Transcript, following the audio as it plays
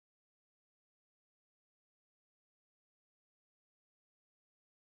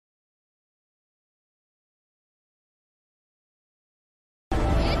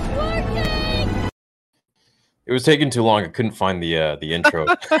It was taking too long. I couldn't find the intro.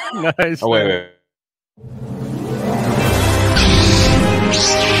 Nice. Oh wait.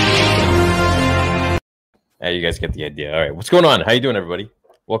 You guys get the idea. All right, what's going on? How you doing, everybody?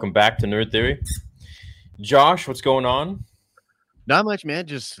 Welcome back to Nerd Theory. Josh, what's going on? Not much, man.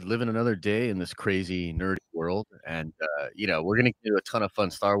 Just living another day in this crazy nerdy world, and we're gonna do a ton of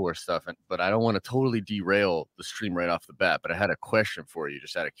fun Star Wars stuff. But I don't want to totally derail the stream right off the bat. But I had a question for you,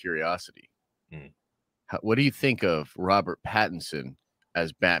 just out of curiosity. What do you think of Robert Pattinson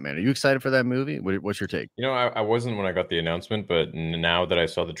as Batman? Are you excited for that movie? What's your take? You know, I wasn't when I got the announcement, but now that I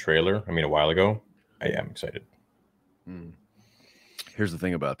saw the trailer, I mean, a while ago, I am excited. Here's the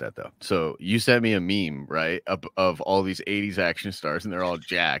thing about that, though. So you sent me a meme, right, of all these 80s action stars, and they're all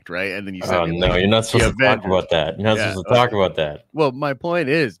jacked, right? And then you sent me, no, you're not supposed to talk about that. You're not supposed to talk about that. Well, my point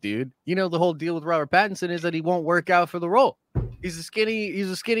is, dude, the whole deal with Robert Pattinson is that he won't work out for the role. He's a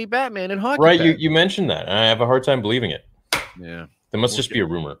skinny Batman in hockey. Right, you mentioned that, and I have a hard time believing it. Yeah. There must just be a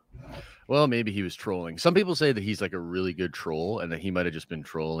rumor. Well, maybe he was trolling. Some people say that he's like a really good troll and that he might have just been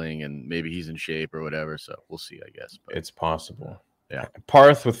trolling and maybe he's in shape or whatever. So we'll see, I guess. But it's possible. Yeah.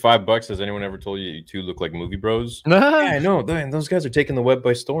 Parth with $5. Has anyone ever told you two look like movie bros? Yeah, I know. Those guys are taking the web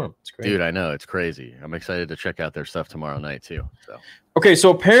by storm. It's crazy. Dude, I know. It's crazy. I'm excited to check out their stuff tomorrow night, too. So. Okay, so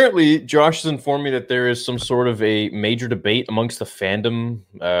apparently Josh has informed me that there is some sort of a major debate amongst the fandom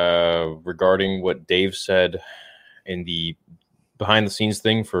regarding what Dave said in the behind-the-scenes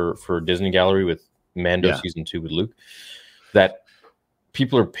thing for Disney Gallery with Mando Season 2 with Luke, that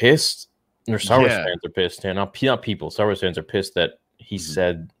people are pissed. Or Star Wars fans are pissed, and not people. Star Wars fans are pissed that he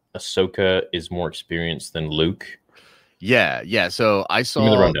said Ahsoka is more experienced than Luke. Yeah. So I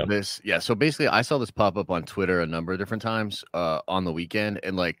saw this. Yeah. So basically, I saw this pop up on Twitter a number of different times on the weekend,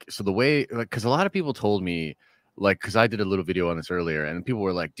 and so the way, because a lot of people told me, because I did a little video on this earlier, and people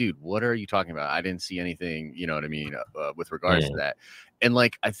were like, "Dude, what are you talking about? I didn't see anything." You know what I mean with regards to that. And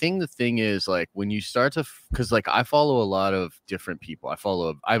I think the thing is when you start to, because I follow a lot of different people.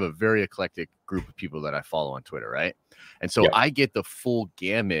 I have a very eclectic group of people that I follow on Twitter, right? And so I get the full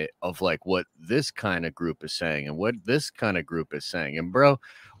gamut of what this kind of group is saying and what this kind of group is saying. And bro,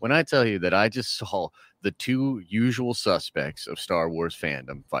 when I tell you that I just saw the two usual suspects of Star Wars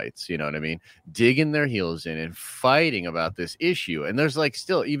fandom fights, you know what I mean, digging their heels in and fighting about this issue. And there's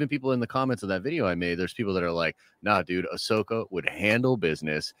still even people in the comments of that video I made, there's people that are like, nah, dude, Ahsoka would handle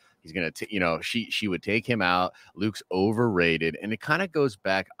business. He's going to, she would take him out. Luke's overrated. And it kind of goes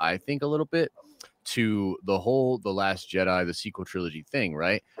back, I think, a little bit to the Last Jedi, the sequel trilogy thing,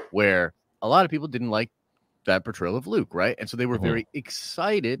 right? Where a lot of people didn't like that portrayal of Luke, right? And so they were very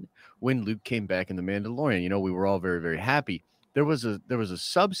excited when Luke came back in The Mandalorian. We were all very, very happy. There was a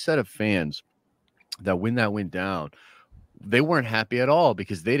subset of fans that when that went down, they weren't happy at all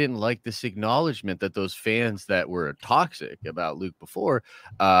because they didn't like this acknowledgement that those fans that were toxic about Luke before,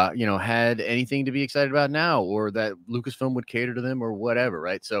 had anything to be excited about now, or that Lucasfilm would cater to them or whatever,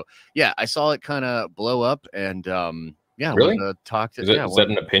 right? So yeah, I saw it kind of blow up, and really? Is that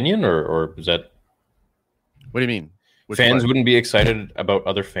an opinion, or is that? What do you mean? Fans wouldn't be excited about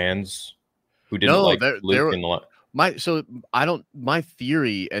other fans who didn't like Luke in the lot. My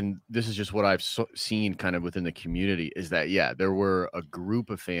theory, and this is just what I've seen kind of within the community, is that, there were a group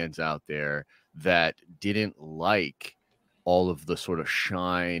of fans out there that didn't like all of the sort of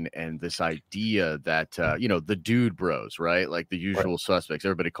shine and this idea that, the dude bros, right? Like the usual suspects.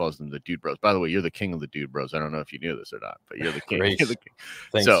 Everybody calls them the dude bros. By the way, you're the king of the dude bros. I don't know if you knew this or not, but you're the king. You're the king.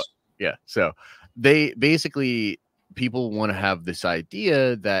 Thanks. So they basically, people want to have this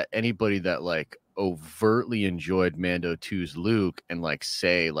idea that anybody that overtly enjoyed Mando 2's Luke and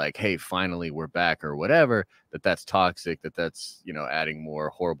say hey, finally we're back or whatever, that's toxic, that's adding more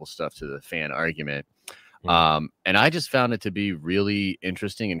horrible stuff to the fan argument. And I just found it to be really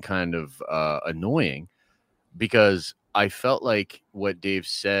interesting and kind of annoying, because I felt like what Dave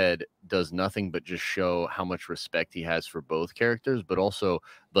said does nothing but just show how much respect he has for both characters, but also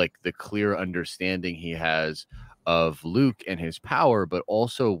the clear understanding he has of Luke and his power, but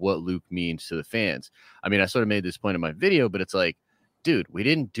also what Luke means to the fans. I mean, I sort of made this point in my video, but it's dude, we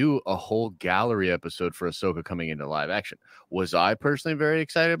didn't do a whole gallery episode for Ahsoka coming into live action. Was I personally very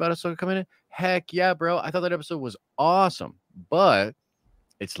excited about Ahsoka coming in? Heck yeah, bro. I thought that episode was awesome, but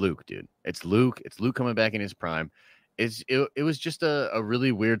it's Luke, dude. It's Luke. It's Luke coming back in his prime. It was just a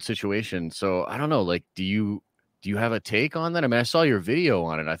really weird situation. So I don't know, do you have a take on that? I mean, I saw your video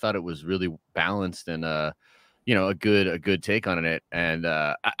on it. I thought it was really balanced and a good take on it. And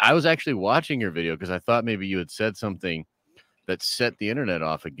I was actually watching your video because I thought maybe you had said something that set the internet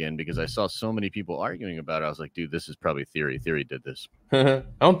off again, because I saw so many people arguing about it. I was like, dude, this is probably Theory. Theory did this. I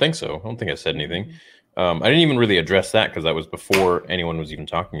don't think so. I don't think I said anything. I didn't even really address that because that was before anyone was even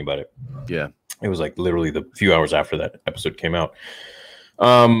talking about it. Yeah. It was like literally the few hours after that episode came out.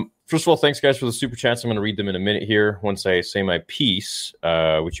 First of all, thanks guys for the super chats. I'm going to read them in a minute here once I say my piece,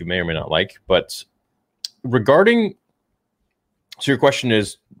 which you may or may not like. But regarding, so your question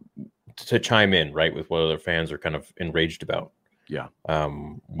is to chime in, right, with what other fans are kind of enraged about. Yeah.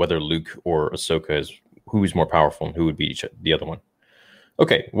 Whether Luke or Ahsoka is who is more powerful and who would be the other one.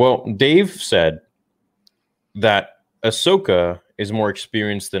 Okay, well, Dave said that Ahsoka is more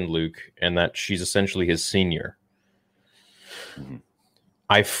experienced than Luke and that she's essentially his senior. Mm-hmm.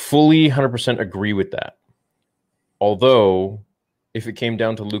 I fully 100% agree with that. Although, if it came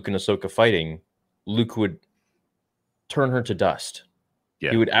down to Luke and Ahsoka fighting, Luke would turn her to dust.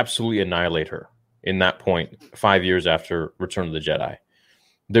 Yeah. He would absolutely annihilate her in that point 5 years after Return of the Jedi.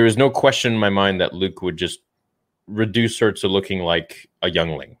 There is no question in my mind that Luke would just reduce her to looking like a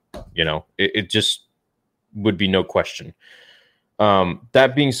youngling. You know, it just would be no question.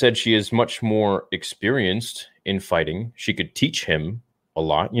 That being said, she is much more experienced in fighting. She could teach him a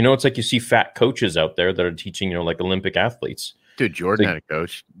lot. You know, it's like you see fat coaches out there that are teaching, you know, like Olympic athletes. Dude, Jordan had a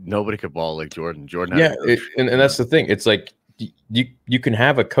coach. Nobody could ball like Jordan. Jordan had a coach. And that's the thing. It's like you can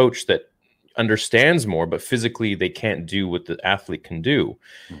have a coach that understands more, but physically they can't do what the athlete can do.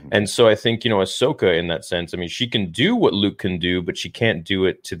 Mm-hmm. And so I think, you know, Ahsoka in that sense, I mean, she can do what Luke can do, but she can't do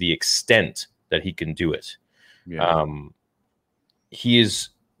it to the extent that he can do it. Yeah. He is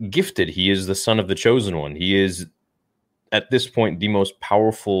gifted. He is the son of the chosen one. He is, at this point, the most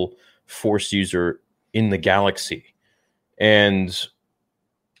powerful Force user in the galaxy. And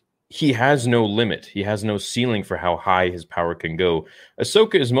he has no limit. He has no ceiling for how high his power can go.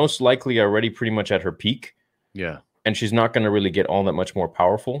 Ahsoka is most likely already pretty much at her peak. Yeah. And she's not going to really get all that much more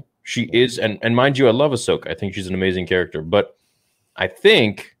powerful. She is, and mind you, I love Ahsoka. I think she's an amazing character. But I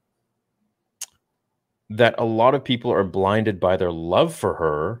think that a lot of people are blinded by their love for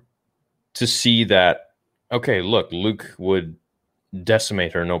her to see that, okay, look, Luke would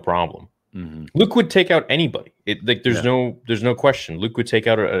decimate her, no problem. Mm-hmm. Luke would take out anybody. There's no question. Luke would take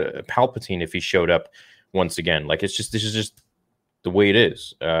out a Palpatine if he showed up once again. Like, this is just the way it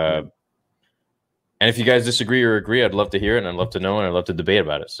is. And if you guys disagree or agree, I'd love to hear it, and I'd love to know, and I'd love to debate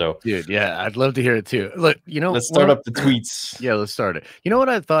about it. So, dude, yeah, I'd love to hear it too. Look, you know, let's start up the tweets. Yeah, let's start it. You know what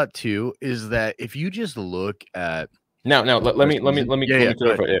I thought too is that if you just look at let me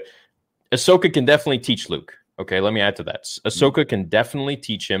clarify. Ahsoka can definitely teach Luke. Okay, let me add to that. Ahsoka can definitely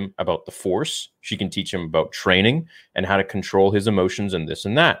teach him about the Force. She can teach him about training and how to control his emotions and this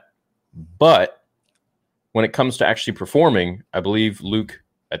and that. But when it comes to actually performing, I believe Luke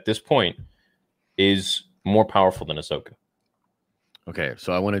at this point is more powerful than Ahsoka. Okay,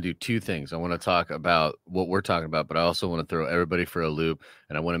 so I want to do two things. I want to talk about what we're talking about, but I also want to throw everybody for a loop,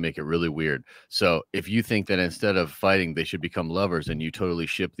 and I want to make it really weird. So if you think that instead of fighting, they should become lovers, and you totally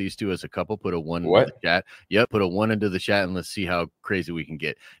ship these two as a couple, put a 1 into the chat. Yep, put a 1 into the chat, and let's see how crazy we can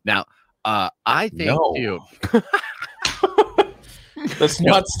get. Now, I think too. Let's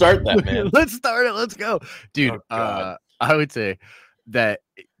not start that, man. Let's start it. Let's go, dude. I would say that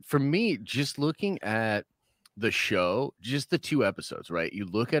for me, just looking at the show, just the 2 episodes, right? You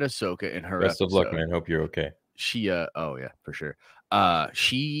look at Ahsoka and her Best of luck, man. Hope you're okay. She oh yeah, for sure.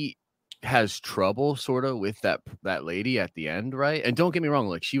 She has trouble sort of with that lady at the end, right? And don't get me wrong,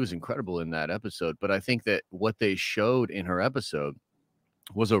 like, she was incredible in that episode, but I think that what they showed in her episode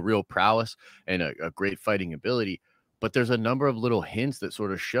was a real prowess and a great fighting ability. But there's a number of little hints that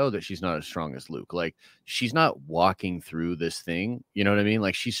sort of show that she's not as strong as Luke. Like, she's not walking through this thing. You know what I mean?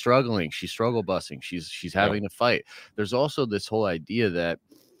 Like, she's struggling. She's struggle busting. She's having to fight. There's also this whole idea that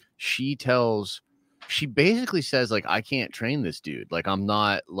she basically says, like, I can't train this dude. Like, I'm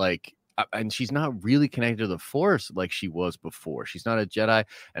not like, and she's not really connected to the Force like she was before. She's not a Jedi.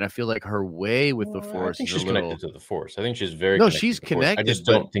 And I feel like her way with the Force, I think she's connected to the Force. I think she's very she's connected. I just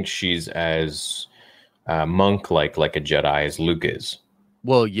don't think she's as monk like a Jedi as Luke is.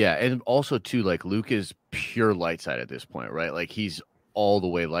 Well, yeah, and also too, like, Luke is pure light side at this point, right? Like, he's all the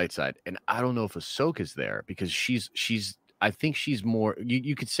way light side, and I don't know if Ahsoka's there because she's I think she's more,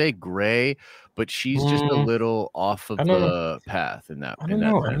 you could say gray, but she's just a little off of the path in that. I don't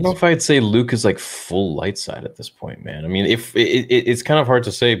know if I'd say Luke is like full light side at this point, man. I mean, if it's kind of hard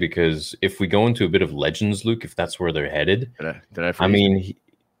to say because if we go into a bit of Legends Luke, if that's where they're headed, did I mean.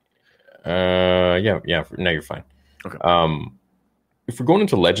 Yeah. No, you're fine. Okay. If we're going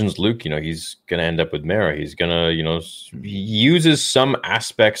into Legends Luke, you know, he's gonna end up with Mara. He's gonna, you know, he uses some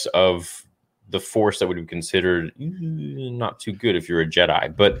aspects of the Force that would be considered not too good if you're a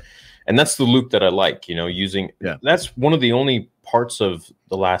Jedi. But And that's the Luke that I like, using. Yeah. That's one of the only parts of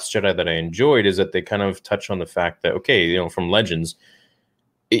The Last Jedi that I enjoyed, is that they kind of touch on the fact that, okay, from Legends,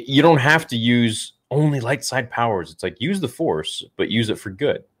 you don't have to use only light side powers. It's like, use the Force, but use it for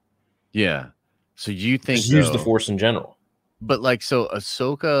good. Yeah. So you think just use the Force in general. But like, so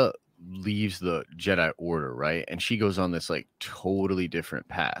Ahsoka leaves the Jedi Order, right? And she goes on this like totally different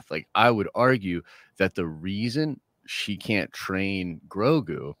path. Like, I would argue that the reason she can't train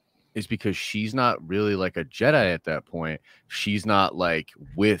Grogu is because she's not really like a Jedi at that point. She's not like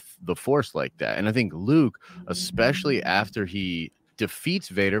with the Force like that. And I think Luke, especially after he defeats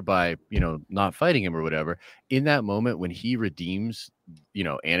Vader by, not fighting him or whatever, in that moment when he redeems,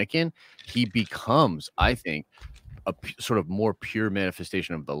 Anakin, he becomes, I think, a sort of more pure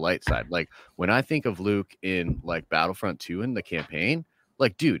manifestation of the light side. Like, when I think of Luke in like Battlefront 2 in the campaign,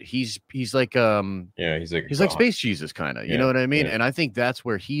 like, dude, he's like he's like space Jesus kind of, you know what I mean? And I think that's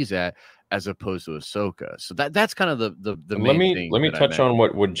where he's at, as opposed to Ahsoka. So that's kind of the main thing. Let me touch on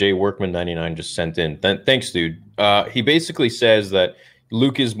what Jay Workman 99 just sent in. Thanks, dude. He basically says that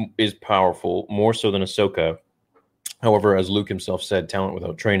Luke is powerful, more so than Ahsoka. However, as Luke himself said, talent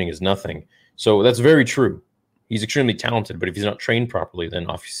without training is nothing. So that's very true. He's extremely talented, but if he's not trained properly, then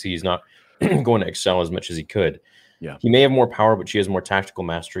obviously he's not going to excel as much as he could. Yeah. He may have more power, but she has more tactical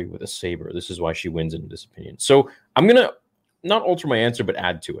mastery with a saber. This is why she wins, in this opinion. So I'm going to not alter my answer, but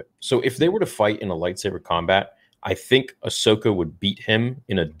add to it. So if they were to fight in a lightsaber combat, I think Ahsoka would beat him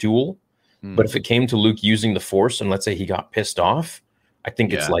in a duel. But if it came to Luke using the Force, and let's say he got pissed off, I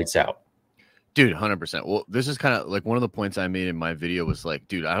think it's lights out. Dude, 100%. Well, this is kind of like one of the points I made in my video was like,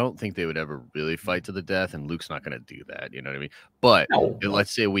 dude, I don't think they would ever really fight to the death, and Luke's not going to do that. You know what I mean? But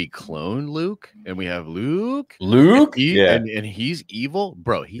let's say we clone Luke, and we have Luke, and he's evil,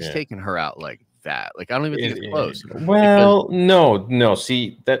 bro. He's taking her out like that. Like, I don't even think it's close. Well, no.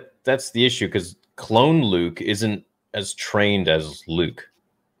 See, that's the issue, because clone Luke isn't as trained as Luke,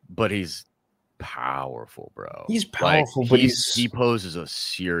 but he's powerful, bro. He's powerful, but he poses a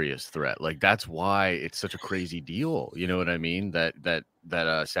serious threat. Like, that's why it's such a crazy deal. You know what I mean? That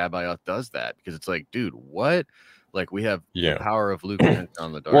Sabayoth does that, because it's like, dude, what? Like, we have the power of Luke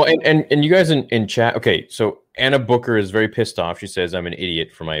on the dark. Well, and you guys in chat. Okay, so Anna Booker is very pissed off. She says I'm an idiot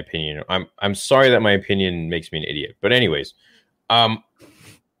for my opinion. I'm sorry that my opinion makes me an idiot. But anyways,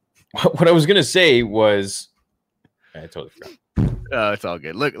 what I was gonna say was, I totally forgot. It's all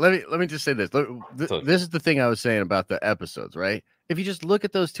good. Look, let me just say this. Look, this is the thing I was saying about the episodes, right? If you just look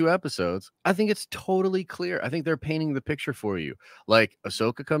at those two episodes, I think it's totally clear. I think they're painting the picture for you. Like,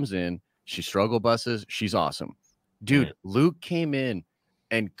 Ahsoka comes in, she struggle buses, she's awesome. Dude, Luke came in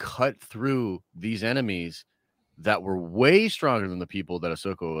and cut through these enemies that were way stronger than the people that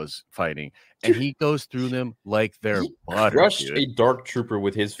Ahsoka was fighting, and he goes through them like they're butter. Crushed a dark trooper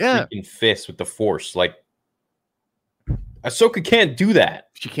with his freaking fist with the Force. Like, Ahsoka can't do that.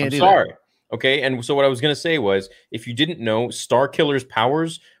 She can't. Sorry. Okay, and so what I was going to say was, if you didn't know, Starkiller's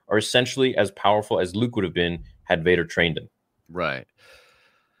powers are essentially as powerful as Luke would have been had Vader trained him. Right.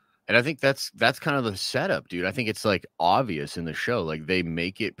 And I think that's kind of the setup, dude. I think it's like obvious in the show. Like, they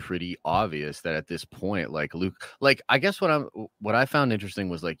make it pretty obvious that at this point, like, Luke, like, I guess what I found interesting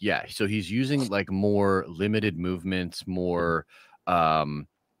was like, so he's using like more limited movements, more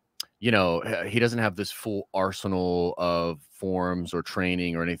he doesn't have this full arsenal of forms or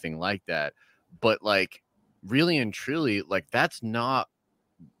training or anything like that. But like, really and truly, like, that's not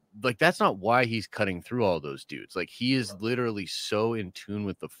why he's cutting through all those dudes. Like, he is literally so in tune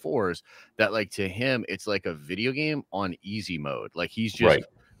with the Force that, like, to him, it's like a video game on easy mode. Like, he's just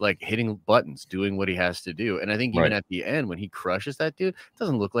like hitting buttons, doing what he has to do. And I think even at the end, when he crushes that dude, it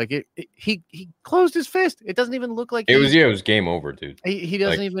doesn't look like it. He closed his fist. It doesn't even look like it was game over, dude. He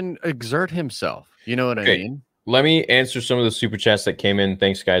doesn't even exert himself. You know what I mean? Let me answer some of the super chats that came in.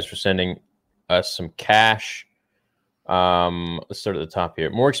 Thanks, guys, for sending us some cash. Let's start at the top here.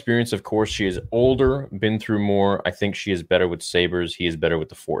 More experience, of course. She is older, been through more. I think she is better with sabers. He is better with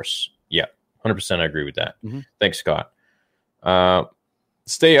the Force. Yeah, 100%. I agree with that. Thanks, Scott.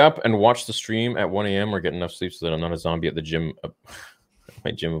 Stay up and watch the stream at 1 a.m. or get enough sleep so that I'm not a zombie at the gym.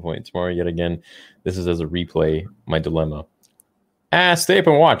 My gym appointment tomorrow yet again. This is as a replay. My dilemma. Stay up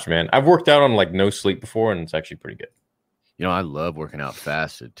and watch, man. I've worked out on like no sleep before, and it's actually pretty good. You know, I love working out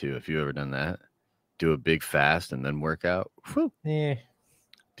fasted too. If you ever done that, do a big fast and then work out. Yeah,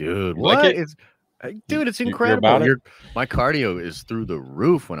 dude, what? Like it's incredible. My cardio is through the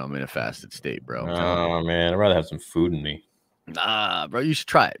roof when I'm in a fasted state, bro. Oh man, I'd rather have some food in me. Nah, bro, you should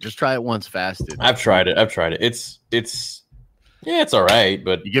try it. Just try it once fasted. I've tried it. It's all right,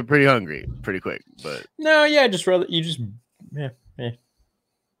 but you get pretty hungry pretty quick. But no, yeah, just rather you just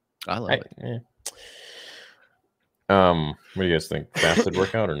I love it. Yeah. What do you guys think? Fasted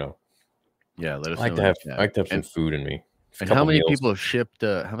workout or no? Yeah, let us I like know. to have some food in me. And how many people shipped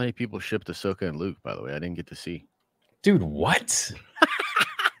Ahsoka and Luke, by the way? I didn't get to see. Dude, what?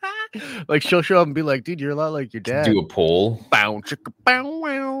 Like she'll show up and be like, dude, you're a lot like your dad. Do a poll. Bow, chicka, bow,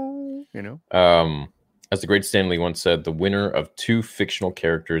 wow. You know? As the great Stanley once said, the winner of two fictional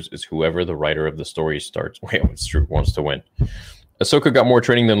characters is whoever the writer of the story wants to win. Ahsoka got more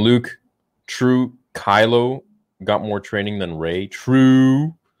training than Luke. True. Kylo got more training than Rey.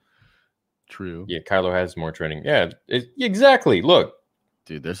 True. Yeah, Kylo has more training. Yeah, exactly. Look.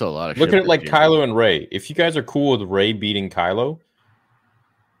 Dude, there's a lot of look at it like Kylo and Rey. If you guys are cool with Rey beating Kylo,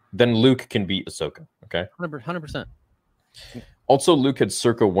 then Luke can beat Ahsoka. Okay? 100%. Also, Luke had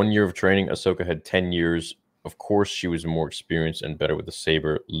circa 1 year of training. Ahsoka had 10 years. Of course, she was more experienced and better with the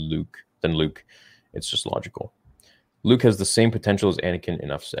saber than Luke. It's just logical. Luke has the same potential as Anakin,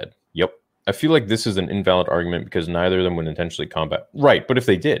 enough said. Yep. I feel like this is an invalid argument because neither of them would intentionally combat. Right, but if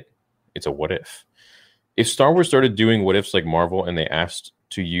they did, it's a what if. If Star Wars started doing what ifs like Marvel and they asked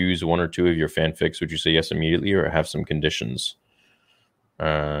to use one or two of your fanfics, would you say yes immediately or have some conditions?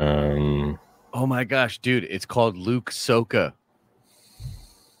 Oh my gosh, dude, it's called Luke Soka.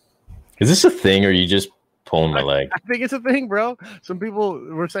 Is this a thing or are you just pulling my leg? I think it's a thing, bro. Some people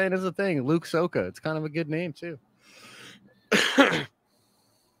were saying it's a thing. Luke Soka. It's kind of a good name too.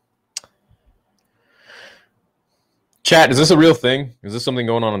 Chat, is this a real thing? Is this something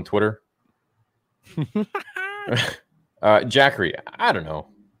going on Twitter? Jackery, I don't know.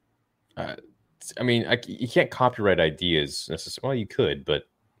 I mean, you can't copyright ideas necessarily. Well, you could, but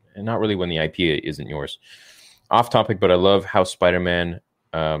not really when the IP isn't yours. Off topic, but I love how Spider-Man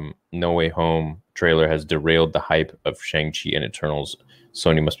No Way Home trailer has derailed the hype of Shang-Chi and Eternals.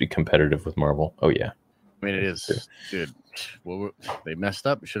 Sony must be competitive with Marvel. Oh, yeah. I mean, it is. Dude, well, they messed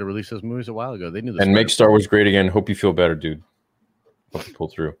up. Should have released those movies a while ago. They knew this. And make Star Wars great again. Hope you feel better, dude. Hope you pull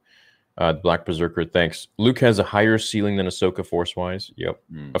through. Black Berserker, thanks. Luke has a higher ceiling than Ahsoka force-wise. Yep.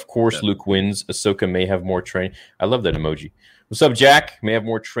 Of course, definitely. Luke wins. Ahsoka may have more training. I love that emoji. What's up, Jack? May have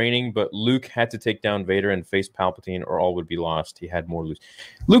more training, but Luke had to take down Vader and face Palpatine or all would be lost. He had more lose.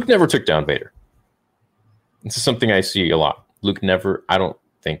 Luke never took down Vader. This is something I see a lot. Luke never, I don't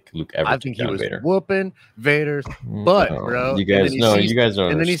think Luke ever took down Vader. Whooping Vader's butt, bro. You guys know. You guys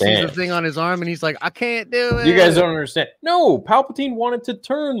don't understand. And then he sees the thing on his arm and he's like, I can't do it. You guys don't understand. No, Palpatine wanted to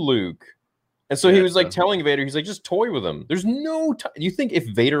turn Luke. And so he was like telling Vader, he's like, just toy with him. There's no time. You think if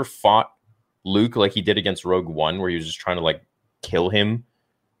Vader fought Luke like he did against Rogue One, where he was just trying to like kill him,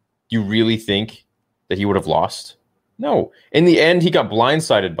 you really think that he would have lost? No. In the end, he got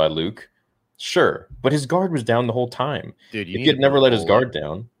blindsided by Luke. Sure. But his guard was down the whole time. Dude, he had never let his guard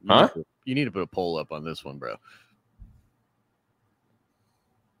down. Huh? You need to put a poll up on this one, bro.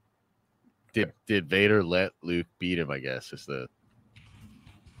 Did Vader let Luke beat him, I guess, is the...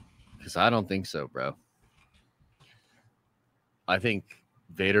 Because I don't think so, bro. I think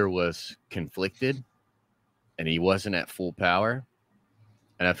Vader was conflicted and he wasn't at full power.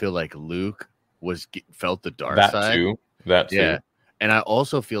 And I feel like Luke felt the dark side. That too. Yeah. And I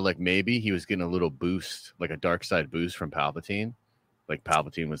also feel like maybe he was getting a little boost, like a dark side boost from Palpatine. Like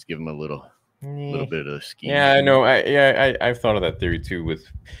Palpatine was giving him a little bit of a scheme. Yeah, I know. I've thought of that theory too, with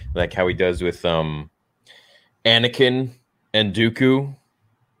like how he does with Anakin and Dooku.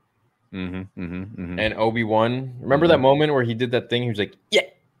 And Obi-Wan. Remember that moment where he did that thing? He was like,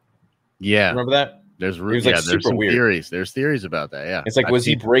 yeah. Remember that? There's some theories. There's theories about that. Yeah. It's like, was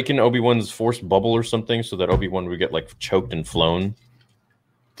he breaking Obi-Wan's force bubble or something so that Obi-Wan would get like choked and flown?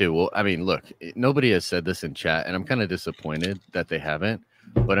 Dude, well, I mean, look, nobody has said this in chat, and I'm kind of disappointed that they haven't.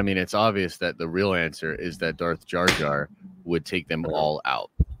 But I mean, it's obvious that the real answer is that Darth Jar Jar would take them all out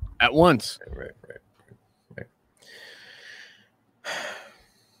at once. Right.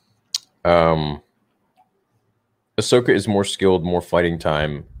 Ahsoka is more skilled, more fighting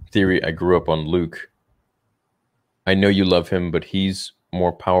time. Theory, I grew up on Luke. I know you love him, but he's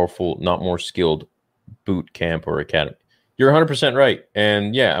more powerful, not more skilled. Boot camp or academy. You're 100% right.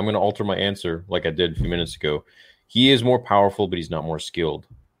 And yeah, I'm going to alter my answer like I did a few minutes ago. He is more powerful, but he's not more skilled.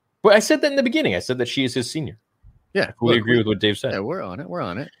 But I said that in the beginning. I said that she is his senior. Yeah. I fully agree with what Dave said. Yeah, we're on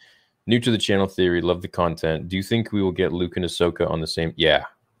it. New to the channel theory. Love the content. Do you think we will get Luke and Ahsoka on the same? Yeah.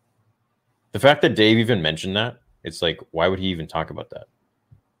 The fact that Dave even mentioned that, it's like, why would he even talk about that?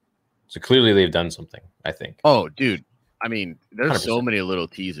 So clearly they've done something, I think. Oh, dude. I mean, there's 100%. so many little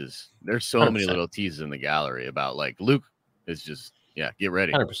teases. There's so 100%. many little teases in the gallery about like Luke is just, get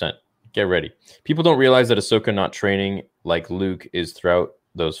ready. 100%. Get ready. People don't realize that Ahsoka not training like Luke is throughout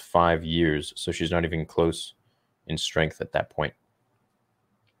those 5 years. So she's not even close in strength at that point.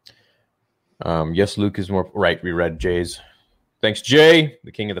 Yes, Luke is more right. We read Jay's. Thanks, Jay,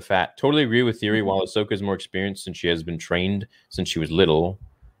 the king of the fat. Totally agree with theory. While Ahsoka is more experienced since she has been trained since she was little,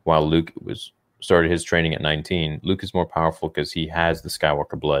 while Luke started his training at 19, Luke is more powerful because he has the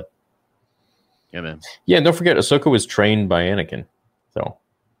Skywalker blood. Yeah, man. Yeah, and don't forget, Ahsoka was trained by Anakin. So,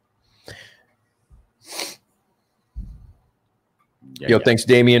 thanks,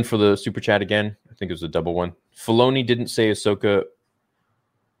 Damien, for the super chat again. I think it was a double one. Filoni didn't say Ahsoka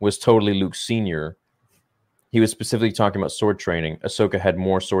was totally Luke Sr. He was specifically talking about sword training. Ahsoka had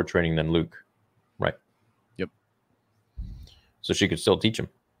more sword training than Luke. Right. Yep. So she could still teach him.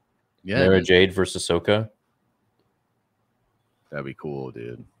 Yeah. Mara Jade versus Ahsoka. That'd be cool,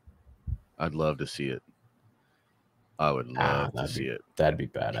 dude. I'd love to see it. I would love to see it. That'd be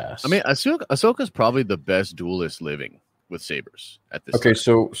badass. I mean, Ahsoka's probably the best duelist living with sabers at this time.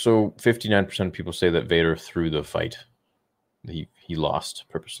 So 59% of people say that Vader threw the fight. He lost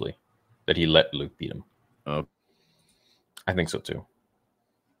purposely. That he let Luke beat him. Oh, I think so too.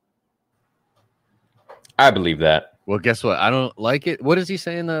 I believe that. Well, guess what? I don't like it. What does he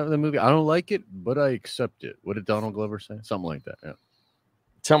say in the movie? I don't like it, but I accept it. What did Donald Glover say? Something like that. Yeah.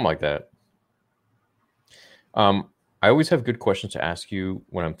 Something like that. I always have good questions to ask you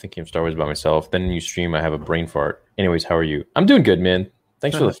when I'm thinking of Star Wars by myself. Then when you stream, I have a brain fart. Anyways, how are you? I'm doing good, man.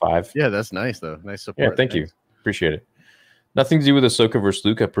 Thanks for the 5. Yeah, that's nice, though. Nice support. Yeah, thank you. Appreciate it. Nothing to do with Ahsoka versus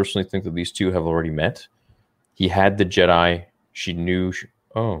Luke. I personally think that these two have already met. He had the Jedi. She knew.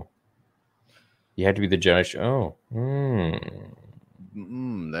 He had to be the Jedi.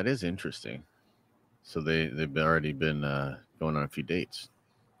 That is interesting. So they've already been going on a few dates.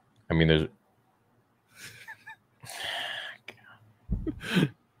 I mean, there's.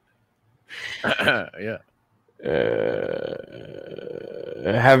 Yeah.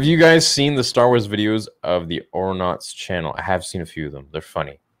 Have you guys seen the Star Wars videos of the Ornauts channel? I have seen a few of them. They're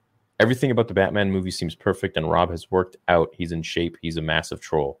funny. Everything about the Batman movie seems perfect, and Rob has worked out. He's in shape. He's a massive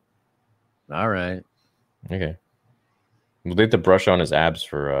troll. All right. Okay. Well, they had to brush on his abs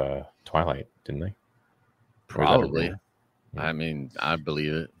for Twilight, didn't they? Probably. I mean, I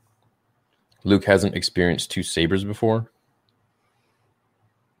believe it. Luke hasn't experienced 2 sabers before.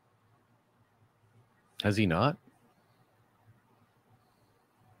 Has he not?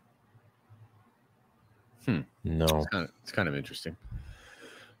 No. It's kind of interesting.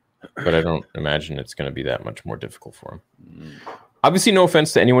 But I don't imagine it's going to be that much more difficult for him. Obviously, no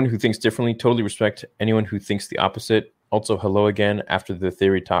offense to anyone who thinks differently. Totally respect anyone who thinks the opposite. Also, hello again after the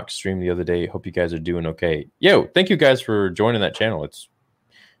Theory Talk stream the other day. Hope you guys are doing okay. Yo, thank you guys for joining that channel. It's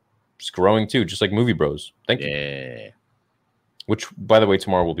growing too, just like Movie Bros. Thank you. Which, by the way,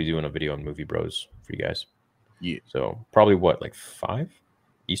 tomorrow we'll be doing a video on Movie Bros for you guys. Yeah. So probably like 5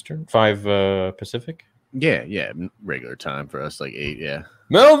 Eastern, 5 Pacific. Yeah, regular time for us, like 8. Yeah.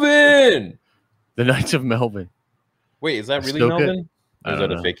 Melvin, the Knights of Melvin. Wait, is that really Melvin? Or is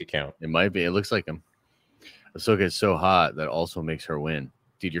that a fake account? It might be. It looks like him. Ahsoka is so hot that also makes her win.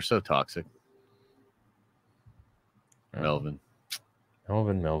 Dude, you're so toxic. Melvin.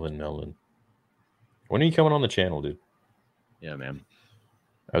 When are you coming on the channel, dude? Yeah, man.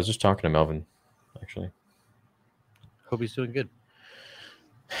 I was just talking to Melvin, actually. Hope he's doing good.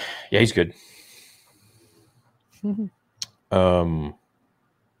 Yeah, he's good.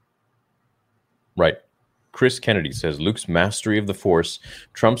 Right. Chris Kennedy says Luke's mastery of the Force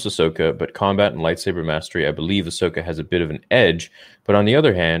trumps Ahsoka, but combat and lightsaber mastery, I believe Ahsoka has a bit of an edge. But on the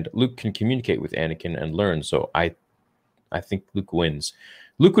other hand, Luke can communicate with Anakin and learn. So I think Luke wins.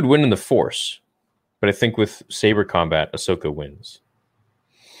 Luke would win in the Force, but I think with saber combat, Ahsoka wins.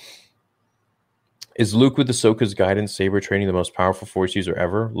 Is Luke with Ahsoka's guidance saber training the most powerful Force user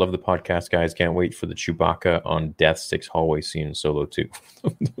ever? Love the podcast, guys. Can't wait for the Chewbacca on Death Sticks hallway scene in Solo 2.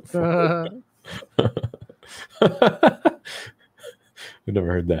 I've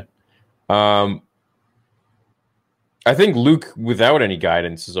never heard that. I think Luke, without any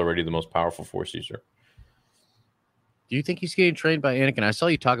guidance, is already the most powerful Force user. Do you think he's getting trained by Anakin? I saw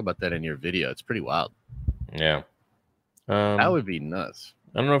you talk about that in your video. It's pretty wild. Yeah. That would be nuts.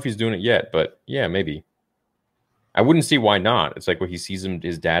 I don't know if he's doing it yet, but yeah, maybe. I wouldn't see why not. It's like when he sees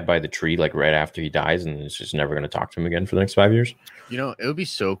his dad by the tree, like right after he dies, and it's just never going to talk to him again for the next 5 years. You know, it would be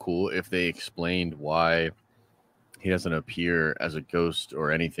so cool if they explained why he doesn't appear as a ghost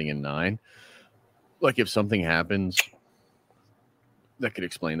or anything in 9. Like if something happens that could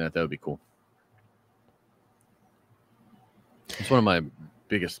explain that, that would be cool. It's one of my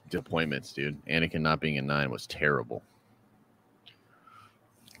biggest disappointments, dude. Anakin not being in 9 was terrible.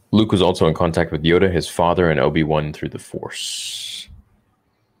 Luke was also in contact with Yoda, his father, and Obi-Wan through the Force.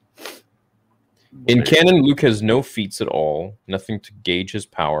 In canon, Luke has no feats at all, nothing to gauge his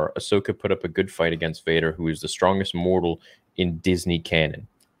power. Ahsoka put up a good fight against Vader, who is the strongest mortal in Disney canon.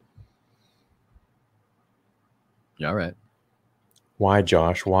 Yeah, all right. Why,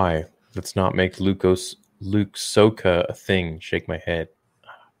 Josh? Why? Let's not make Luke Ahsoka a thing. Shake my head.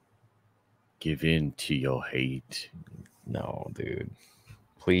 Give in to your hate. No, dude.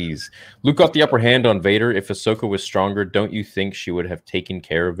 Please. Luke got the upper hand on Vader. If Ahsoka was stronger, don't you think she would have taken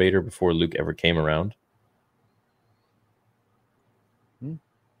care of Vader before Luke ever came around?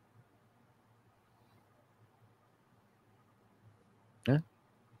 Yeah.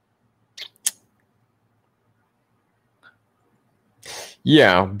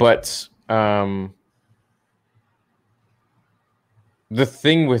 Yeah, but the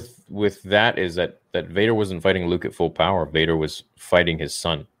thing with that is that Vader wasn't fighting Luke at full power. Vader was fighting his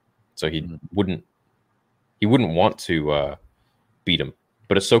son, so he wouldn't want to beat him.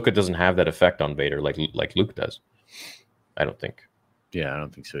 But Ahsoka doesn't have that effect on Vader like Luke does. I don't think. Yeah, I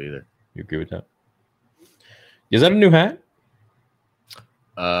don't think so either. You agree with that? Is that a new hat?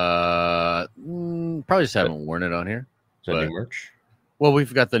 Probably just haven't worn it on here. Is that new merch? Well,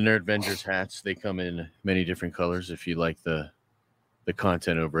 we've got the Nerd Vengers hats. They come in many different colors. If you like the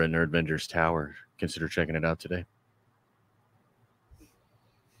content over at Nerd Vengers Tower, consider checking it out today.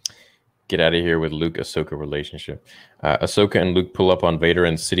 Get out of here with Luke-Ahsoka relationship. Ahsoka and Luke pull up on Vader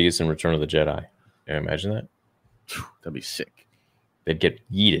and Sidious in Return of the Jedi. Can you imagine that? That'd be sick. They'd get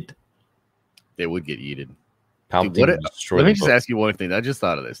yeeted. They would get yeeted. Dude, let me just ask you one thing. I just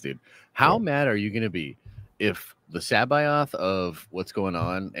thought of this, dude. How mad are you going to be if the Sabayoth of what's going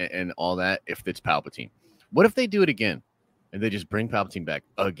on and all that, if it's Palpatine? What if they do it again and they just bring Palpatine back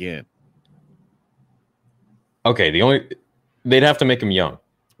again? Okay, they'd have to make him young.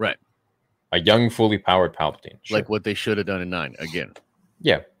 Right. A young, fully powered Palpatine. Sure. Like what they should have done in 9 again.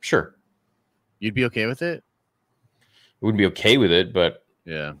 Yeah, sure. You'd be okay with it? I wouldn't be okay with it, but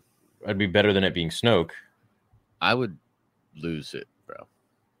yeah, I'd be better than it being Snoke. I would lose it, bro.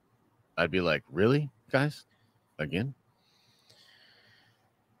 I'd be like, really, guys? Again?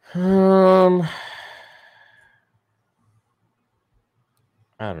 I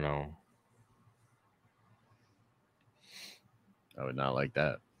don't know. I would not like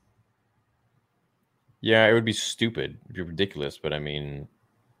that. Yeah, it would be stupid. It'd be ridiculous, but I mean,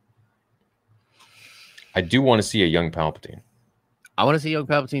 I do want to see a young Palpatine. I want to see young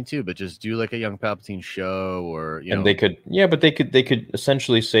Palpatine too, but just do like a young Palpatine show, or you know. They could, yeah, but they could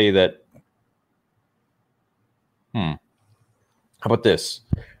essentially say that. How about this?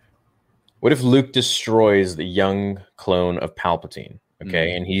 What if Luke destroys the young clone of Palpatine?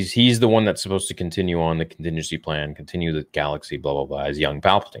 Okay, and he's the one that's supposed to continue on the contingency plan, continue the galaxy, blah blah blah, as young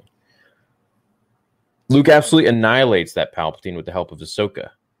Palpatine. Luke absolutely annihilates that Palpatine with the help of Ahsoka,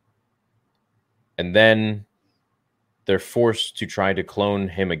 and then they're forced to try to clone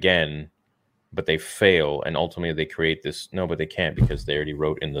him again, but they fail, and ultimately they create this. No, but they can't because they already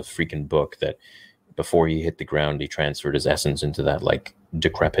wrote in the freaking book that before he hit the ground, he transferred his essence into that like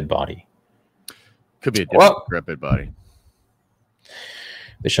decrepit body. Could be a decrepit body.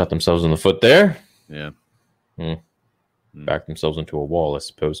 They shot themselves in the foot there. Yeah. Backed themselves into a wall, I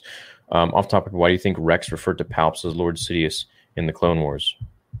suppose. Off topic, why do you think Rex referred to Palps as Lord Sidious in the Clone Wars?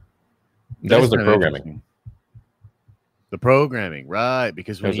 That was their programming. The programming, right?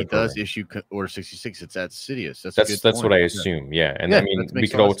 Because when he does issue Order 66, it's at Sidious. That's what I assume. Yeah, and I mean, we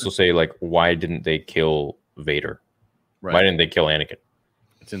could also say like, why didn't they kill Vader? Right. Why didn't they kill Anakin?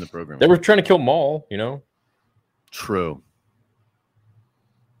 It's in the program. They were trying to kill Maul, you know. True.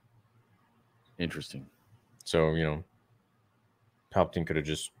 Interesting. So you know, Palpatine could have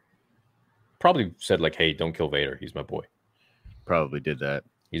just probably said like, "Hey, don't kill Vader. He's my boy." Probably did that.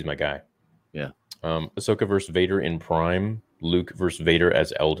 He's my guy. Yeah. Ahsoka versus Vader in Prime. Luke versus Vader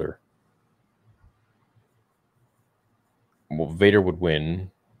as Elder. Well, Vader would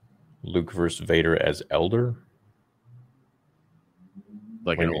win. Luke versus Vader as Elder.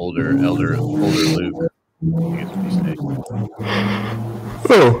 Like an older Luke.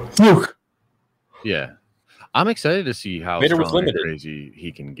 Oh, Luke. Yeah. I'm excited to see how Vader was limited. Crazy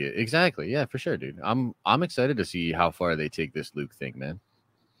he can get. Exactly. Yeah, for sure, dude. I'm excited to see how far they take this Luke thing, man.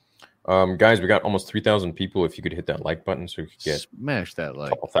 Guys, we got almost 3,000 people. If you could hit that like button so we could get smash that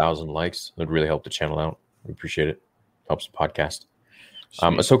like. A couple thousand likes, it would really help the channel out. We appreciate it. Helps the podcast.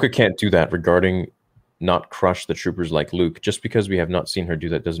 Ahsoka can't do that regarding not crush the troopers like Luke. Just because we have not seen her do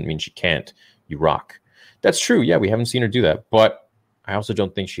that doesn't mean she can't. You rock. That's true. Yeah, we haven't seen her do that, but I also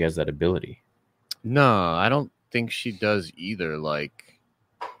don't think she has that ability. No, I don't think she does either. Like,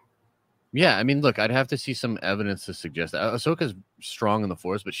 Yeah, I mean, look, I'd have to see some evidence to suggest that Ahsoka's strong in the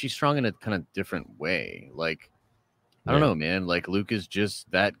Force, but she's strong in a kind of different way. Like, I don't know, man. Like Luke is just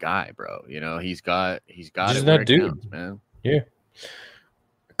that guy, bro. You know, he's got Just it that where it dude. counts, man. Yeah.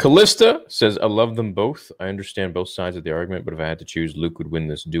 Callista says, I love them both. I understand both sides of the argument, but if I had to choose, Luke would win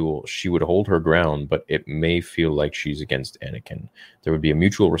this duel. She would hold her ground, but it may feel like she's against Anakin. There would be a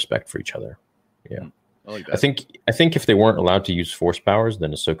mutual respect for each other. Yeah. I like that. I think if they weren't allowed to use Force powers,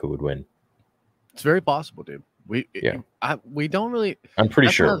 then Ahsoka would win. It's very possible, dude. We don't really. I'm pretty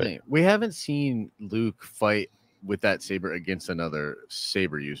sure. We haven't seen Luke fight with that saber against another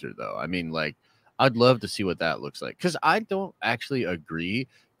saber user, though. I mean, like, I'd love to see what that looks like, because I don't actually agree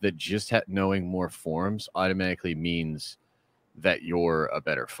that just knowing more forms automatically means that you're a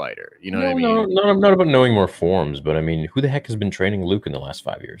better fighter. You know what I mean? No, I'm not about knowing more forms, but I mean, who the heck has been training Luke in the last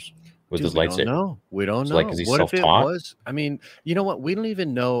 5 years with his lightsaber? We don't know. Like, is he what self-taught? If it was? I mean, you know what? We don't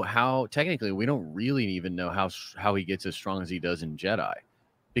even know how. Technically, we don't really even know how he gets as strong as he does in Jedi,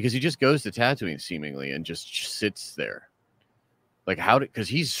 because he just goes to Tatooine seemingly and just sits there. Like, because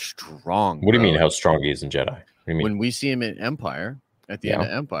he's strong. What do you mean? How strong he is in Jedi? What do you mean? When we see him in Empire, at the end of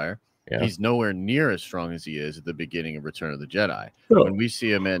Empire, he's nowhere near as strong as he is at the beginning of Return of the Jedi. Oh. When we see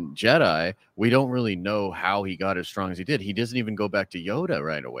him in Jedi, we don't really know how he got as strong as he did. He doesn't even go back to Yoda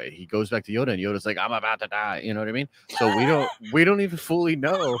right away. He goes back to Yoda, and Yoda's like, "I'm about to die." You know what I mean? So we don't even fully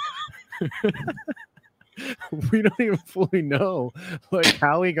know. We don't even fully know like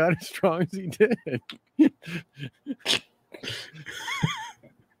how he got as strong as he did.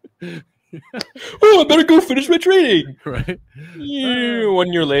 Oh, I better go finish my training. Right.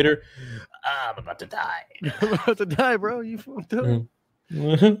 1 year later, I'm about to die. I'm about to die, bro. You fucked up.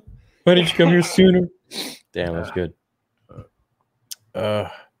 Why didn't you come here sooner? Damn, that was good.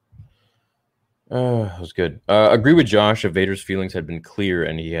 That was good. Agree with Josh. If Vader's feelings had been clear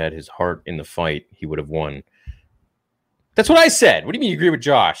and he had his heart in the fight, he would have won. That's what I said. What do you mean you agree with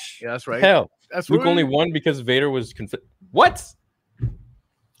Josh? Yeah, that's right. Hell, that's Luke only won because Vader was What?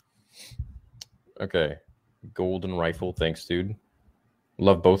 Okay. Golden rifle. Thanks, dude.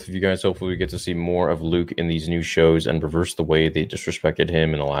 Love both of you guys. Hopefully we get to see more of Luke in these new shows and reverse the way they disrespected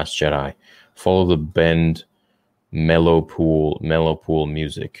him in The Last Jedi. Follow the bend, mellow pool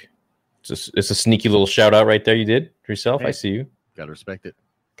music. It's a sneaky little shout out right there you did for yourself. Hey, I see you. Gotta respect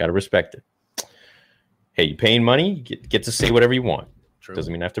it. Hey, you paying money? You get to say whatever you want. True.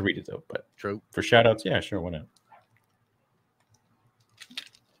 Doesn't mean I have to read it though, but true. For shout outs, yeah, sure, why not?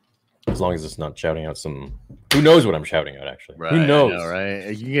 As long as it's not shouting out some... Who knows what I'm shouting out, actually? Right, who knows? I know,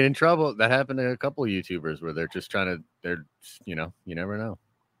 right? You get in trouble. That happened to a couple of YouTubers where they're just you never know.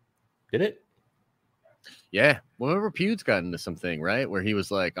 Did it? Yeah. Well, remember Pewds got into something, right? Where he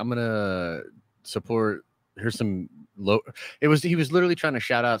was like, I'm going to support... Here's some low... He was literally trying to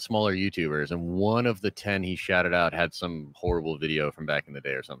shout out smaller YouTubers, and one of the 10 he shouted out had some horrible video from back in the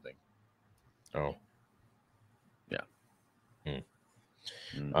day or something. Oh. Yeah.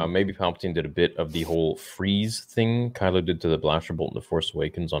 Maybe Palpatine did a bit of the whole freeze thing Kylo did to the blaster bolt in The Force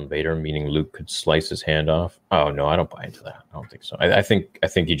Awakens on Vader, meaning Luke could slice his hand off. Oh no, I don't buy into that. I don't think so. I think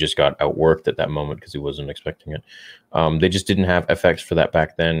he just got outworked at that moment because he wasn't expecting it. They just didn't have effects for that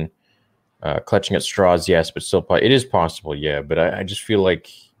back then. Clutching at straws, yes, but still, it is possible, yeah. But I just feel like,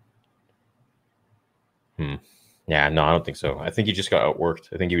 yeah, no, I don't think so. I think he just got outworked.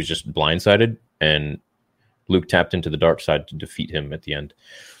 I think he was just blindsided, and Luke tapped into the dark side to defeat him at the end.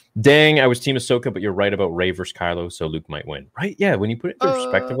 Dang, I was Team Ahsoka, but you're right about Rey versus Kylo, so Luke might win. Right? Yeah, when you put it in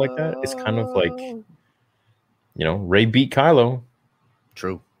perspective like that, it's kind of like, Rey beat Kylo.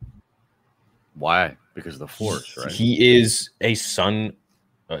 True. Why? Because of the Force, right? He is a son,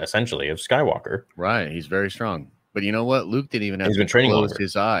 essentially, of Skywalker. Right. He's very strong. But you know what? Luke didn't even have to close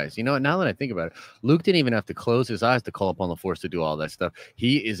his eyes. You know what? Now that I think about it, Luke didn't even have to close his eyes to call upon the Force to do all that stuff.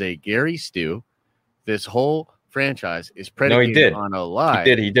 He is a Gary Stu. This whole franchise is predicated on a lie.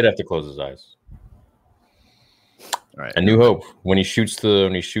 He did have to close his eyes. All right. A New Hope. When he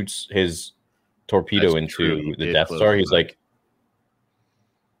shoots his torpedo into the Death Star, he's like,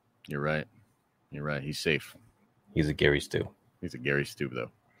 You're right. He's safe. He's a Gary Stu. He's a Gary Stu, though.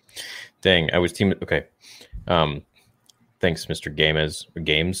 Dang, I was team. Okay. Thanks, Mr. Games.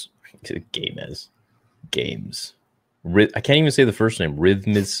 I can't even say the first name.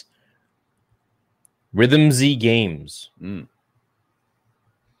 Rhythmsy Games. I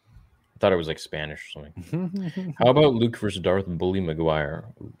thought it was like Spanish or something. How about Luke versus Darth Bully Maguire?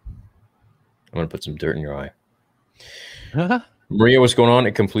 I'm going to put some dirt in your eye. Maria, what's going on?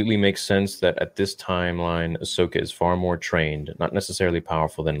 It completely makes sense that at this timeline, Ahsoka is far more trained, not necessarily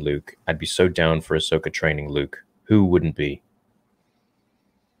powerful than Luke. I'd be so down for Ahsoka training Luke. Who wouldn't be?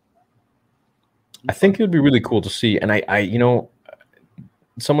 I think it would be really cool to see. And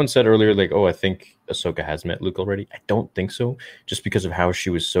someone said earlier, like, oh, I think Ahsoka has met Luke already. I don't think so, just because of how she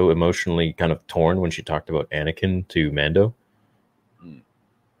was so emotionally kind of torn when she talked about Anakin to Mando.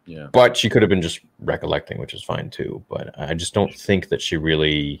 Yeah. But she could have been just recollecting, which is fine too. But I just don't think that she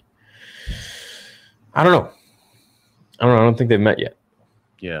really. I don't know. I don't think they've met yet.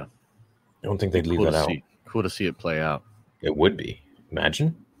 Yeah. I don't think they'd leave that out. Cool to see it play out. It would be.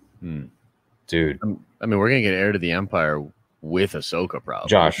 Imagine. Dude. I mean, we're going to get Heir to the Empire with Ahsoka, probably.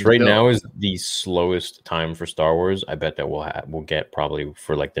 Josh, right now is the slowest time for Star Wars. I bet that we'll get probably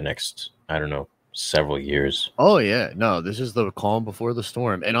for like the next, I don't know, several years. Oh, yeah. No, this is the calm before the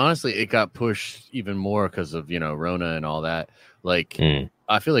storm. And honestly, it got pushed even more because of, Rona and all that. Like,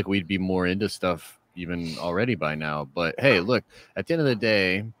 I feel like we'd be more into stuff even already by now. But hey, look, at the end of the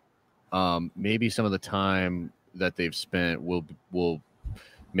day, maybe some of the time that they've spent will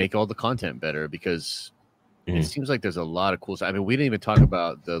make all the content better, because it seems like there's a lot of cool stuff. I mean, we didn't even talk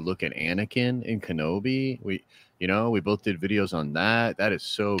about the look at Anakin in Kenobi. We both did videos on that. That is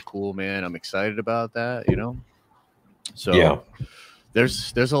so cool, man. I'm excited about that, So yeah,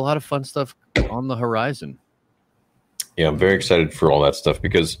 there's a lot of fun stuff on the horizon. Yeah, I'm very excited for all that stuff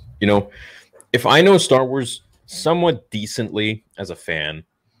because, if I know Star Wars somewhat decently as a fan,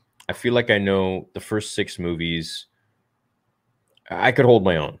 I feel like I know the first 6 movies. I could hold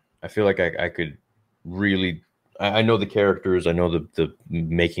my own. I feel like I could really. I know the characters. I know the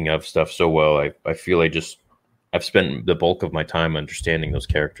making of stuff so well. I feel I've spent the bulk of my time understanding those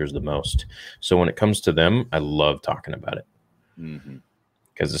characters the most. So when it comes to them, I love talking about it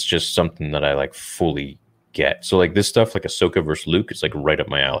because it's just something that I like fully get. So like this stuff, like Ahsoka versus Luke, it's like right up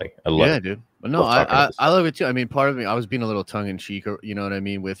my alley. I love it. Dude. No, I love it too. I mean, part of me, I was being a little tongue in cheek, you know what I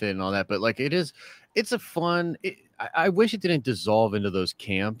mean, with it and all that. But like, it's a fun. I wish it didn't dissolve into those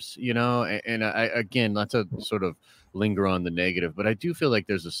camps, And I, again, not to sort of linger on the negative, but I do feel like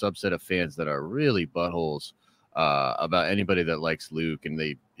there's a subset of fans that are really buttholes about anybody that likes Luke, and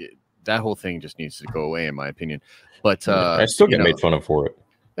that whole thing just needs to go away, in my opinion. But I still get made fun of for it.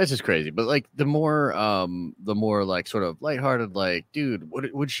 That's just crazy. But like the more like sort of lighthearted, like, dude,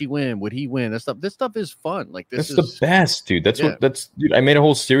 would she win? Would he win? This stuff is fun. Like this is the best, dude. Dude. I made a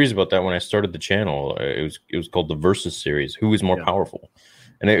whole series about that when I started the channel. It was called the Versus series. Who is more powerful?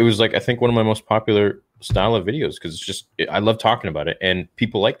 And it was like I think one of my most popular style of videos because it's just I love talking about it and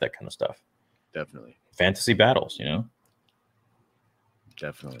people like that kind of stuff. Definitely fantasy battles,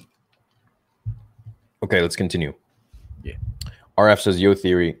 Definitely. Okay, let's continue. Yeah. RF says, yo,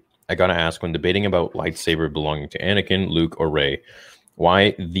 theory, I gotta ask, when debating about lightsaber belonging to Anakin, Luke, or Rey,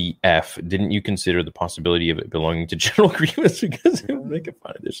 why the F didn't you consider the possibility of it belonging to General Grievous? Because it would make a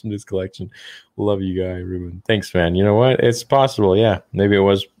fun addition to this collection. Love you, guy, Ruben. Thanks, man. You know what? It's possible, yeah. Maybe it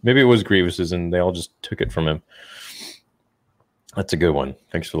was Grievous's and they all just took it from him. That's a good one.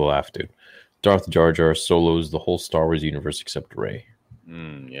 Thanks for the laugh, dude. Darth Jar Jar solos the whole Star Wars universe except Rey.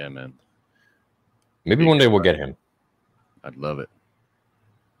 Yeah, man. Maybe one day we'll get him. I'd love it.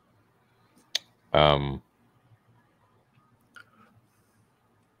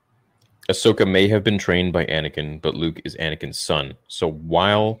 Ahsoka may have been trained by Anakin, but Luke is Anakin's son. So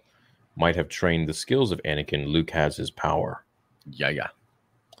while might have trained the skills of Anakin, Luke has his power. Yeah.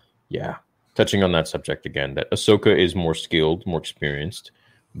 Touching on that subject again, that Ahsoka is more skilled, more experienced,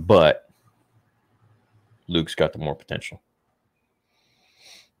 but Luke's got the more potential.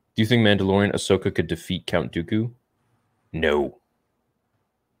 Do you think Mandalorian Ahsoka could defeat Count Dooku? No.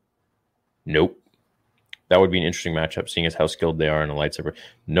 Nope. That would be an interesting matchup, seeing as how skilled they are in a lightsaber.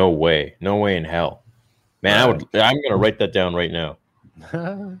 No way. No way in hell. Man, I'm going to write that down right now.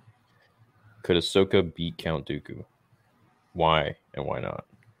 Could Ahsoka beat Count Dooku? Why and why not?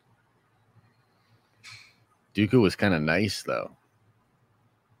 Dooku was kind of nice, though.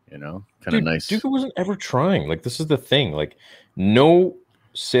 Kind of nice. Dooku wasn't ever trying. Like, this is the thing. Like, no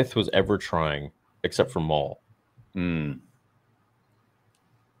Sith was ever trying, except for Maul. Dooku,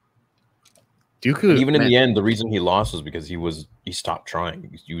 even in the end, the reason he lost was because he stopped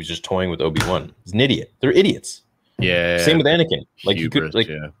trying. He was just toying with Obi-Wan. He's an idiot. They're idiots. Yeah. Same with Anakin. Like Hubris,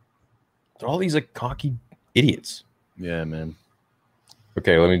 they're all these like cocky idiots. Yeah, man.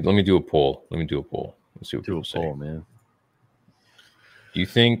 Okay, let me do a poll. Let's see what people say. Man. Do you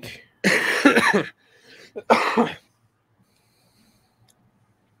think? Let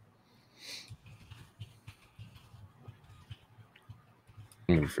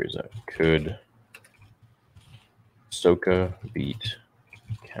me rephrase that. Could Ahsoka beat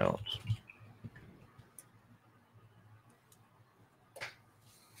Count?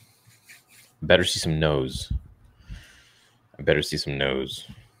 Better see some no's. I better see some no's.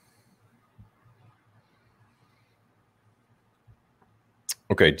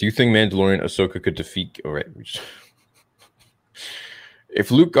 Okay, do you think Mandalorian Ahsoka could defeat? All right, if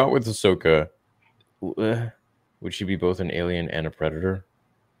Luke got with Ahsoka, would she be both an alien and a predator?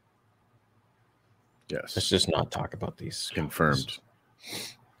 Yes. Let's just not talk about these. Confirmed.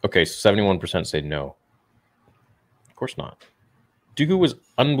 Okay, so 71% say no. Of course not. Dooku was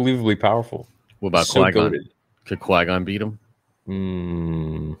unbelievably powerful. What about Qui-Gon? Could Qui-Gon beat him?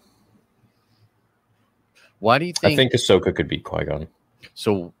 Why do you think? I think Ahsoka could beat Qui-Gon.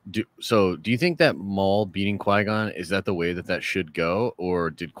 So do you think that Maul beating Qui-Gon, is that the way that should go, or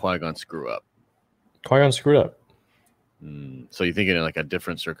did Qui-Gon screw up? Qui-Gon screwed up. So you think in like a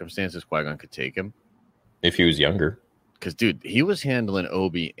different circumstances, Qui-Gon could take him? If he was younger. Because, dude, he was handling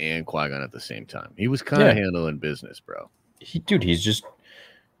Obi and Qui-Gon at the same time. He was kind of handling business, bro.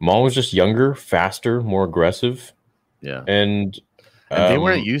 Maul was just younger, faster, more aggressive. Yeah. And they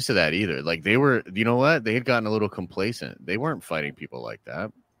weren't used to that either. Like, they were, you know what? They had gotten a little complacent. They weren't fighting people like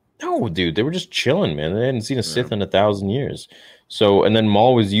that. No, dude, they were just chilling, man. They hadn't seen a Sith in 1,000 years. So, and then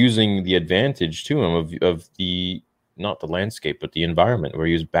Maul was using the advantage to him of the, not the landscape, but the environment, where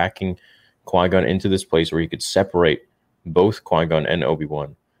he was backing Qui-Gon into this place where he could separate both Qui-Gon and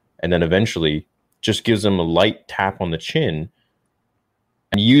Obi-Wan, and then eventually just gives him a light tap on the chin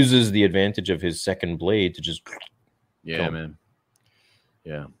and uses the advantage of his second blade to just man.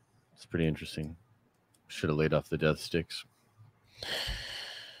 Yeah, it's pretty interesting. Should have laid off the death sticks.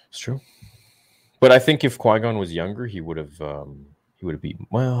 It's true, but I think if Qui-Gon was younger, he would have beaten.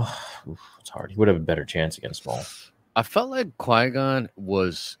 Well, it's hard. He would have a better chance against Maul. I felt like Qui-Gon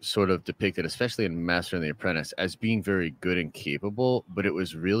was sort of depicted, especially in Master and the Apprentice, as being very good and capable, but it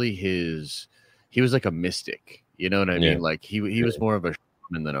was really he was like a mystic. You know what I mean? Like he was more of a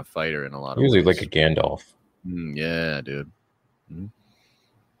shaman than a fighter in a lot of ways. He was like a Gandalf. Yeah, dude. Mm-hmm.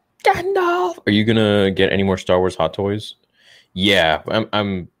 Gandalf! Are you gonna get any more Star Wars hot toys? Yeah,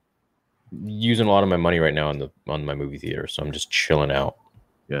 I'm using a lot of my money right now on my movie theater, so I'm just chilling out.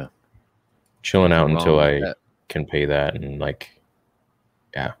 Yeah. Chilling out until I can pay that, and like,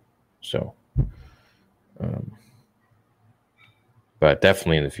 yeah, so but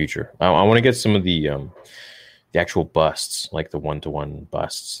definitely in the future I want to get some of the actual busts, like the 1-to-1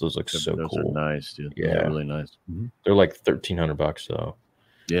 busts. Those look so those cool. Are nice, dude. Yeah, they're really nice. Mm-hmm. They're like $1,300 though.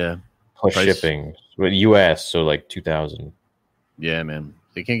 Yeah, plus shipping, but US, so like 2,000. Yeah, man,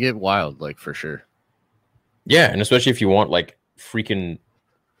 it can get wild, like, for sure. Yeah, and especially if you want like freaking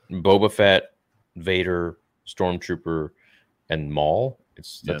Boba Fett, Vader, Stormtrooper, and Maul,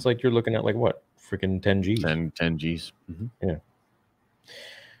 that's like you're looking at like what, freaking 10 G's. 10 G's. Mm-hmm. Yeah.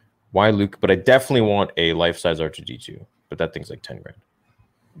 Why Luke? But I definitely want a life-size R2D2, but that thing's like 10 grand.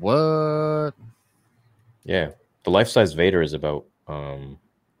 What? Yeah, the life-size Vader is about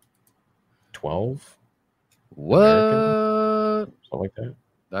 12. What? American, something like that.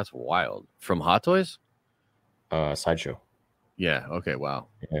 That's wild. From Hot Toys? Sideshow. Yeah. Okay. Wow.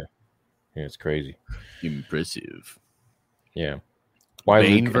 Yeah, it's crazy. Impressive. Yeah. Why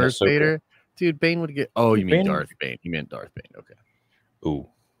Bane Luke versus Vader? Dude, Bane would get. Oh, you mean Darth Bane? You meant Darth Bane. Okay. Ooh.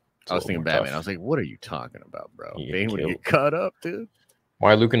 I was thinking Batman. Tough. I was like, what are you talking about, bro? Bane would get cut up, dude.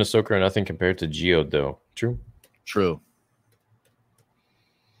 Why Luke and Ahsoka are nothing compared to Geode, though? True.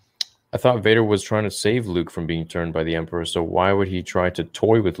 I thought Vader was trying to save Luke from being turned by the Emperor, so why would he try to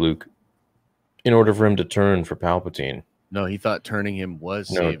toy with Luke in order for him to turn for Palpatine? No, he thought turning him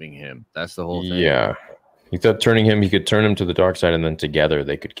was saving him. That's the whole thing. Yeah. He thought turning him, he could turn him to the dark side, and then together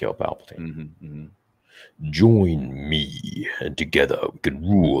they could kill Palpatine. Mm-hmm, mm-hmm. Join me, and together we can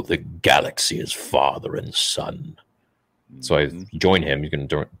rule the galaxy as father and son. Mm-hmm. So I join him. He's going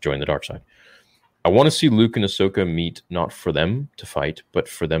to join the dark side. I want to see Luke and Ahsoka meet, not for them to fight, but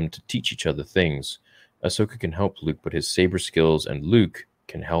for them to teach each other things. Ahsoka can help Luke, but his saber skills, and Luke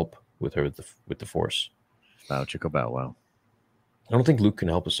can help with her with the Force. Bow chicka bow wow. I don't think Luke can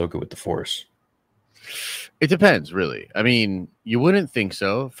help Ahsoka with the Force. It depends, really. I mean, you wouldn't think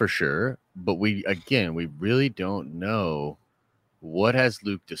so for sure, but we really don't know what has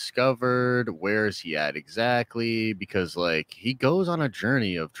Luke discovered, where is he at exactly, because like he goes on a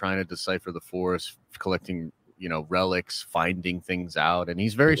journey of trying to decipher the Force, collecting, relics, finding things out, and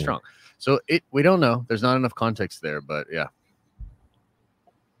he's very strong. So we don't know. There's not enough context there, but yeah.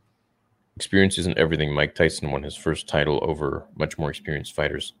 Experience isn't everything. Mike Tyson won his first title over much more experienced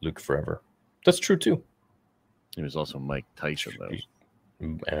fighters. Luke forever. That's true too. He was also Mike Tyson, though.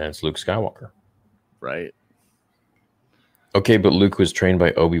 And it's Luke Skywalker. Right. Okay, but Luke was trained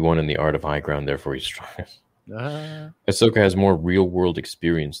by Obi-Wan in the art of high ground, therefore he's strongest. Ahsoka has more real-world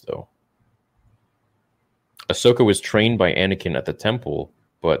experience, though. Ahsoka was trained by Anakin at the temple,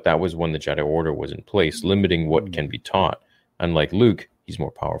 but that was when the Jedi Order was in place, limiting what can be taught. Unlike Luke, he's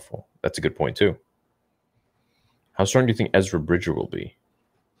more powerful. That's a good point too. How strong do you think Ezra Bridger will be?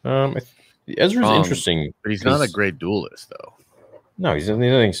 Ezra's interesting, but he's not a great duelist, though. No, he's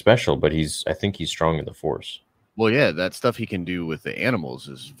nothing special, but I think he's strong in the Force. Well, yeah, that stuff he can do with the animals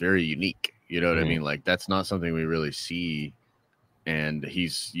is very unique. You know what I mean? Like, that's not something we really see. And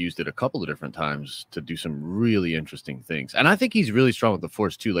he's used it a couple of different times to do some really interesting things. And I think he's really strong with the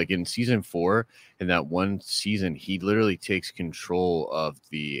Force, too. Like, in season 4, in that one season, he literally takes control of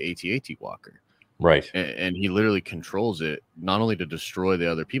the AT-AT walker. Right. And he literally controls it, not only to destroy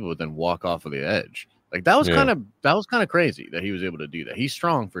the other people, but then walk off of the edge. Like, that was kind of crazy that he was able to do that. He's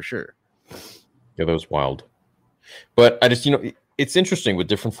strong for sure. Yeah, that was wild. But I just, it's interesting with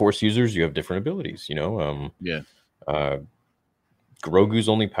different Force users, you have different abilities, Grogu's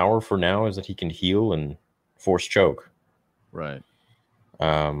only power for now is that he can heal and Force choke. Right.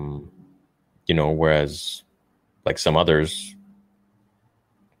 Whereas like some others,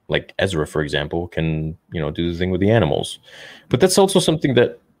 like Ezra, for example, can, do the thing with the animals. But that's also something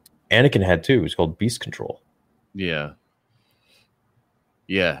that Anakin had too. It's called beast control. Yeah.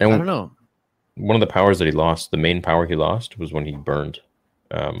 Yeah. And I don't know. One of the powers that he lost, the main power he lost, was when he burned.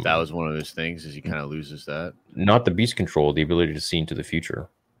 That was one of those things, is he kind of loses that. Not the beast control, the ability to see into the future.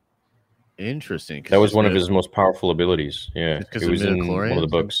 Interesting. That was one of his most powerful abilities. Yeah, it was in one of the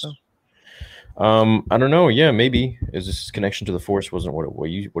books. I don't know. Yeah, maybe his connection to the Force wasn't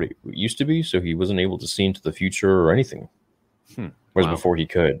what it used to be, so he wasn't able to see into the future or anything. Whereas before he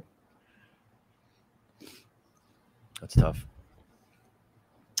could. That's tough.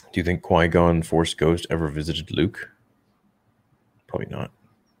 Do you think Qui-Gon Force Ghost ever visited Luke? Probably not.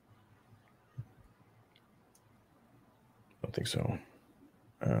 I don't think so.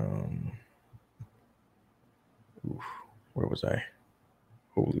 Where was I?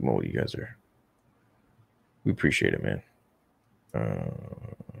 Holy moly, you guys are... We appreciate it, man.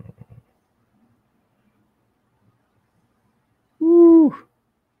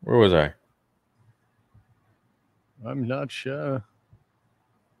 Where was I? I'm not sure.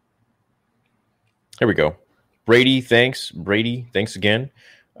 Here we go. Brady, thanks. Brady, thanks again.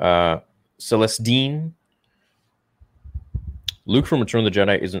 Celestine. Luke from Return of the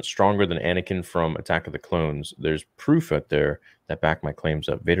Jedi isn't stronger than Anakin from Attack of the Clones. There's proof out there that back my claims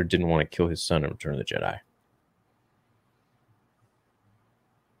up. Vader didn't want to kill his son in Return of the Jedi.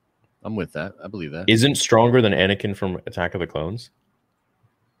 I'm with that. I believe that. Isn't stronger than Anakin from Attack of the Clones?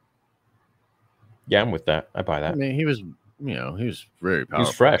 Yeah, I'm with that. I buy that. I mean, he was very powerful. He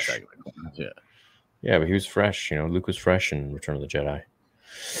was fresh. Yeah. Yeah, but he was fresh. Luke was fresh in Return of the Jedi.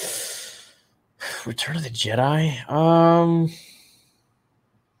 Return of the Jedi?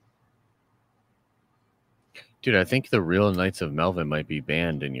 Dude, I think the real Knights of Melvin might be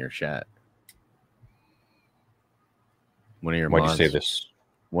banned in your chat. One of your mods. Why'd you say this?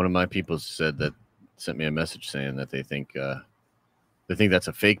 One of my people sent me a message saying that they think that's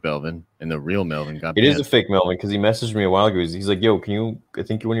a fake Melvin, and the real Melvin got banned. It is a fake Melvin, because he messaged me a while ago. He's like, yo, I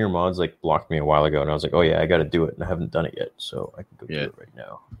think one of your mods blocked me a while ago, and I was like, oh yeah, I got to do it, and I haven't done it yet, so I can go do it right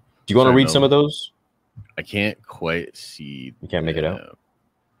now. Do you want to read some of those? I can't quite see. You can't make it out?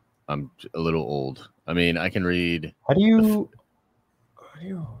 I'm a little old. I mean, I can read. How do you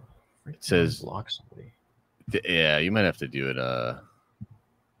it says block somebody? Yeah, you might have to do it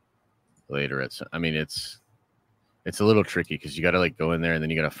later. It's a little tricky because you got to go in there and then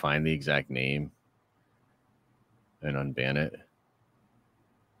you got to find the exact name and unban it.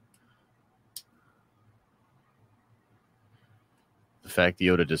 The fact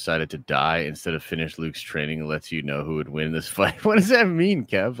Yoda decided to die instead of finish Luke's training lets you know who would win this fight. What does that mean,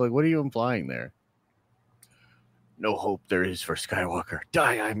 Kev? What are you implying there? No hope there is for Skywalker.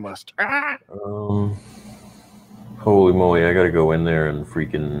 Die I must. Ah! Holy moly, I got to go in there and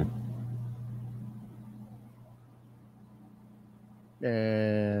freaking...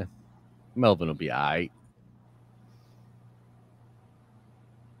 Melvin will be all right.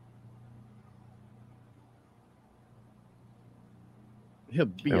 He'll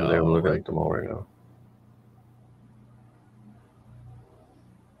be all right. I'm looking at them all right now.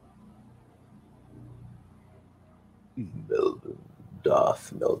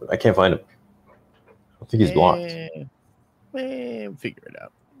 Melvin. I can't find him. I think he's blocked. Figure it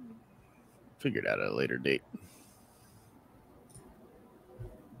out. Figure it out at a later date.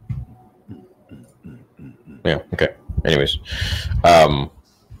 Yeah, okay. Anyways. The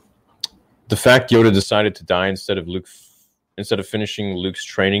fact Yoda decided to die instead of finishing Luke's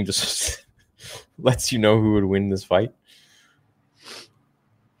training just lets you know who would win this fight.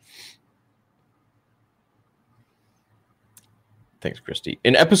 Thanks, Christy.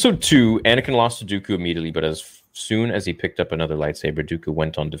 In episode 2, Anakin lost to Dooku immediately, but as soon as he picked up another lightsaber, Dooku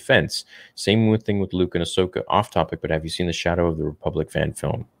went on defense. Same thing with Luke and Ahsoka. Off topic, but have you seen the Shadow of the Republic fan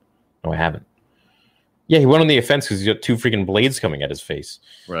film? No, I haven't. Yeah, he went on the offense because he's got 2 freaking blades coming at his face.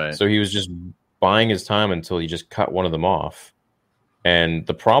 Right. So he was just buying his time until he just cut one of them off. And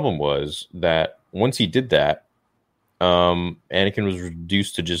the problem was that once he did that, Anakin was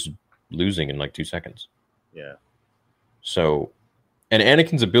reduced to just losing in like 2 seconds. Yeah. So, and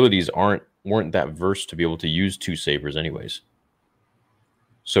Anakin's abilities weren't that versed to be able to use 2 sabers anyways.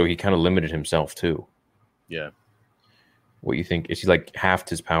 So he kind of limited himself too. Yeah. What you think? Is he like halved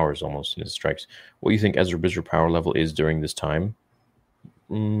his powers almost in his strikes? What do you think Ezra Bridger power level is during this time?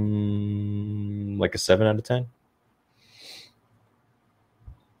 Like a 7 out of 10?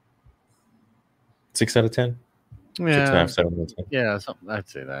 6 out of 10? Yeah. 6.5, 7 out of 10. Yeah, something. I'd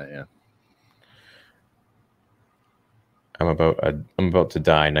say that. Yeah. I'm about to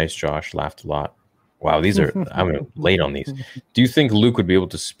die. Nice, Josh. Laughed a lot. Wow, I'm late on these. Do you think Luke would be able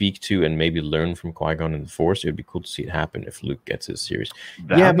to speak to and maybe learn from Qui-Gon in the Force? It would be cool to see it happen if Luke gets his series.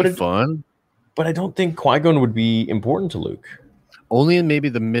 That'd be fun. But I don't think Qui-Gon would be important to Luke. Only in maybe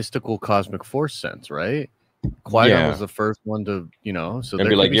the mystical cosmic Force sense, right? Qui-Gon was the first one to, so they'd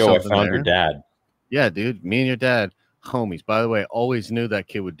be like, yo, I found your dad. Yeah, dude, me and your dad, homies. By the way, always knew that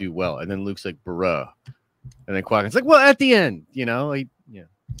kid would do well. And then Luke's like, bruh. And then Qui-Gon's like, well, at the end, yeah.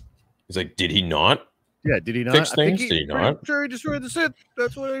 He's like, did he not? Yeah, did he not fix things? Did he not? Sure, he destroyed the Sith.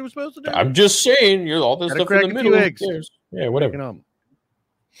 That's what he was supposed to do. I'm just saying, you're all this stuff in the middle. Yeah, whatever.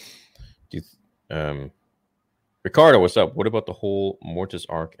 Ricardo, what's up? What about the whole Mortis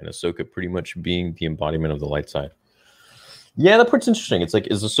arc and Ahsoka pretty much being the embodiment of the light side? Yeah, that part's interesting. It's like,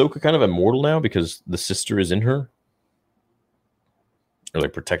 is Ahsoka kind of immortal now because the sister is in her? Or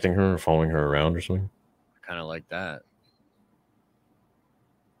like protecting her or following her around or something? Kind of like that.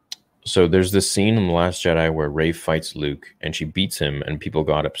 So there's this scene in The Last Jedi where Rey fights Luke and she beats him and people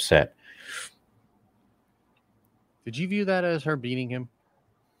got upset. Did you view that as her beating him?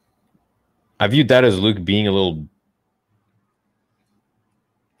 I viewed that as Luke being a little...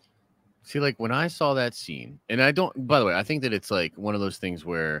 See, like when I saw that scene, and I don't, by the way, I think that it's like one of those things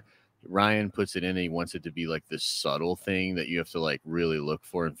where Ryan puts it in and he wants it to be like this subtle thing that you have to like really look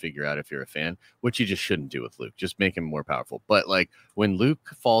for and figure out if you're a fan, which you just shouldn't do with Luke. Just make him more powerful. But like when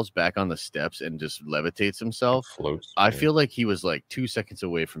Luke falls back on the steps and just levitates himself, floats, I feel like he was like 2 seconds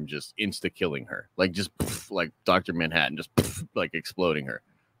away from just insta killing her, like just like Dr. Manhattan, just like exploding her.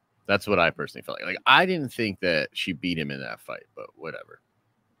 That's what I personally felt like. Like I didn't think that she beat him in that fight, but whatever.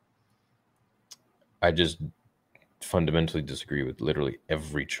 I just fundamentally disagree with literally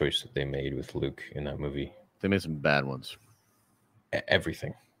every choice that they made with Luke in that movie. They made some bad ones.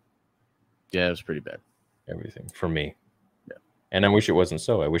 Everything. Yeah, it was pretty bad. Everything for me. Yeah. And I wish it wasn't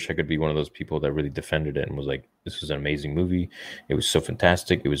so. I wish I could be one of those people that really defended it and was like, this was an amazing movie. It was so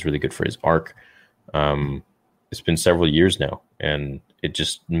fantastic. It was really good for his arc. It's been several years now, and it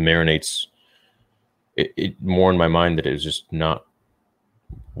just marinates it more in my mind that it was just not.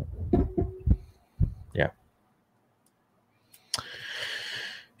 Yeah.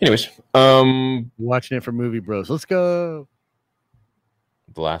 Anyways, watching it for Movie Bros. Let's go.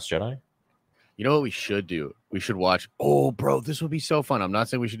 The Last Jedi. You know what we should do? We should watch. Oh, bro, this would be so fun. I'm not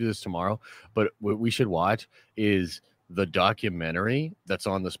saying we should do this tomorrow, but what we should watch is the documentary that's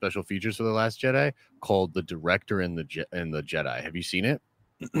on the special features of The Last Jedi called "The Director and the Jedi." Have you seen it?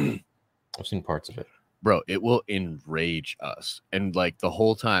 I've seen parts of it. Bro, it will enrage us. And like the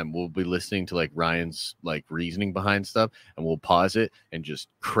whole time we'll be listening to like Ryan's like reasoning behind stuff, and we'll pause it and just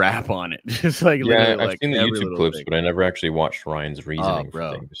crap on it. Just like, yeah, I've like seen the YouTube clips, but I never actually watched Ryan's reasoning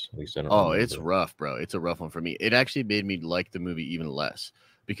for things. At least I don't it's rough, bro. It's a rough one for me. It actually made me like the movie even less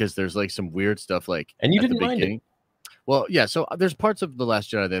because there's like some weird stuff like, and you didn't mind it. Well, yeah, so there's parts of The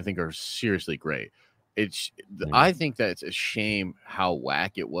Last Jedi that I think are seriously great. I think that it's a shame how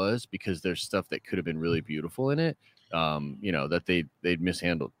whack it was because there's stuff that could have been really beautiful in it, that they'd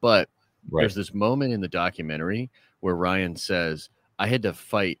mishandled. But there's this moment in the documentary where Ryan says, I had to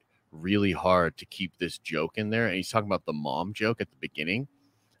fight really hard to keep this joke in there. And he's talking about the mom joke at the beginning.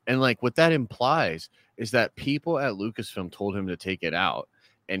 And like what that implies is that people at Lucasfilm told him to take it out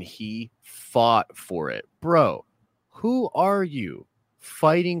and he fought for it. Bro, who are you?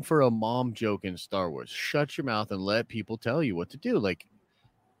 Fighting for a mom joke in Star Wars. Shut your mouth and let people tell you what to do. Like,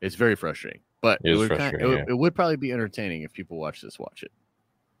 it's very frustrating, but it would probably be entertaining if people watch it.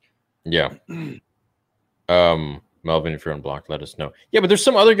 Yeah. Melvin, if you're unblocked, let us know. Yeah, but there's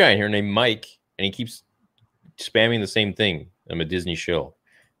some other guy in here named Mike, and he keeps spamming the same thing. I'm a Disney shill.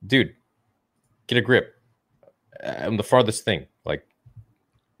 Dude, get a grip. I'm the farthest thing. Like,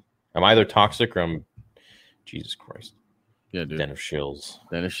 I'm either toxic or I'm Jesus Christ. Yeah, dude. Den of Shills.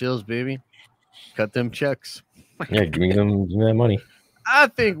 Den of Shills, baby. Cut them checks. Yeah, give me that money. I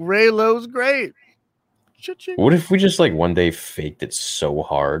think Raylo's great. Cha-ching. What if we just like one day faked it so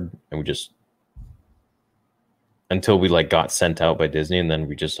hard and we just until we like got sent out by Disney and then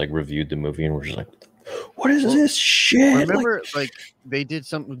we just like reviewed the movie and we're just like, what is this shit? Remember, like they did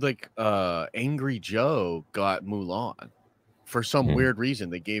something like Angry Joe got Mulan for some weird reason.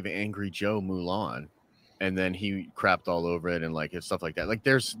 They gave Angry Joe Mulan, and then he crapped all over it and like stuff like that. Like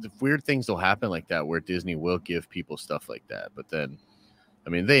there's weird things will happen like that where Disney will give people stuff like that, but then I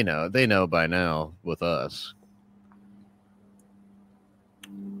mean they know by now with us.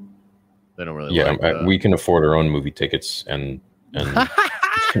 They don't really. Yeah, we can afford our own movie tickets and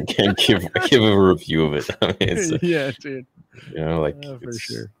can give a review of it. I mean, it's, yeah, dude. You know, like for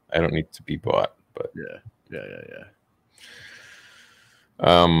sure. I don't need to be bought, but yeah.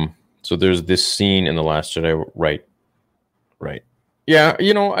 So there's this scene in The Last Jedi, right? Yeah,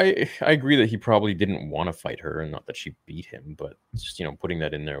 you know, I agree that he probably didn't want to fight her, and not that she beat him, but just putting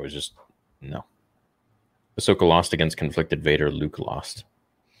that in there was just no. Ahsoka lost against conflicted Vader. Luke lost.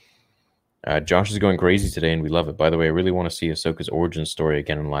 Josh is going crazy today, and we love it. By the way, I really want to see Ahsoka's origin story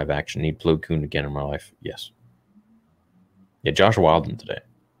again in live action. Need Plo Koon again in my life. Yes. Yeah, Josh wilding today.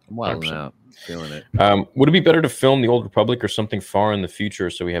 I'm wilding out. Feeling it. Would it be better to film The Old Republic or something far in the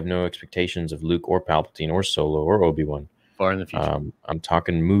future so we have no expectations of Luke or Palpatine or Solo or Obi-Wan? Far in the future. I'm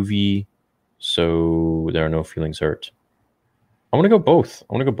talking movie, so there are no feelings hurt. I want to go both.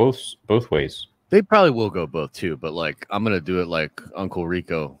 I want to go both ways. They probably will go both too, but like I'm gonna do it like Uncle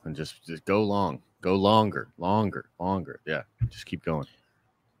Rico and just go longer. Yeah, just keep going.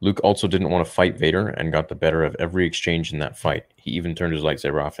 Luke also didn't want to fight Vader and got the better of every exchange in that fight. He even turned his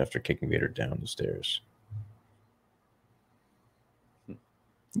lightsaber off after kicking Vader down the stairs.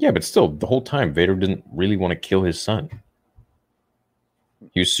 Yeah, but still, the whole time Vader didn't really want to kill his son.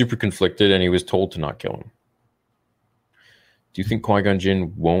 He was super conflicted and he was told to not kill him. Do you think Qui-Gon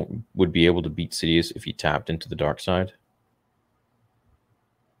Jinn would be able to beat Sidious if he tapped into the dark side?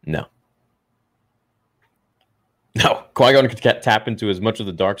 No. No. Qui-Gon could tap into as much of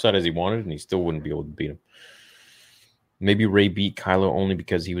the dark side as he wanted, and he still wouldn't be able to beat him. Maybe Rey beat Kylo only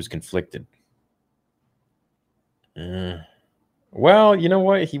because he was conflicted. Well, you know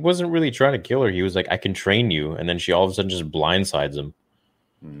what? He wasn't really trying to kill her. He was like, I can train you. And then she all of a sudden just blindsides him.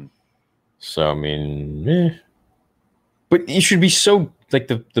 So, I mean, But it should be so, like,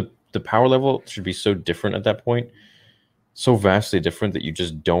 the power level should be so different at that point. So vastly different that you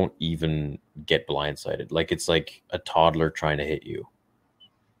just don't even get blindsided. Like, it's like a toddler trying to hit you.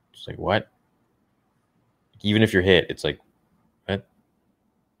 It's like, what? Even if you're hit, it's like, what?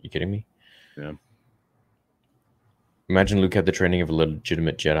 You kidding me? Yeah. Imagine Luke had the training of a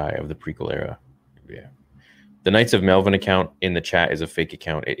legitimate Jedi of the prequel era. Yeah. The Knights of Melvin account in the chat is a fake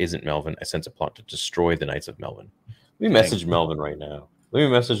account. It isn't Melvin. I sense a plot to destroy the Knights of Melvin. Let me message Melvin right now. Let me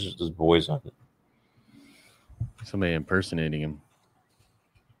message his boys on it. Somebody impersonating him.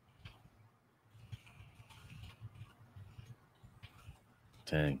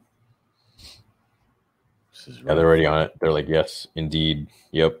 Dang. Yeah, they're already on it. They're like, yes, indeed.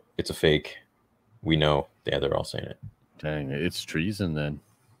 Yep, it's a fake. We know. Yeah, they're all saying it. Dang, it's treason then.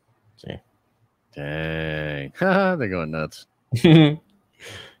 See? Dang. They're going nuts.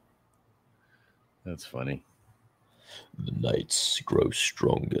 That's funny. The knights grow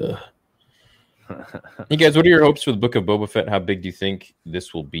stronger. Hey guys, what are your hopes for the Book of Boba Fett? How big do you think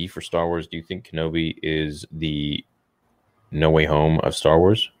this will be for Star Wars? Do you think Kenobi is the No Way Home of Star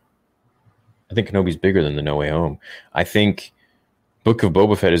Wars? I think Kenobi's bigger than the No Way Home. I think Book of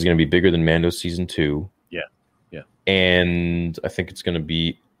Boba Fett is going to be bigger than Mando Season 2. Yeah. And I think it's going to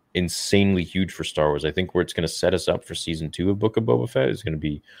be insanely huge for Star Wars. I think where it's going to set us up for Season 2 of Book of Boba Fett is going to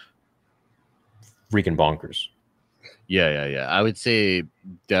be freaking bonkers. Yeah. I would say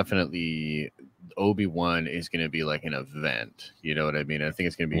definitely Obi-Wan is going to be like an event. You know what I mean? I think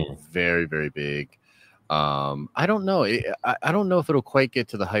it's going to be very, very big. I don't know. I don't know if it'll quite get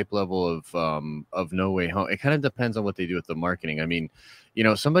to the hype level of No Way Home. It kind of depends on what they do with the marketing. I mean,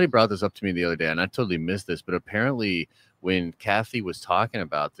 somebody brought this up to me the other day, and I totally missed this. But apparently, when Kathy was talking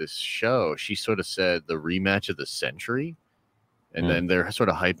about this show, she sort of said the rematch of the century, and then they're sort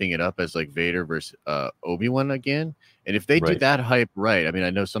of hyping it up as like Vader versus Obi-Wan again. And if they do that hype right, I mean, I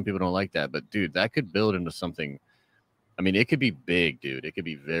know some people don't like that, but dude, that could build into something. I mean, it could be big, dude. It could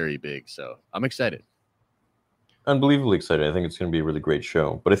be very big. So I'm excited. Unbelievably excited. I think it's going to be a really great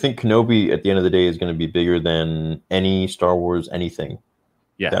show. But I think Kenobi, at the end of the day, is going to be bigger than any Star Wars anything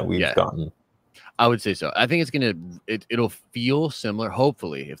that we've gotten. I would say so. I think it'll feel similar.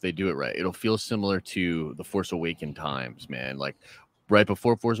 Hopefully, if they do it right, it'll feel similar to the Force Awakens times, man. Like right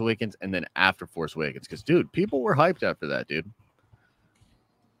before Force Awakens and then after Force Awakens. Because, dude, people were hyped after that, dude.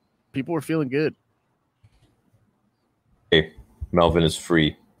 People were feeling good. Hey, Melvin is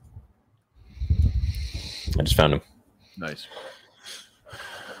free. I just found him. Nice.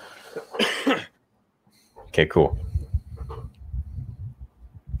 Okay, cool.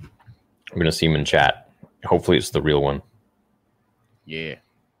 I'm going to see him in chat. Hopefully it's the real one. Yeah.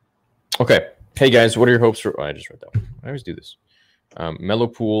 Okay. Hey, guys, what are your hopes for... Oh, I just read that one. I always do this. Mellow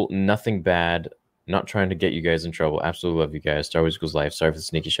Pool, nothing bad. Not trying to get you guys in trouble. Absolutely love you guys. Star Wars Equals Life. Sorry for the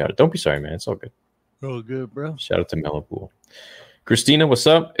sneaky shout out. Don't be sorry, man. It's all good. Oh, good, bro. Shout out to Mellow Pool. Christina, what's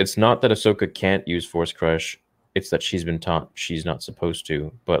up? It's not that Ahsoka can't use Force Crush. It's that she's been taught she's not supposed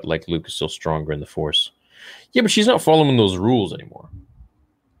to. But like Luke is still stronger in the Force. Yeah, but she's not following those rules anymore.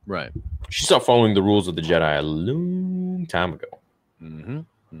 Right. She stopped following the rules of the Jedi a long time ago. Mm-hmm.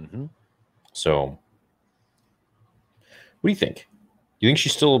 Mm-hmm. So, what do you think? You think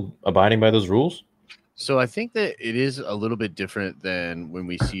she's still abiding by those rules? So I think that it is a little bit different than when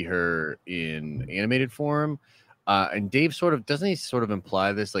we see her in animated form. And Dave doesn't he sort of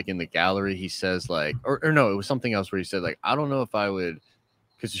imply this, like in the gallery, he says like, or no, it was something else where he said like, I don't know if I would,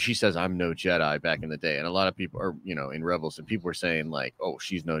 because she says I'm no Jedi back in the day. And a lot of people are, in Rebels, and people were saying like, oh,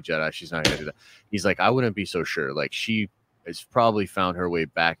 she's no Jedi. She's not going to do that. He's like, I wouldn't be so sure. Like she has probably found her way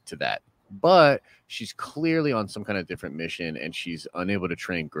back to that. But she's clearly on some kind of different mission and she's unable to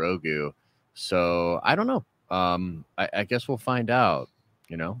train Grogu. So I don't know. I guess we'll find out,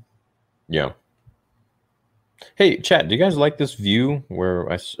 Yeah. Hey, chat, do you guys like this view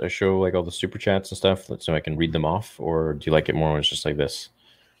where I show like all the super chats and stuff so I can read them off? Or do you like it more when it's just like this?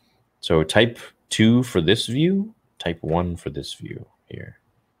 So type 2 for this view, type 1 for this view here.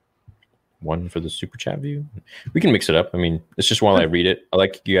 1 for the super chat view. We can mix it up. I mean, it's just while I read it. I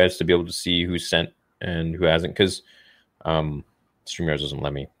like you guys to be able to see who's sent and who hasn't, because StreamYard doesn't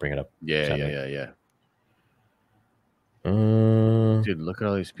let me bring it up. Yeah. Dude, look at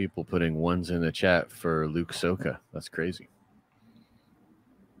all these people putting ones in the chat for Luke Ahsoka. That's crazy.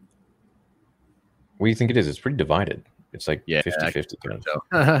 What do you think it is? It's pretty divided. It's like 50-50.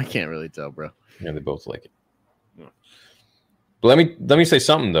 I can't really tell, bro. Yeah, they both like it. Yeah. But let me say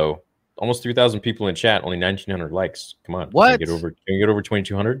something though. Almost 3,000 people in chat, only 1,900 likes. Come on. What? Can you get over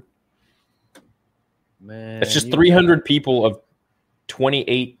 2,200? Man. That's just 300 people of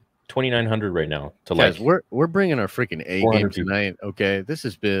 2,900 right now. Guys, we're bringing our freaking A game tonight, okay? This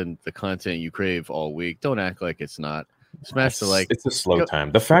has been the content you crave all week. Don't act like it's not. Smash the like. It's a slow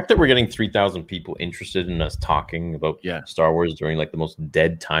time. The fact that we're getting 3,000 people interested in us talking about Star Wars during like the most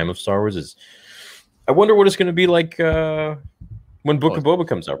dead time of Star Wars is... I wonder what it's going to be like... when Book of Boba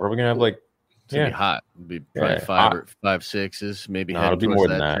comes out, we're gonna have like it's gonna be hot. It'll be probably 5 or 5, 6s, maybe. No, it'll be more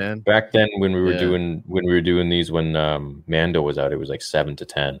than that. 10. Back then, when we were doing these, when Mando was out, it was like 7 to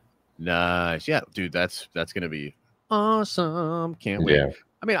 10. Nice, yeah, dude. That's gonna be awesome. Can't wait. Yeah.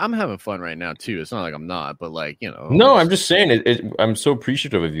 I mean, I'm having fun right now too. It's not like I'm not, but like No, I'm just saying I'm so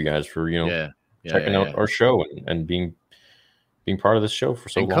appreciative of you guys for checking out our show and being part of this show for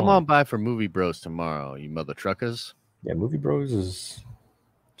so long. Come on by for Movie Bros tomorrow, you mother truckers. Yeah, Movie Bros it's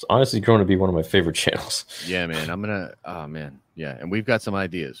honestly going to be one of my favorite channels. Yeah, man. Yeah, and we've got some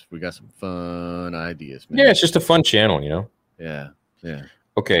ideas. We got some fun ideas, man. Yeah, it's just a fun channel, Yeah.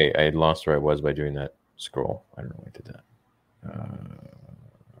 Okay, I had lost where I was by doing that scroll. I don't know why I did that.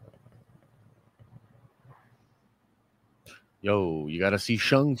 Yo, you got to see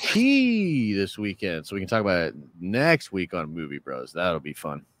Shang-Chi this weekend, so we can talk about it next week on Movie Bros. That'll be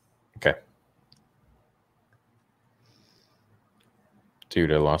fun. Okay.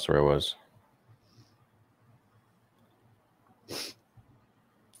 Dude, I lost where I was.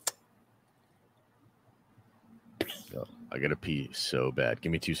 Yo, I gotta pee so bad.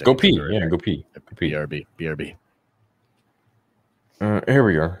 Give me 2 seconds. Go pee. Yeah, go pee. BRB. Here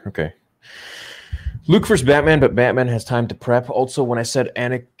we are. Okay. Luke versus Batman, but Batman has time to prep. Also, when I said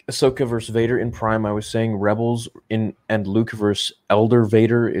Ahsoka versus Vader in Prime, I was saying Rebels and Luke versus Elder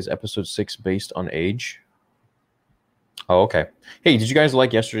Vader is episode 6 based on age. Oh, okay. Hey, did you guys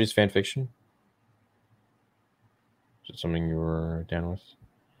like yesterday's fan fiction? Is it something you were down with?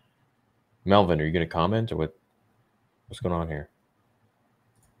 Melvin, are you going to comment or what's going on here?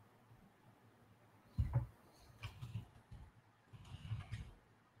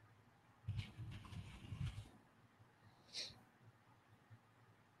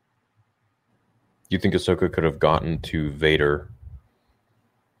 You think Ahsoka could have gotten to Vader,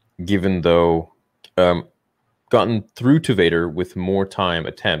 given though gotten through to Vader with more time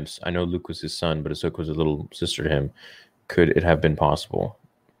attempts? I know Luke was his son, but Ahsoka was a little sister to him. Could it have been possible?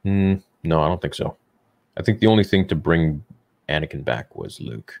 No, I don't think so. I think the only thing to bring Anakin back was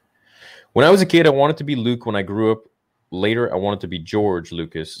Luke. When I was a kid, I wanted to be Luke. When I grew up later, I wanted to be George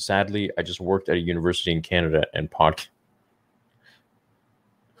Lucas. Sadly, I just worked at a university in Canada and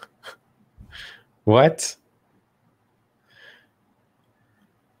What?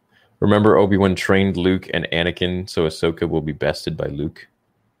 Remember Obi-Wan trained Luke and Anakin, so Ahsoka will be bested by Luke?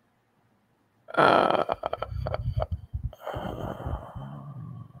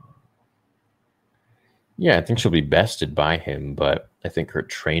 Yeah, I think she'll be bested by him, but I think her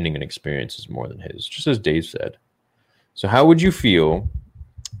training and experience is more than his, just as Dave said. So how would you feel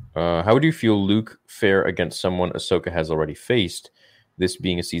Luke fare against someone Ahsoka has already faced, this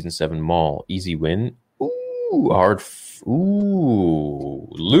being a Season 7 Maul? Easy win?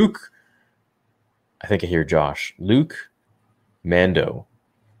 Luke. I think I hear Josh. Luke, Mando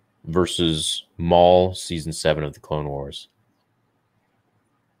versus Maul, Season 7 of the Clone Wars.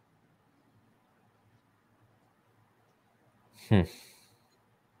 I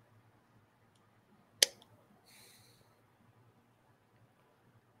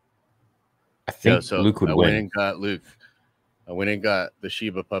think Luke would win. I went and got the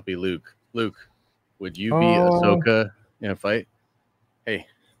Shiba puppy, Luke. Luke, would you be Ahsoka in a fight? Hey,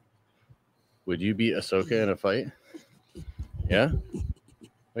 would you beat Ahsoka in a fight? Yeah? What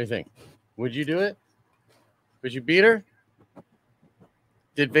do you think? Would you do it? Would you beat her?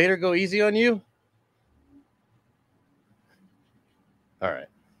 Did Vader go easy on you? All right.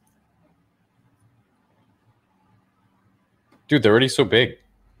 Dude, they're already so big.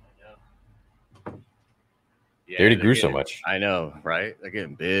 Yeah, they already grew so much. I know, right? They're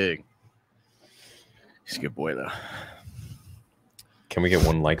getting big. He's a good boy, though. Can we get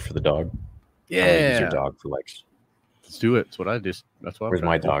one like for the dog? Yeah. Use your dog for likes. Let's do it. That's what I just. That's why. Where's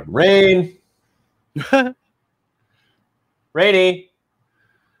my dog? Rain. Rainy.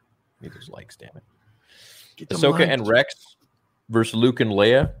 Need those likes, damn it. Ahsoka and Rex versus Luke and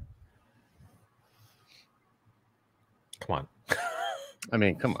Leia. Come on. I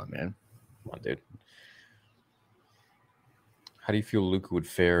mean, come on, man. Come on, dude. How do you feel Luke would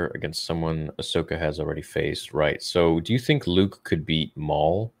fare against someone Ahsoka has already faced? Right. So do you think Luke could beat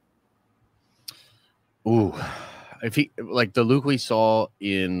Maul? Ooh. If he like the Luke we saw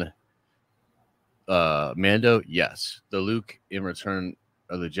in Mando, yes. The Luke in Return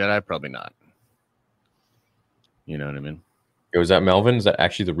of the Jedi, probably not. You know what I mean? Was that Melvin? Is that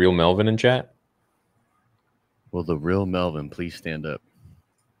actually the real Melvin in chat? Will the real Melvin please stand up?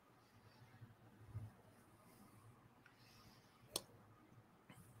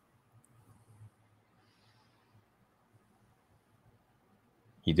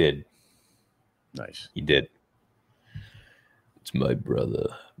 He did. Nice. He did. It's my brother,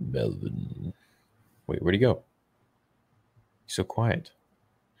 Melvin. Wait, where'd he go? He's so quiet.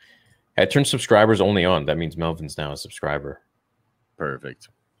 I turned subscribers only on. That means Melvin's now a subscriber. Perfect.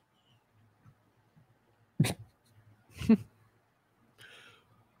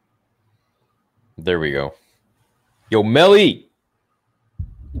 There we go. Yo, Melly!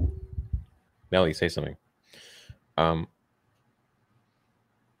 Melly, say something.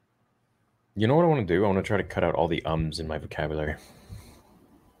 You know what I want to do? I want to try to cut out all the ums in my vocabulary.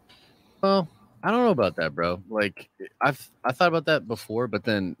 Well, I don't know about that, bro. Like, I thought about that before, but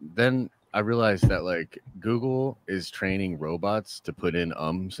then I realized that like Google is training robots to put in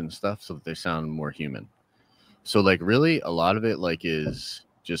ums and stuff so that they sound more human. So like, really, a lot of it like is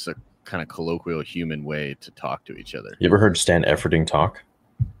just a kind of colloquial human way to talk to each other. You ever heard Stan Efferding talk?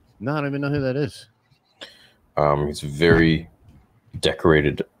 No, I don't even know who that is. He's a very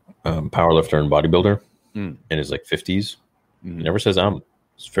decorated powerlifter and bodybuilder in his like 50s. He never says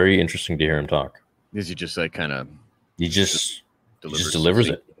It's very interesting to hear him talk. Is he just like kind of? He just delivers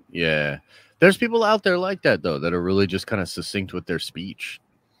it. Yeah, there's people out there like that though that are really just kind of succinct with their speech.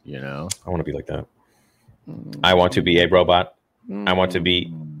 You know, I want to be like that. I want to be a robot. I want to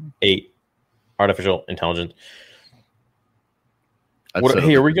be a artificial intelligence.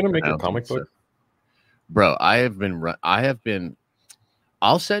 Hey, are we gonna make a comic book, bro? I have been.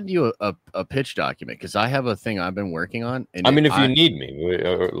 I'll send you a pitch document because I have a thing I've been working on. And I mean, if you need me,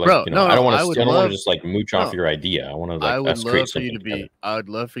 like, bro, you know, no, I don't want to just like mooch off your idea. I want to like I would love for you to together. I would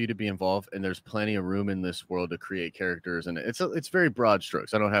love for you to be involved, and there's plenty of room in this world to create characters, and it's very broad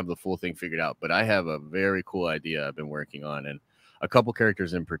strokes. I don't have the full thing figured out, but I have a very cool idea I've been working on, and a couple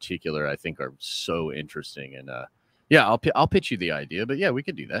characters in particular I think are so interesting. And yeah, I'll pitch you the idea, but yeah, we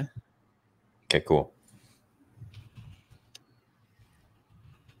could do that. Okay, cool.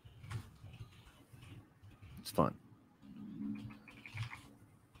 fun.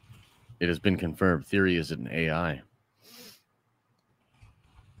 It has been confirmed. Theory is an AI.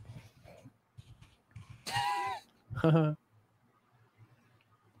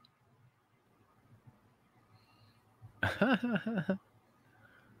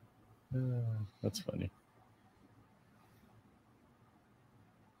 That's funny.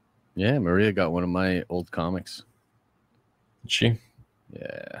 Yeah, Maria got one of my old comics. Did she?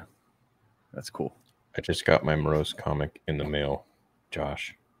 Yeah, that's cool. I just got my Morose comic in the mail,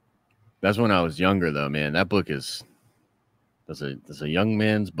 Josh. That's when I was younger, though, man. That book is that's a young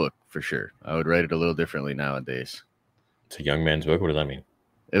man's book for sure. I would write it a little differently nowadays. It's a young man's book. What does that mean?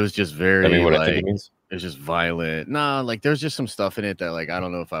 It was just very. I mean, what I think it means. It was just violent. Nah, like there's just some stuff in it that like I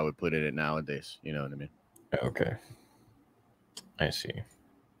don't know if I would put in it nowadays. You know what I mean? Okay. I see.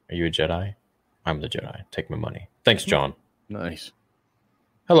 Are you a Jedi? I'm the Jedi. Take my money. Thanks, John. Nice.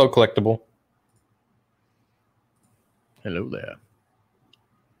 Hello, collectible. Hello there.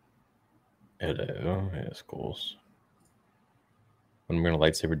 Hello. Yeah, schools. When we're gonna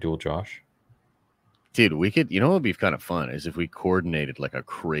lightsaber duel, Josh? Dude, we could. You know what would be kind of fun is if we coordinated like a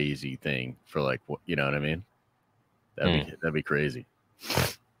crazy thing for like what you know what I mean. That'd be crazy.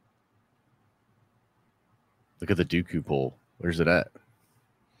 Look at the Dooku poll. Where's it at?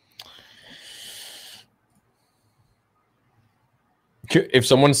 If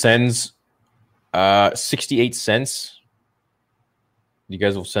someone sends 68 cents, you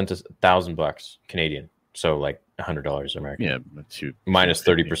guys will send us $1,000 Canadian. So like $100 American. Yeah, minus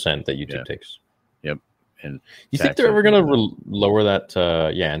 30% that YouTube takes. Yep. And you think they're ever going to lower that?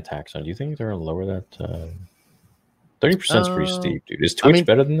 And tax on. Do you think they're going to lower that? 30% is pretty steep, dude. Is Twitch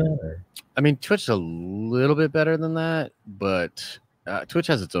better than that? Or? I mean, Twitch is a little bit better than that, but Twitch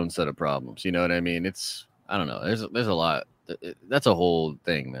has its own set of problems. You know what I mean? I don't know. There's a lot. That's a whole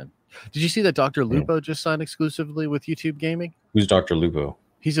thing, man. Did you see that Dr. Lupo just signed exclusively with YouTube Gaming? Who's Dr. Lupo?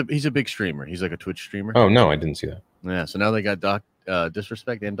 He's a big streamer. He's like a Twitch streamer. Oh no, I didn't see that. Yeah, so now they got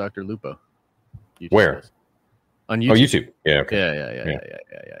Disrespect and Dr. Lupo. YouTube Where? On YouTube. Oh, YouTube. Yeah. Okay.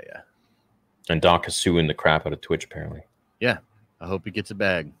 Yeah. And Doc is suing the crap out of Twitch, apparently. Yeah. I hope he gets a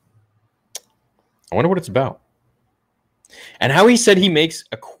bag. I wonder what it's about. And how he said he makes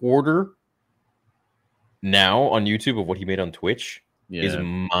a quarter now on YouTube of what he made on Twitch is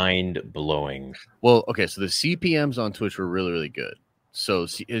mind-blowing. Well, okay, so the CPMs on Twitch were really, really good. So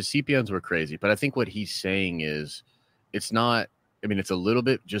his CPMs were crazy. But I think what he's saying is it's not, I mean, it's a little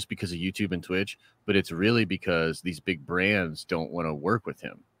bit just because of YouTube and Twitch, but it's really because these big brands don't want to work with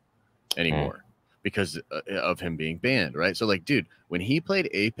him anymore because of him being banned, right? So like, dude, when he played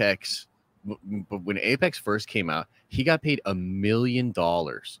Apex, when Apex first came out, he got paid $1 million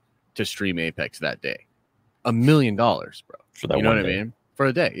to stream Apex that day. $1 million, bro. For that, you know what day. I mean? For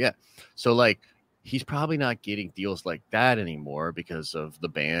a day, yeah. So like, he's probably not getting deals like that anymore because of the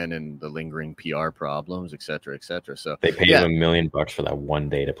ban and the lingering PR problems, et cetera, et cetera. So they paid him $1 million for that one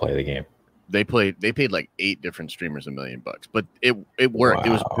day to play the game. They paid like 8 different streamers $1 million, but it worked. Wow. It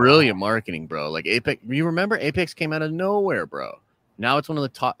was brilliant marketing, bro. Like Apex, you remember Apex came out of nowhere, bro. Now it's one of the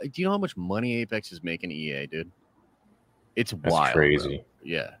top. Do you know how much money Apex is making EA, dude? It's wild. Crazy. Bro.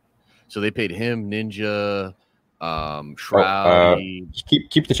 Yeah. So they paid him, Ninja, Shroud.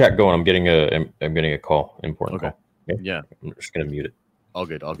 Keep the chat going. I'm getting a call, important call. Okay? Yeah. I'm just gonna mute it. All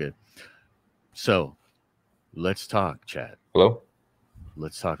good. So let's talk, chat. Hello.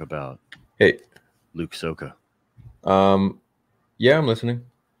 Let's talk about Luke Soka. Yeah, I'm listening.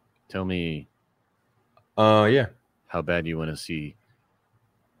 Tell me. Yeah. How bad you want to see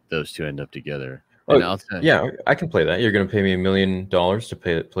those two end up together? I can play that. You're going to pay me $1 million to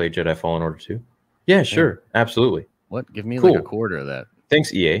play Jedi Fallen Order 2? Yeah, sure. Yeah. Absolutely. What? Give me like a quarter of that.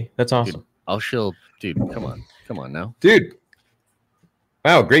 Thanks, EA. That's awesome. Dude, I'll shill. Dude, come on now. Dude.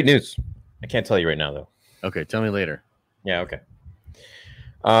 Wow, great news. I can't tell you right now, though. Okay, tell me later. Yeah, okay.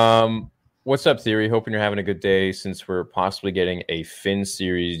 What's up, Theory? Hoping you're having a good day. Since we're possibly getting a Finn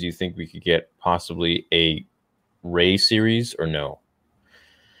series, do you think we could get possibly a Rey series or no?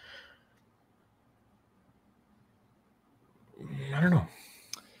 I don't know.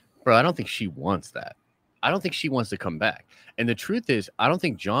 Bro, I don't think she wants that. I don't think she wants to come back. And the truth is, I don't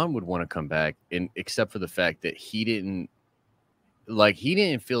think John would want to come back except for the fact that he didn't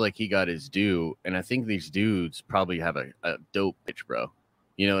feel like he got his due. And I think these dudes probably have a dope pitch, bro.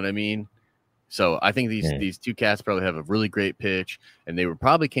 You know what I mean? So I think these two cats probably have a really great pitch. And they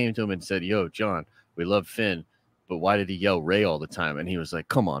probably came to him and said, yo, John, we love Finn, but why did he yell Rey all the time? And he was like,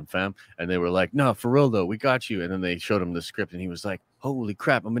 come on, fam. And they were like, no, for real, though. We got you. And then they showed him the script and he was like, holy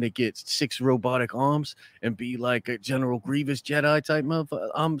crap, I'm going to get 6 robotic arms and be like a General Grievous Jedi type motherfucker.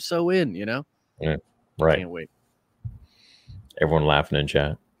 I'm so in, you know? Yeah. Right. Can't wait. Everyone laughing in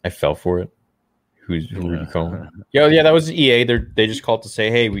chat. I fell for it. Who are you calling? Yeah, that was EA. They just called to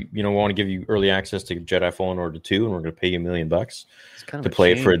say, hey, we want to give you early access to Jedi Fallen Order 2, and we're going to pay you $1 million to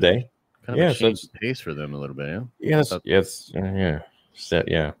play it for a day. Kind of a change of pace for them a little bit, yeah.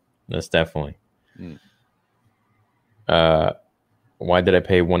 That's definitely. Why did I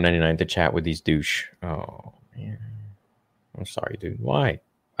pay $1.99 to chat with these douche? Oh, man. I'm sorry, dude. Why?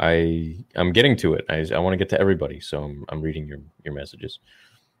 I'm getting to it. I want to get to everybody, so I'm reading your messages.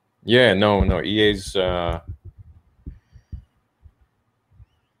 Yeah, no. EA's yeah.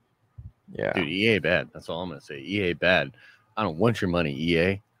 Dude, EA bad. That's all I'm gonna say. EA bad. I don't want your money,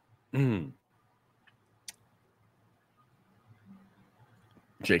 EA.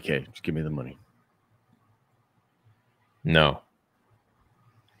 JK, just give me the money. No.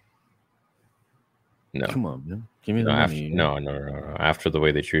 Come on, man. Give me the money. No. After the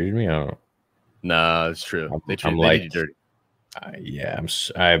way they treated me, I don't know. Nah, it's true. They treated you dirty. Yeah,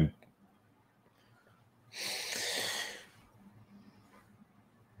 I'm.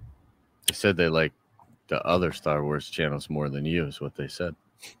 They said they like the other Star Wars channels more than you, is what they said.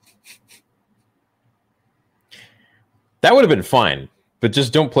 That would have been fine, but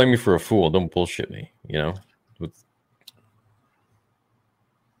just don't play me for a fool. Don't bullshit me,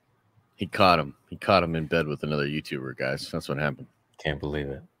 He caught him. He caught him in bed with another YouTuber, guys. That's what happened. Can't believe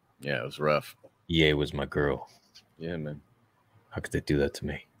it. Yeah, it was rough. EA was my girl. Yeah, man. How could they do that to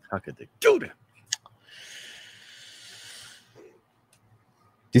me? How could they do that? Do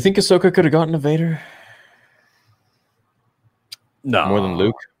you think Ahsoka could have gotten a Vader? No. More than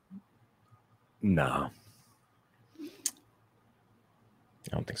Luke? No. I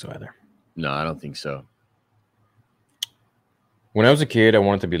don't think so either. No, I don't think so. When I was a kid, I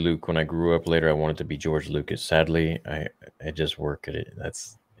wanted to be Luke. When I grew up later, I wanted to be George Lucas. Sadly, I just work at it.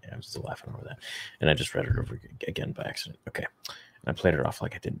 I'm still laughing over that. And I just read it over again by accident. Okay. I played it off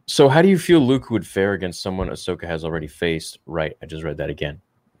like I didn't. So how do you feel Luke would fare against someone Ahsoka has already faced? Right. I just read that again.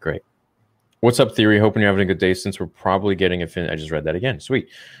 Great. What's up, Theory? Hoping you're having a good day since we're probably getting I just read that again. Sweet.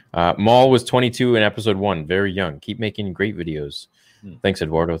 Maul was 22 in episode 1. Very young. Keep making great videos. Thanks,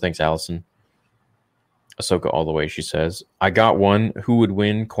 Eduardo. Thanks, Allison. Ahsoka all the way, she says. I got one. Who would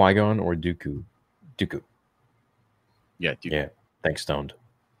win, Qui-Gon or Dooku? Dooku. Yeah, Dooku. Yeah. Thanks, Stoned.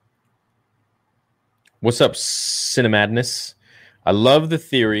 What's up, Cinemadness? I love the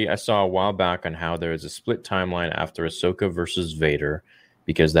theory I saw a while back on how there is a split timeline after Ahsoka versus Vader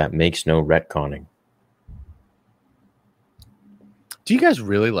because that makes no retconning. Do you guys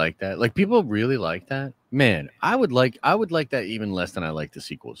really like that? Like, people really like that? Man, I would like that even less than I like the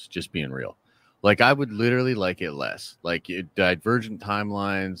sequels, just being real. Like, I would literally like it less. Like, divergent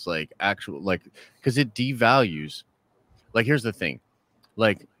timelines, like, because it devalues. Like, here's the thing.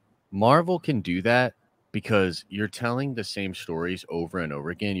 Like, Marvel can do that because you're telling the same stories over and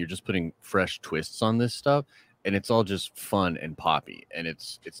over again. You're just putting fresh twists on this stuff, and it's all just fun and poppy, and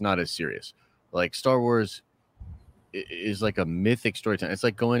it's not as serious. Like, Star Wars is like a mythic storytelling. It's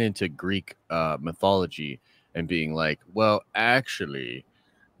like going into Greek mythology and being like, well, actually,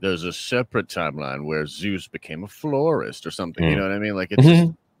 there's a separate timeline where Zeus became a florist or something. You know what I mean? Like, it's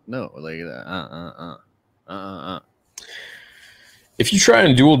just, no, like, If you try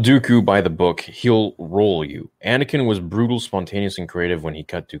and duel Dooku by the book, he'll roll you. Anakin was brutal, spontaneous, and creative when he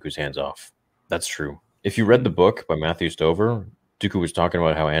cut Dooku's hands off. That's true. If you read the book by Matthew Stover, Dooku was talking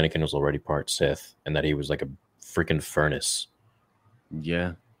about how Anakin was already part Sith and that he was like a freaking furnace.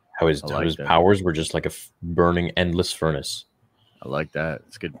 Yeah. How his powers were just like a burning, endless furnace. I like that.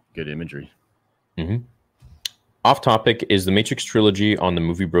 It's good imagery. Off topic, is the Matrix trilogy on the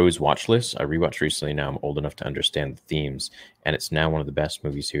Movie Bros watch list? I rewatched recently. Now I'm old enough to understand the themes, and it's now one of the best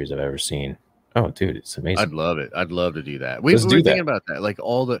movie series I've ever seen. Oh, dude, it's amazing. I'd love it. I'd love to do that. We were thinking about that. Like,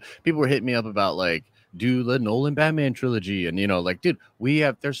 all the people were hitting me up about, like, do the Nolan Batman trilogy, and like, dude,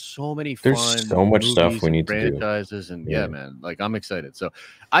 there's so many fun, there's so much stuff we need to do, franchises, and yeah, man, like, I'm excited. So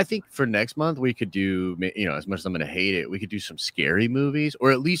I think for next month we could do, as much as I'm gonna hate it, we could do some scary movies,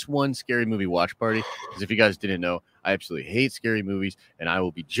 or at least one scary movie watch party. Because if you guys didn't know, I absolutely hate scary movies, and I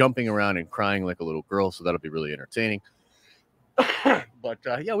will be jumping around and crying like a little girl, so that'll be really entertaining. But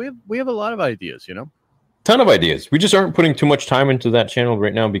yeah, we have a lot of ideas, ton of ideas. We just aren't putting too much time into that channel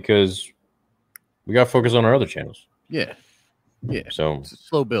right now because we got to focus on our other channels. Yeah. So it's a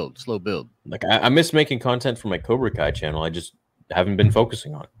slow build. Like, I miss making content for my Cobra Kai channel. I just haven't been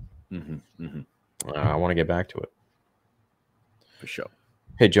focusing on it. I want to get back to it. For sure.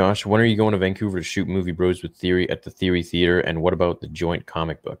 Hey, Josh, when are you going to Vancouver to shoot Movie Bros with Theory at the Theory Theater? And what about the joint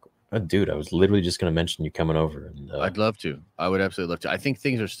comic book? Dude, I was literally just going to mention you coming over. And I'd love to. I would absolutely love to. I think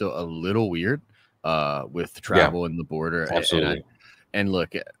things are still a little weird with travel and the border. Absolutely. And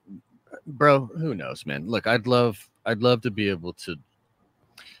look, bro, who knows, man? Look, I'd love to be able to.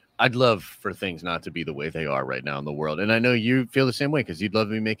 I'd love for things not to be the way they are right now in the world. And I know you feel the same way because you'd love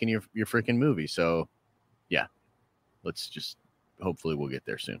me making your freaking movie. So, yeah, let's just hopefully we'll get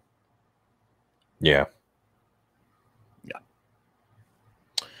there soon. Yeah. Yeah.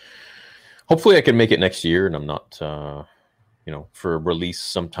 Hopefully I can make it next year and I'm not, for release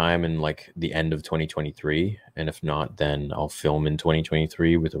sometime in like the end of 2023. And if not, then I'll film in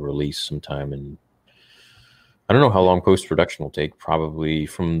 2023 with a release sometime in, I don't know how long post-production will take. Probably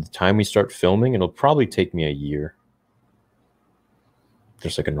from the time we start filming, it'll probably take me a year.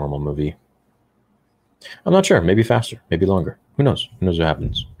 Just like a normal movie. I'm not sure. Maybe faster. Maybe longer. Who knows? Who knows what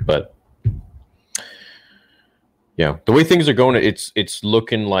happens? But yeah, the way things are going, it's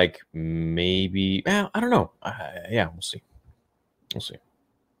looking like maybe. I don't know. Yeah, we'll see. We'll see.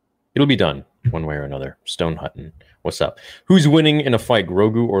 It'll be done one way or another. Stone Hutton, what's up? Who's winning in a fight,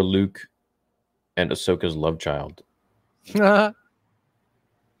 Grogu or Luke? And Ahsoka's love child. I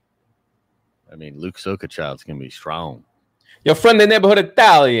mean, Luke Ahsoka child's gonna be strong. Your friend, the neighborhood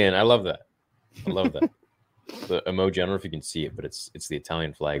Italian. I love that. I love that. The emoji. I don't know if you can see it, but it's the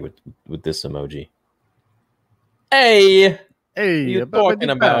Italian flag with this emoji. Hey, what are you talking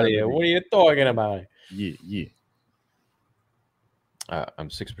about here? What are you talking about? Yeah. I'm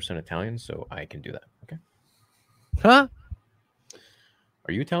 6% Italian, so I can do that. Okay. Huh?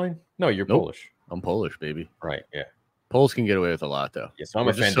 Are you Italian? No, you're Nope. Polish. I'm Polish, baby. Right, yeah. Poles can get away with a lot, though. Yeah, so I'm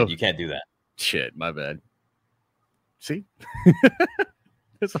offended. You can't do that. Shit, my bad. See?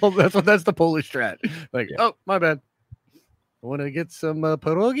 That's the Polish strat. Like, Oh, my bad. I want to get some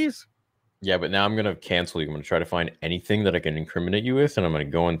pierogies? Yeah, but now I'm going to cancel you. I'm going to try to find anything that I can incriminate you with, and I'm going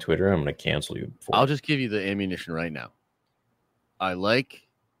to go on Twitter, and I'm going to cancel you. I'll just give you the ammunition right now. I like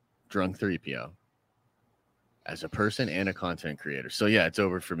Drunk 3PO. As a person and a content creator. So yeah, it's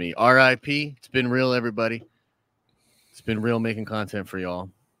over for me. RIP. It's been real, everybody. It's been real making content for y'all.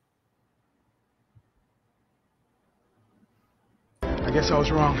 I guess I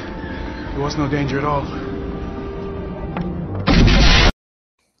was wrong. There was no danger at all.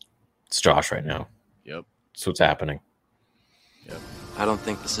 It's Josh right now. Yep. That's what's happening. Yep. I don't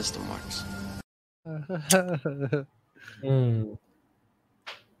think the system works.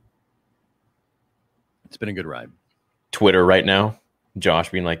 It's been a good ride. Twitter right now. Josh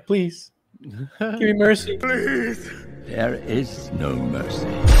being like, please, give me mercy. Please. There is no mercy.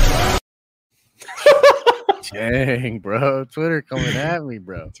 Dang, bro. Twitter coming at me,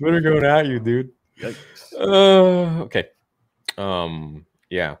 bro. Twitter going at you, dude. Yikes. Okay.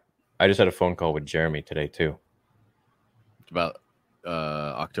 Yeah. I just had a phone call with Jeremy today, too. It's about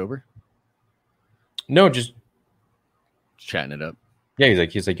October? No, just chatting it up. Yeah,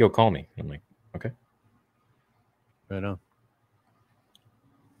 he's like, yo, call me. I'm like, okay. Right on.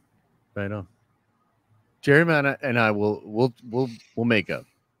 Jeremy and I will make up.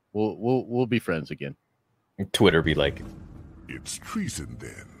 We'll be friends again. Twitter be like, it's treason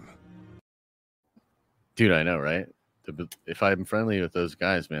then. Dude, I know, right? If I'm friendly with those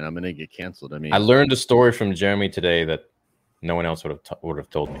guys, man, I'm gonna get canceled. I mean, I learned a story from Jeremy today that no one else would have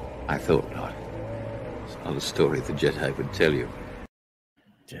told me. I thought not. It's not a story the Jedi would tell you.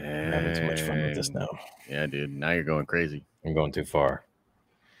 Dang. I'm having too much fun with this now. Yeah, dude. Now you're going crazy. I'm going too far.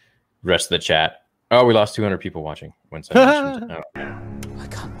 Rest of the chat. Oh, we lost 200 people watching. I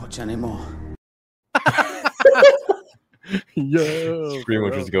can't watch anymore. Yo, that's pretty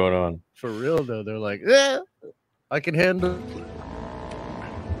much what's going on. For real though, they're like, I can handle.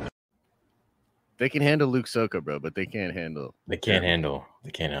 They can handle Luke Ahsoka, bro, but they can't handle. They can't handle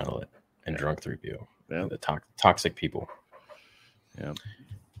it. And Drunk 3PO. Yeah. The toxic people. Yeah.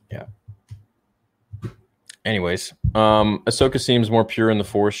 Yeah. Anyways, Ahsoka seems more pure in the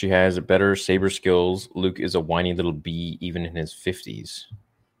Force. She has better saber skills. Luke is a whiny little bee, even in his 50s.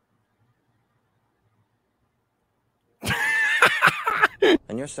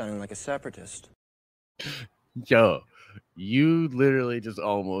 And you're sounding like a separatist. Yo, you literally just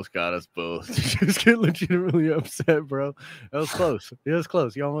almost got us both to just get legitimately upset, bro. That was close. It was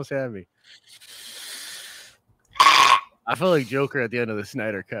close. You almost had me. I feel like Joker at the end of the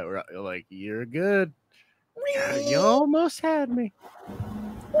Snyder Cut. Where you're like, you're good. You almost had me.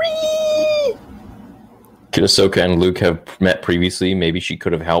 Could Ahsoka and Luke have met previously? Maybe she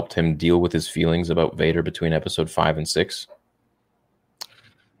could have helped him deal with his feelings about Vader between episode 5 and 6.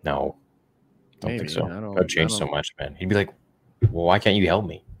 No. Don't think so. That would change so much, man. He'd be like, well, why can't you help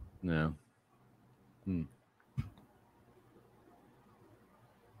me? No.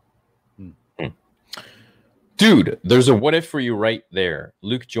 Dude, there's a what if for you right there.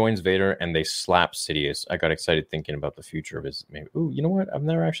 Luke joins Vader and they slap Sidious. I got excited thinking about the future of his. Maybe, ooh, you know what? I've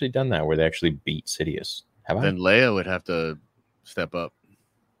never actually done that where they actually beat Sidious. Have I? Then Leia would have to step up.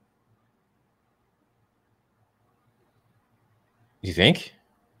 You think?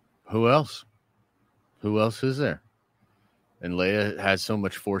 Who else? Who else is there? And Leia has so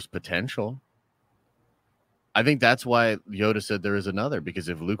much Force potential. I think that's why Yoda said there is another, because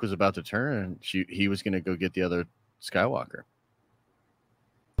if Luke was about to turn, he was going to go get the other Skywalker.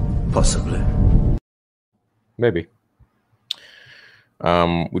 Possibly. Maybe.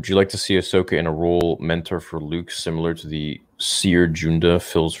 Would you like to see Ahsoka in a role mentor for Luke, similar to the Seer Junda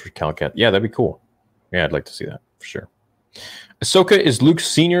fills for Cal-Cat? Yeah, that'd be cool. Yeah, I'd like to see that for sure. Ahsoka is Luke's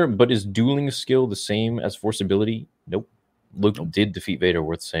senior, but is dueling skill the same as Force ability? Nope. Luke did defeat Vader.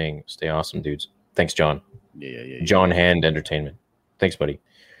 Worth saying. Stay awesome, dudes. Thanks, John. Yeah. John Hand Entertainment. Thanks, buddy.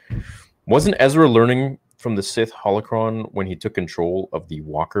 Wasn't Ezra learning from the Sith holocron when he took control of the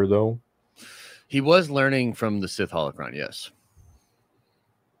Walker, though? He was learning from the Sith holocron, yes.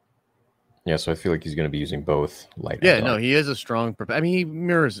 Yeah, so I feel like he's going to be using both light. Yeah, no, he is a strong. I mean, he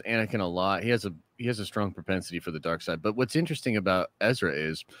mirrors Anakin a lot. He has a strong propensity for the dark side. But what's interesting about Ezra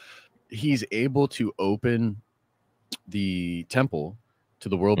is he's able to open the temple to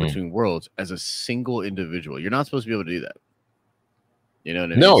the world between worlds as a single individual. You're not supposed to be able to do that. You know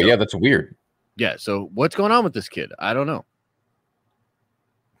what I mean? No, so, yeah, that's weird. Yeah, so what's going on with this kid? I don't know.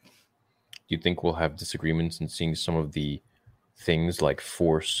 Do you think we'll have disagreements in seeing some of the things like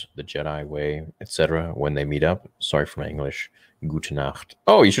Force, the Jedi way, etc. when they meet up? Sorry for my English. Gute Nacht.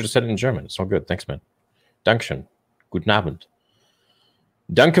 Oh, you should have said it in German. It's all good. Thanks, man. Dankeschön. Guten Abend.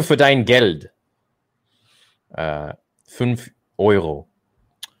 Danke für dein Geld. 5 Euro.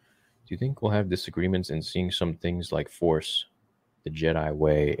 Do you think we'll have disagreements in seeing some things like Force, the Jedi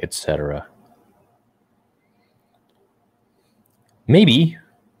way, etc.? Maybe.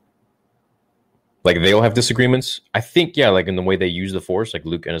 Like they'll have disagreements. I think, yeah, like in the way they use the Force, like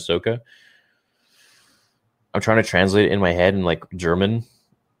Luke and Ahsoka. I'm trying to translate it in my head in like German.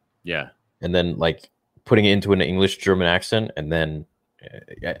 Yeah. And then like putting it into an English German accent. And then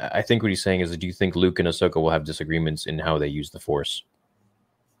I think what he's saying is, do you think Luke and Ahsoka will have disagreements in how they use the Force?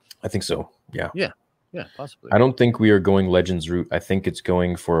 I think so. Yeah. Yeah, possibly. I don't think we are going Legends route. I think it's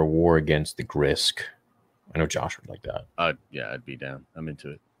going for a war against the Grisk. I know Josh would like that. Yeah, I'd be down. I'm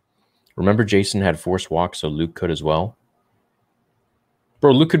into it. Remember Jason had Force Walk, so Luke could as well?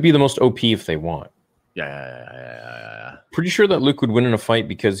 Bro, Luke could be the most OP if they want. Yeah. Pretty sure that Luke would win in a fight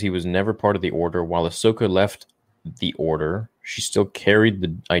because he was never part of the Order. While Ahsoka left the Order, she still carried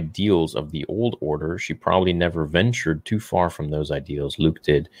the ideals of the old Order. She probably never ventured too far from those ideals. Luke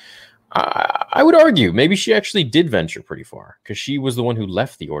did. I would argue maybe she actually did venture pretty far because she was the one who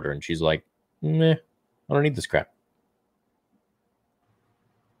left the Order, and she's like, meh, I don't need this crap.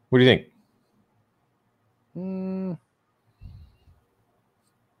 What do you think?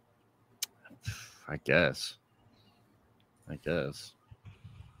 I guess. I'm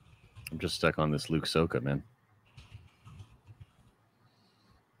just stuck on this Luke Ahsoka, man.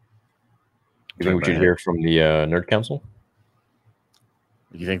 You think we should hear from the Nerd Council?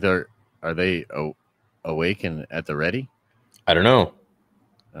 You think are they awake and at the ready? I don't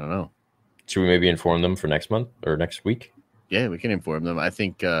know. Should we maybe inform them for next month or next week? Yeah, we can inform them. I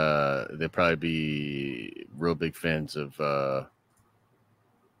think they'll probably be real big fans of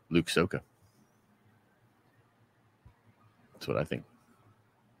Luke Ahsoka. That's what I think.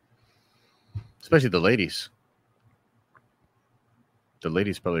 Especially the ladies. The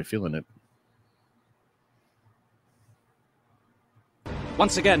ladies probably feeling it.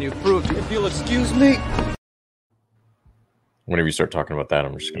 Once again, you've proved, if you'll excuse me. Whenever you start talking about that,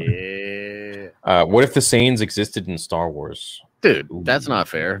 I'm just going to... Yeah. What if the Saiyans existed in Star Wars? Dude, that's not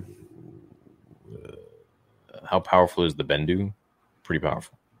fair. How powerful is the Bendu? Pretty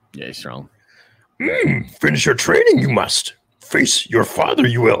powerful. Yeah, he's strong. Finish your training, you must. Face your father,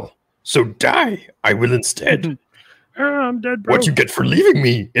 you will. So die, I will instead. I'm dead, bro. What you get for leaving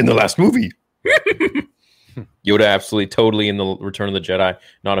me in the last movie? Yoda absolutely totally in the Return of the Jedi.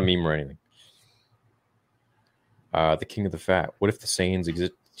 Not a meme or anything. The King of the Fat. What if the Saiyans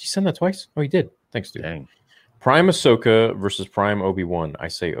exist? Did you send that twice? Oh, he did. Thanks, dude. Dang. Prime Ahsoka versus Prime Obi-Wan. I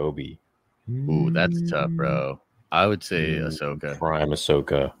say Obi. Ooh, that's tough, bro. I would say Ahsoka. Prime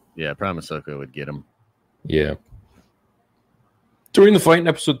Ahsoka. Yeah, Prime Ahsoka would get him. Yeah. During the fight in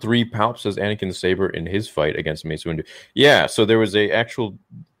episode 3, Palp says Anakin the Saber in his fight against Mace Windu. Yeah, so there was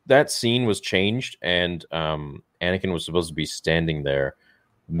that scene was changed, and Anakin was supposed to be standing there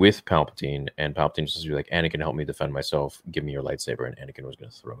with Palpatine, and Palpatine was supposed to be like, Anakin, help me defend myself. Give me your lightsaber. And Anakin was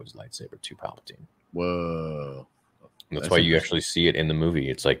going to throw his lightsaber to Palpatine. Whoa. And that's why you actually see it in the movie.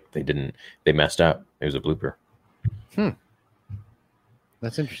 It's like they messed up. It was a blooper.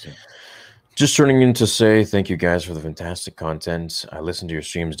 That's interesting. Just turning in to say thank you guys for the fantastic content. I listen to your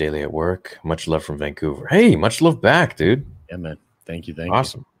streams daily at work. Much love from Vancouver. Hey, much love back, dude. Yeah, man. Thank you.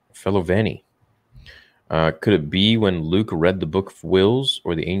 Awesome. Fellow Vanny. Could it be when Luke read the Book of Wills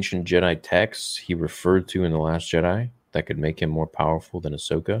or the ancient Jedi texts he referred to in The Last Jedi that could make him more powerful than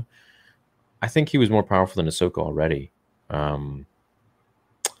Ahsoka? I think he was more powerful than Ahsoka already.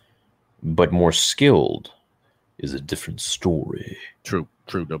 But more skilled is a different story. True,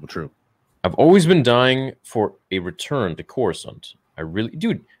 double true. I've always been dying for a return to Coruscant.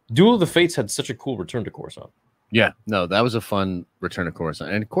 Dude, Duel of the Fates had such a cool return to Coruscant. Yeah, no, that was a fun return to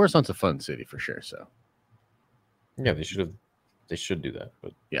Coruscant. And Coruscant's a fun city for sure, so. Yeah, they should do that,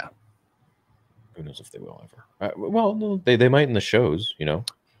 but yeah. Who knows if they will ever. Well, no, they might in the shows, you know.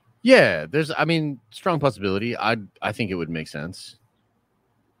 Yeah, there's strong possibility. I think it would make sense.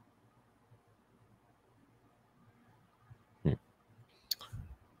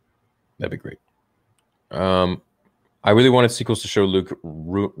 That'd be great. I really wanted sequels to show Luke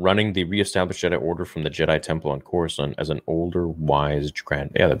running the reestablished Jedi Order from the Jedi Temple on Coruscant as an older, wise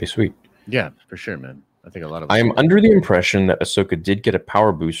grand. Yeah, that'd be sweet. Yeah, for sure, man. I think a lot of. I am under the impression that Ahsoka did get a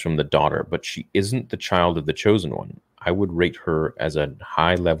power boost from the daughter, but she isn't the child of the chosen one. I would rate her as a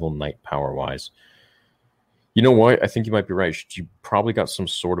high-level knight power-wise. You know what? I think you might be right. She probably got some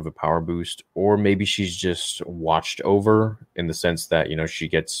sort of a power boost, or maybe she's just watched over in the sense that, you know, she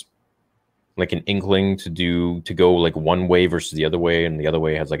gets like an inkling to go like one way versus the other way, and the other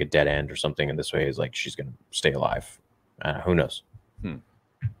way has like a dead end or something, and this way is like she's gonna stay alive. Who knows?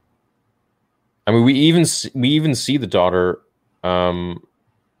 I mean, we even see the daughter in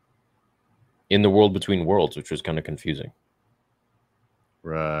the World Between Worlds, which was kind of confusing.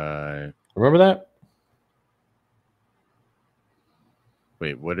 Right. Remember that?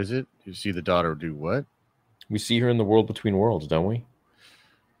 Wait, what is it? You see the daughter do what? We see her in the World Between Worlds, don't we?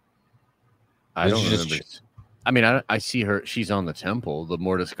 I don't remember. I mean, I see her. She's on the temple. The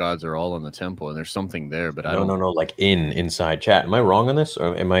Mortis gods are all on the temple, and there's something there. But I don't know. Like inside chat. Am I wrong on this,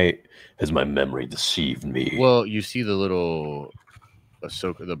 or has my memory deceived me? Well, you see the little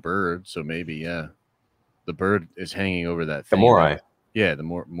Ahsoka, the bird. So maybe, yeah, the bird is hanging over that thing. The Morai. Yeah, the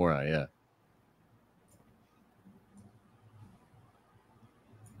Morai. Yeah.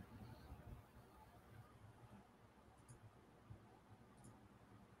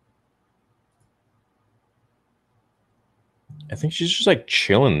 I think she's just like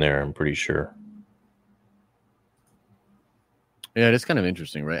chilling there. I'm pretty sure. Yeah, it's kind of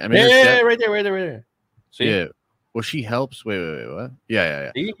interesting, right? I mean, right there. See? Yeah. Well, she helps. Wait. What?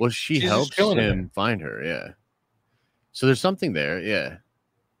 Yeah. See? Well, she's helps him find her. Yeah. So there's something there. Yeah.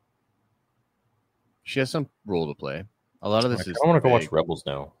 She has some role to play. A lot of this is. I want to go watch Rebels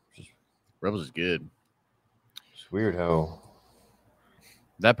now. Rebels is good. It's weird how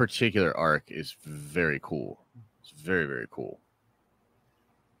that particular arc is very cool. It's very, very cool.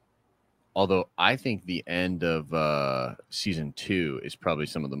 Although I think the end of season 2 is probably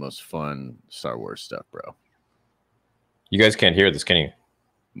some of the most fun Star Wars stuff, bro. You guys can't hear this, can you?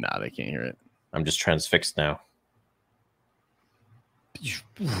 Nah, they can't hear it. I'm just transfixed now. You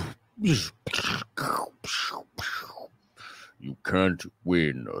can't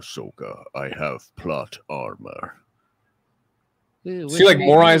win, Ahsoka. I have plot armor. See, like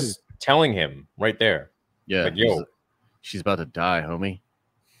Morai's telling him right there. Yeah, like, yo, she's about to die, homie.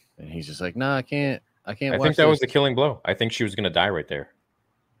 And he's just like, nah, I can't. I think that was the killing blow. I think she was gonna die right there.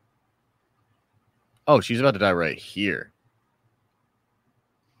 Oh, she's about to die right here.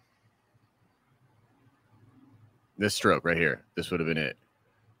 This stroke right here. This would have been it.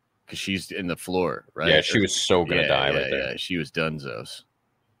 Because she's in the floor, right? Yeah, she was so gonna die right there. Yeah, she was dunzos.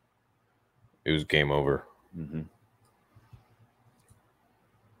 It was game over. Mm-hmm.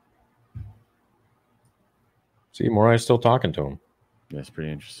 See, Morai's still talking to him. That's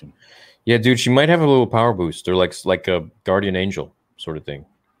pretty interesting. Yeah, dude, she might have a little power boost, or like a guardian angel sort of thing.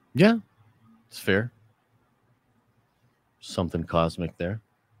 Yeah, it's fair. Something cosmic there.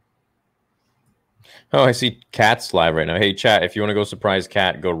 Oh, I see Kat's live right now. Hey, chat, if you want to go surprise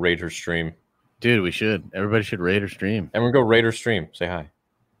Kat, go raid her stream. Dude, we should. Everybody should raid her stream. Everyone go raid her stream. Say hi.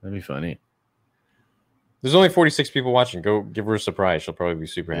 That'd be funny. There's only 46 people watching. Go give her a surprise. She'll probably be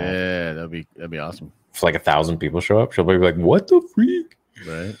super happy. Yeah, that'd be awesome. If like 1,000 people show up, she'll probably be like, "What the freak?"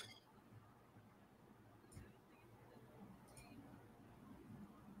 Right.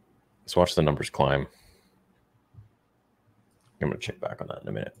 Let's watch the numbers climb. I'm gonna check back on that in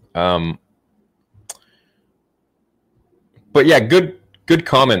a minute. But yeah, good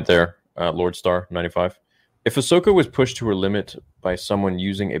comment there. Lord Star 95. If Ahsoka was pushed to her limit by someone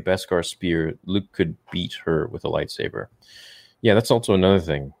using a Beskar spear, Luke could beat her with a lightsaber. Yeah, that's also another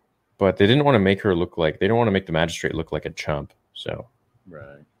thing. But they didn't want to make her look like... They don't want to make the Magistrate look like a chump, so...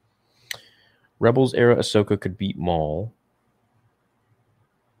 Right. Rebels era Ahsoka could beat Maul.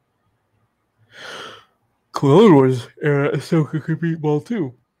 Clone Wars era Ahsoka could beat Maul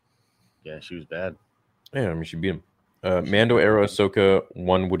too. Yeah, she was bad. Yeah, I mean, she beat him. Mando era Ahsoka,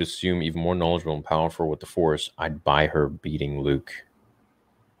 one would assume even more knowledgeable and powerful with the Force. I'd buy her beating Luke.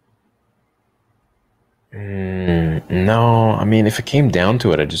 No, I mean, if it came down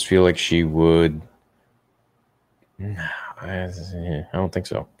to it, I just feel like she would. I don't think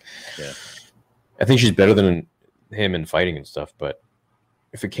so. Yeah, I think she's better than him in fighting and stuff. But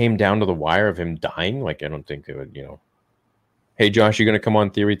if it came down to the wire of him dying, like I don't think it would. Hey Josh, you gonna come on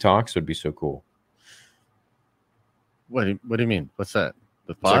Theory Talks? It would be so cool. What do you mean? What's that?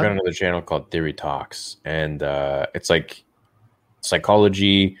 The pod? So I got another channel called Theory Talks, and it's like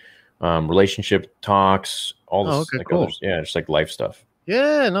psychology, relationship talks, all this. Okay, cool. Just like life stuff.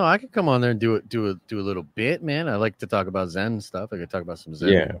 Yeah, no, I could come on there and do a little bit, man. I like to talk about Zen stuff. I could talk about some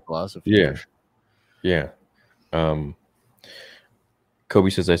Zen philosophy. Yeah. Kobe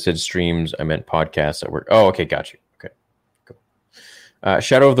says I said streams. I meant podcasts at work. Oh, okay, got you. Okay, cool.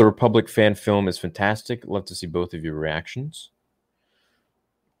 Shadow of the Republic fan film is fantastic. Love to see both of your reactions.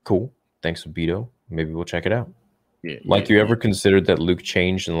 Cool. Thanks, Beto. Maybe we'll check it out. Yeah. You ever considered that Luke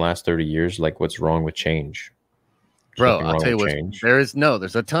changed in the last 30 years? Like, what's wrong with change? Bro, I'll tell you what,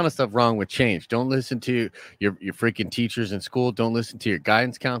 there's a ton of stuff wrong with change. Don't listen to your freaking teachers in school. Don't listen to your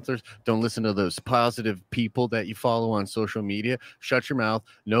guidance counselors. Don't listen to those positive people that you follow on social media. Shut your mouth.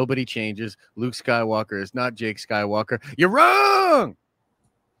 Nobody changes. Luke Skywalker is not Jake Skywalker. You're wrong.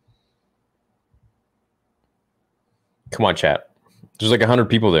 Come on, chat. There's like 100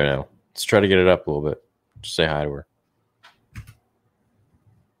 people there now. Let's try to get it up a little bit. Just say hi to her.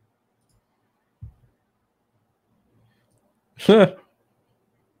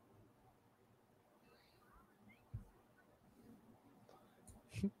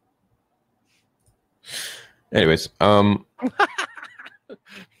 Anyways,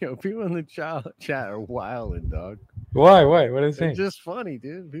 Yo, people in the chat are wilding, dog. Why? What are they saying? It's just funny,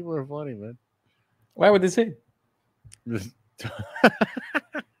 dude. People are funny, man. Why would they say? Just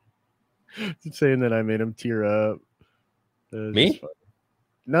saying that I made him tear up. Me?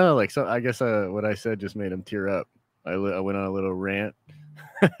 No, like so. I guess what I said just made him tear up. I went on a little rant.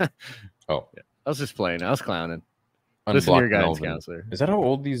 Oh, yeah. I was just playing. I was clowning. Listen to your guidance counselor. Is that how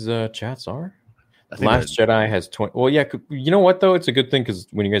old these chats are? The Last Jedi has 20. Well, yeah. You know what though? It's a good thing because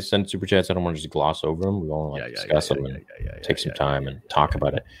when you guys send super chats, I don't want to just gloss over them. We want to discuss them and take some time and talk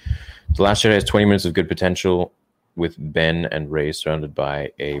about it. The Last Jedi has 20 minutes of good potential, with Ben and Rey surrounded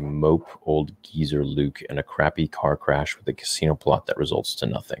by a mope old geezer Luke and a crappy car crash with a casino plot that results to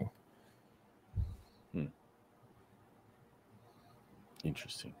nothing.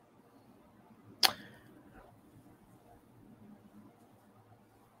 Interesting.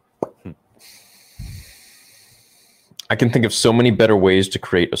 I can think of so many better ways to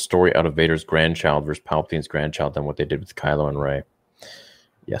create a story out of Vader's grandchild versus Palpatine's grandchild than what they did with Kylo and Rey.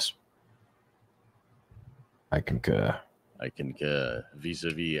 Yes. I concur.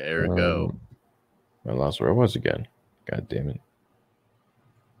 Vis-a-vis ergo. I lost where I was again. God damn it.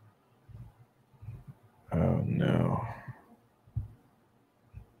 Oh, no.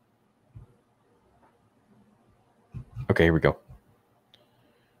 Okay, here we go.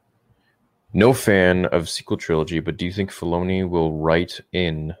 No fan of sequel trilogy, but do you think Filoni will write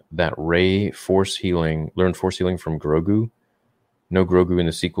in that Rey learned force healing from Grogu? No Grogu in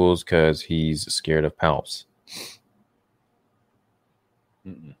the sequels because he's scared of Palps.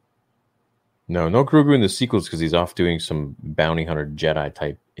 No Grogu in the sequels because he's off doing some bounty hunter Jedi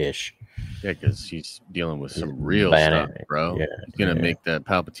type ish. Yeah, because he's dealing with some real stuff, bro. Yeah, he's gonna make that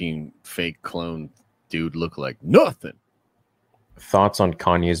Palpatine fake clone dude look like nothing. Thoughts on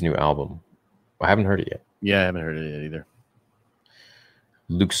Kanye's new album? I haven't heard it yet. Yeah, I haven't heard it yet either.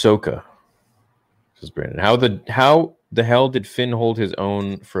 Luke Soka, says Brandon. How the hell did Finn hold his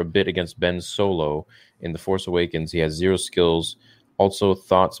own for a bit against Ben Solo in The Force Awakens? He has 0 skills. Also,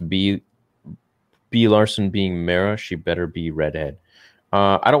 thoughts B Larson being Mara. She better be redhead.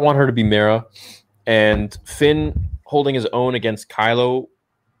 I don't want her to be Mara. And Finn holding his own against Kylo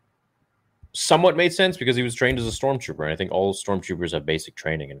somewhat made sense because he was trained as a stormtrooper. And I think all stormtroopers have basic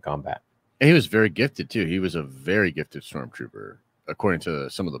training in combat. And he was very gifted, too. He was a very gifted stormtrooper, according to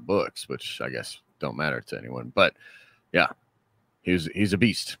some of the books, which I guess don't matter to anyone. But, yeah, he's a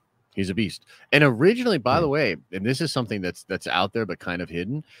beast. He's a beast. And originally, by the way, and this is something that's out there but kind of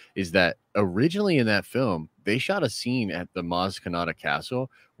hidden, is that originally in that film, they shot a scene at the Maz Kanata Castle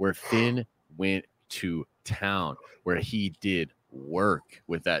where Finn went to town, where he did work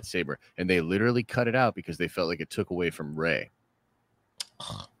with that saber. And they literally cut it out because they felt like it took away from Rey.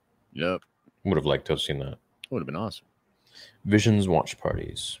 Yep. Would have liked to have seen that. Would have been awesome. Visions watch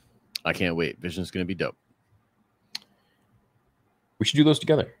parties. I can't wait. Vision's going to be dope. We should do those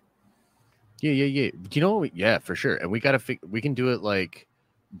together. Yeah. Do you know what? Yeah, for sure. And we got to we can do it like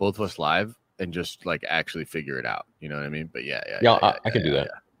both of us live and just like actually figure it out. You know what I mean? But yeah. I can do that.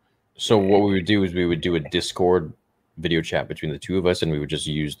 Yeah. So what we would do is we would do a Discord video chat between the two of us, and we would just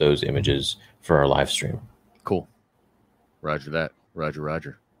use those images for our live stream. Cool. Roger that.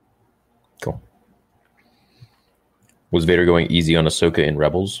 Roger. Cool. Was Vader going easy on Ahsoka in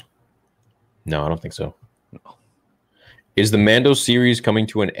Rebels? No, I don't think so. No. Is the Mando series coming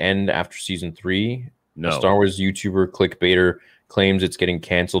to an end after season 3? No. A Star Wars YouTuber Clickbaiter claims it's getting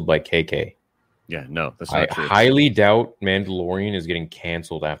canceled by KK. Yeah, no, that's not true. I highly doubt Mandalorian is getting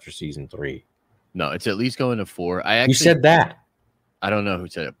canceled after season 3. No, it's at least going to 4. Who said that? I don't know who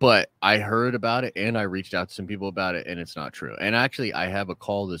said it, but I heard about it and I reached out to some people about it, and it's not true. And actually, I have a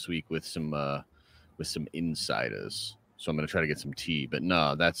call this week with some insiders, so I'm going to try to get some tea. But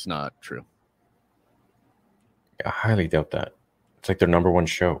no, that's not true. I highly doubt that. It's like their number 1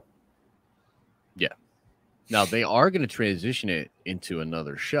 show. Yeah. Now they are going to transition it into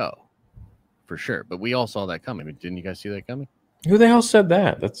another show, for sure. But we all saw that coming. Didn't you guys see that coming? Who the hell said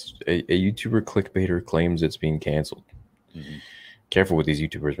that? That's a YouTuber Clickbaiter claims it's being canceled. Mm-hmm. Careful with these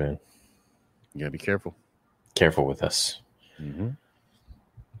YouTubers, man. You gotta be careful. Careful with us. Mm-hmm.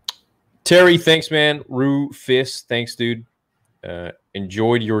 Terry, thanks, man. Rue, Fist, thanks, dude.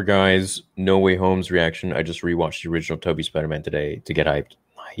 Enjoyed your guys' No Way Home's reaction. I just rewatched the original Tobey Spider-Man today to get hyped.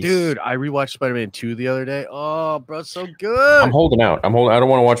 Nice. Dude, I rewatched Spider-Man 2 the other day. Oh, bro, it's so good. I'm holding out. I don't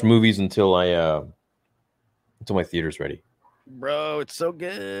want to watch movies until my theater's ready. Bro, it's so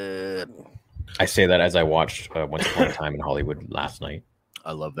good. I say that as I watched Once Upon a Time in Hollywood last night.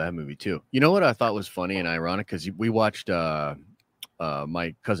 I love that movie too. You know what I thought was funny and ironic? Because we watched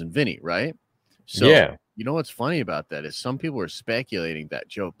my cousin Vinny, right? So, yeah. You know what's funny about that is some people are speculating that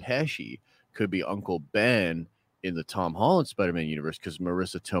Joe Pesci could be Uncle Ben in the Tom Holland Spider-Man universe because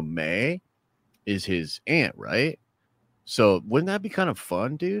Marissa Tomei is his aunt, right? So wouldn't that be kind of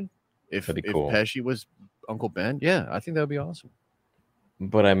fun, dude? If Pesci was Uncle Ben? Yeah, I think that would be awesome.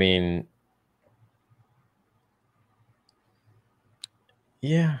 But I mean,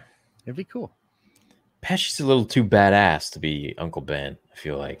 yeah, it'd be cool. Pesci's a little too badass to be Uncle Ben, I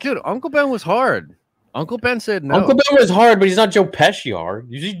feel like. Dude, Uncle Ben was hard. Uncle Ben said no. Uncle Ben was hard, but he's not Joe Pesci hard.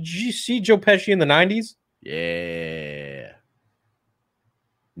 Did you see Joe Pesci in the 90s? Yeah.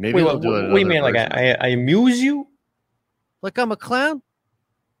 Maybe we'll do it. What do you mean? Like I amuse you? Like I'm a clown?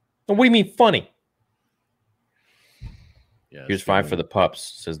 What do you mean funny? Yeah, here's 5 for the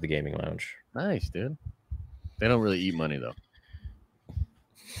pups, says the Gaming Lounge. Nice, dude. They don't really eat money though.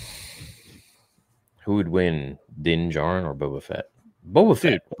 Who would win, Din Djarin or Boba Fett? Boba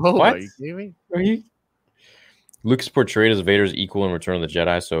Fett. Boba, what? Are you kidding me? Are you? Luke's portrayed as Vader's equal in Return of the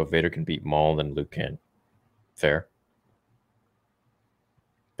Jedi, so if Vader can beat Maul, then Luke can. Fair.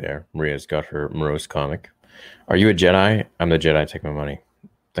 There. Maria's got her morose comic. Are you a Jedi? I'm the Jedi. Take my money.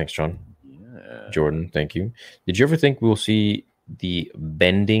 Thanks, John. Yeah. Jordan, thank you. Did you ever think we'll see the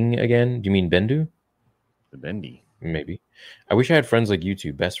bending again? Do you mean Bendu? The bendy. Maybe. I wish I had friends like you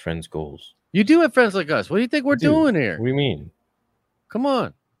two. Best friends goals. You do have friends like us. What do you think we're doing here? What do you mean? Come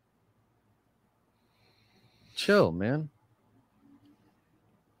on. Chill, man.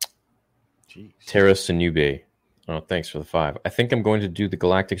 Jeez. Terra Sinube. Oh, thanks for the 5. I think I'm going to do the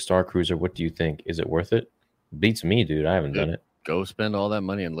Galactic Star Cruiser. What do you think? Is it worth it? Beats me, dude. I haven't done it. Go spend all that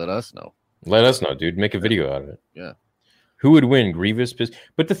money and let us know. Let us know, dude. Make a video out of it. Yeah. Who would win? Grievous?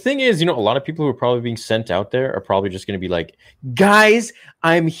 But the thing is, a lot of people who are probably being sent out there are probably just going to be like, guys,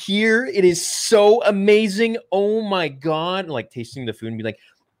 I'm here. It is so amazing. Oh my God. And like tasting the food and be like,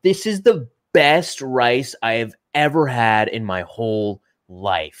 this is the best rice I have ever had in my whole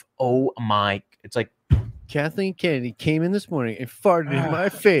life. Oh my. It's like, Kathleen Kennedy came in this morning and farted in my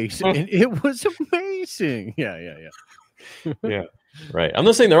face, and it was amazing. Yeah. Yeah. Right. I'm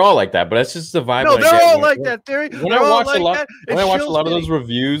not saying they're all like that, but that's just the vibe. No, they're all like that, Theory. When I watch a lot of those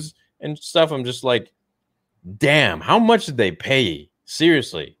reviews and stuff, I'm just like, damn, how much did they pay?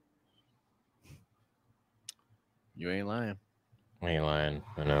 Seriously. You ain't lying. I ain't lying.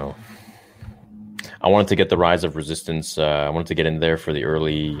 I know. I wanted to get the Rise of Resistance. I wanted to get in there for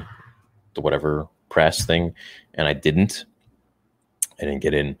the whatever press thing, and I didn't. I didn't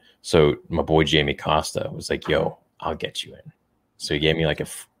get in. So my boy Jamie Costa was like, "Yo, I'll get you in." So he gave me like a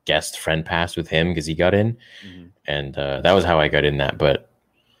guest friend pass with him because he got in, and that was how I got in that. But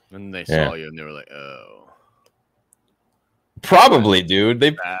and they saw you and they were like, "Oh, probably, dude."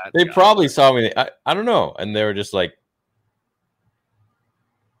 They probably saw me. I don't know, and they were just like,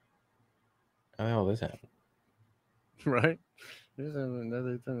 "How the hell this happened?" Right? There's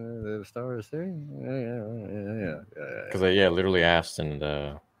another thing, the Star Wars thing. Yeah. Because I literally asked, and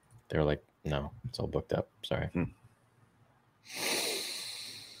they were like, "No, it's all booked up. Sorry."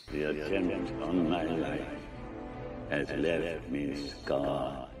 The attempt on my life has left me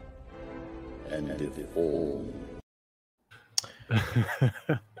scarred and deformed.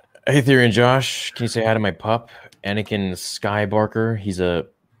 Hey, Theory and Josh, can you say hi to my pup, Anakin Skybarker? He's a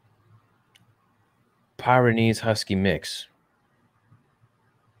Pyrenees Husky mix.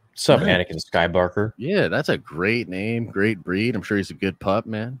 What's up, Anakin Skybarker? Yeah, that's a great name, great breed. I'm sure he's a good pup,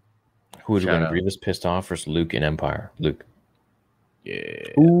 man. Who would win, Grievous pissed off versus Luke in Empire? Luke.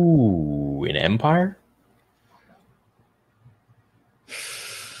 Yeah. Ooh, in Empire?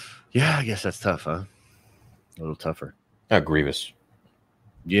 Yeah, I guess that's tough, huh? A little tougher. Grievous.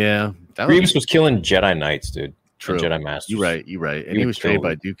 Yeah. Grievous was killing Jedi Knights, dude. True. Jedi Masters. You're right. And he was trained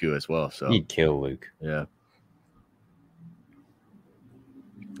by Dooku as well. So he'd kill Luke. Yeah.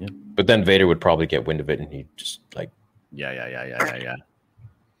 But then Vader would probably get wind of it, and he'd just like, yeah.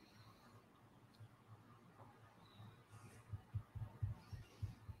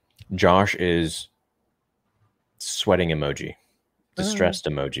 Josh is sweating emoji, distressed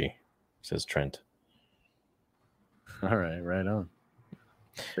emoji, says Trent. All right, right on.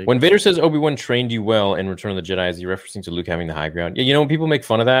 When Vader says Obi-Wan trained you well in Return of the Jedi, is he referencing to Luke having the high ground? Yeah, you know, people make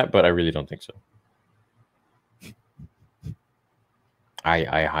fun of that, but I really don't think so.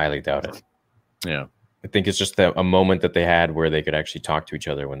 I highly doubt it. Yeah. I think it's just a moment that they had where they could actually talk to each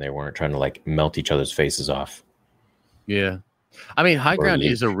other when they weren't trying to like melt each other's faces off. Yeah. I mean, high ground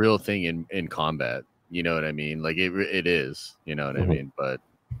is a real thing in combat. You know what I mean? Like it is, you know what I mean? But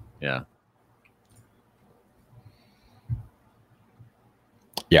yeah.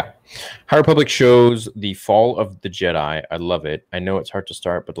 Yeah. High Republic shows The Fall of the Jedi. I love it. I know it's hard to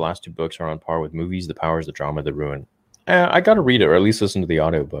start, but the last two books are on par with movies, The Powers, The Drama, The Ruin. I got to read it, or at least listen to the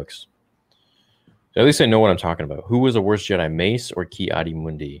audiobooks. At least I know what I'm talking about. Who was a worse Jedi, Mace or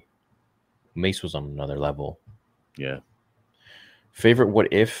Ki-Adi-Mundi? Mace was on another level. Yeah. Favorite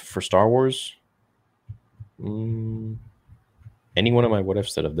what if for Star Wars? Any one of my what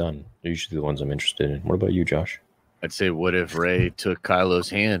ifs that I've done. They're usually the ones I'm interested in. What about you, Josh? I'd say what if Rey took Kylo's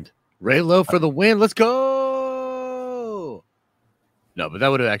hand? Reylo for the win. Let's go. No, but that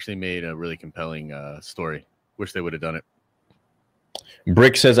would have actually made a really compelling story. Wish they would have done it.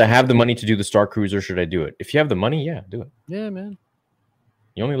 Brick says, I have the money to do the Star Cruiser. Should I do it? If you have the money, yeah, do it. Yeah, man.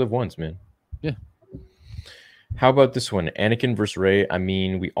 You only live once, man. Yeah. How about this one? Anakin versus Rey. I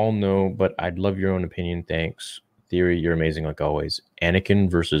mean, we all know, but I'd love your own opinion. Thanks. Theory, you're amazing like always. Anakin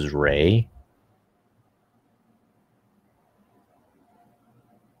versus Rey.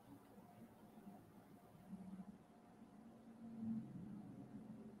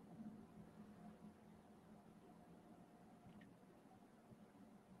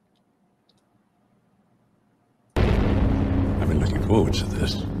 I've been looking forward to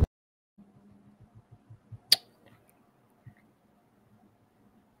this.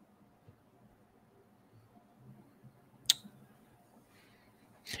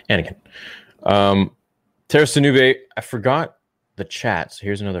 Anakin. Terrace Danube, I forgot the chat, so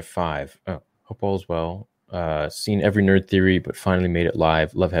here's another 5. Oh, hope all is well. Seen every nerd theory, but finally made it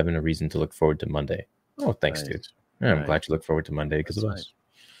live. Love having a reason to look forward to Monday. Oh, thanks, dude. Yeah, I'm glad you look forward to Monday because of us.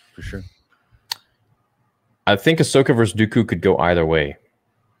 For sure. I think Ahsoka versus Dooku could go either way.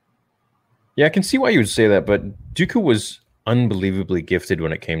 Yeah, I can see why you would say that, but Dooku was unbelievably gifted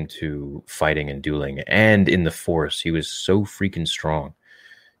when it came to fighting and dueling, and in the Force, he was so freaking strong.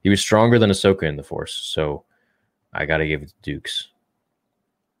 He was stronger than Ahsoka in the Force, so I gotta give it to Dukes.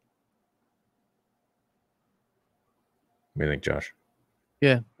 What do you think, Josh?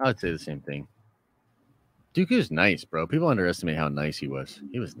 Yeah, I would say the same thing. Dooku's nice, bro. People underestimate how nice he was.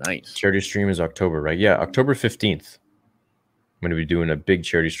 He was nice. Charity stream is October, right? Yeah, October 15th. I'm going to be doing a big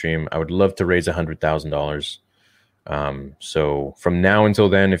charity stream. I would love to raise $100,000. So from now until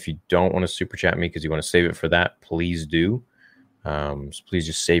then, if you don't want to super chat me because you want to save it for that, please do. So please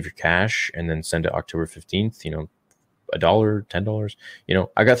just save your cash and then send it October 15th. You know, $1, $10. You know,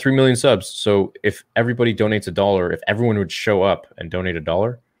 I got 3 million subs. So if everybody donates $1, if everyone would show up and donate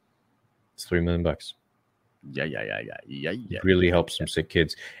 $1, it's $3 million. Yeah. Really helps some sick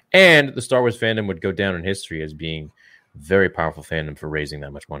kids. And the Star Wars fandom would go down in history as being very powerful fandom for raising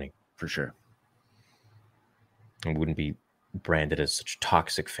that much money. For sure. And wouldn't be branded as such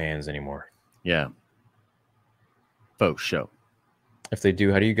toxic fans anymore. Yeah. Faux show. If they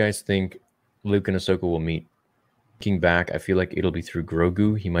do, how do you guys think Luke and Ahsoka will meet? Looking back, I feel like it'll be through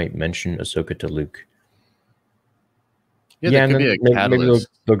Grogu. He might mention Ahsoka to Luke. Yeah, and then maybe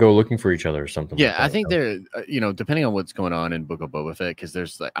they'll go looking for each other or something. Yeah, like that. I think they're, depending on what's going on in Book of Boba Fett, because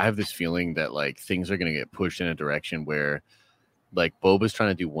there's like, I have this feeling that like things are going to get pushed in a direction where like Boba's trying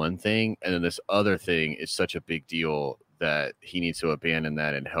to do one thing, and then this other thing is such a big deal that he needs to abandon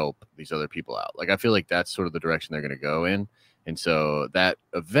that and help these other people out. Like, I feel like that's sort of the direction they're going to go in. And so that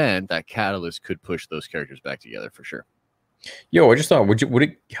event, that catalyst could push those characters back together for sure. Yo, I just thought, would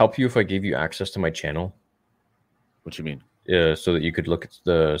it help you if I gave you access to my channel? What you mean? So that you could look at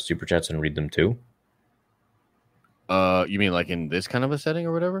the super chats and read them too? You mean like in this kind of a setting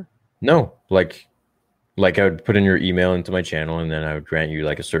or whatever? No, like I would put in your email into my channel, and then I would grant you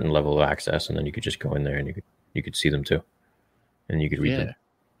like a certain level of access, and then you could just go in there and you could see them too, and you could read them.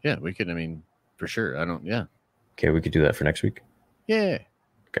 Yeah, we could. I mean, for sure. Yeah. Okay, we could do that for next week. Yeah.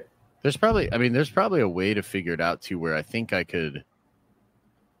 Okay. There's probably a way to figure it out to where I think I could.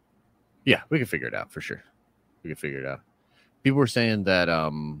 Yeah, we could figure it out for sure. We could figure it out. People were saying that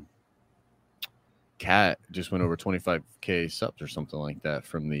Cat just went over 25K subs or something like that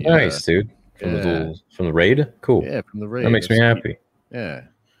from the nice dude from the raid. Cool. Yeah, from the raid. That makes me happy. Yeah.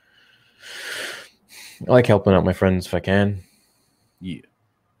 I like helping out my friends if I can. Yeah.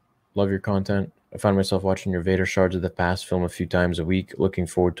 Love your content. I find myself watching your Vader Shards of the Past film a few times a week. Looking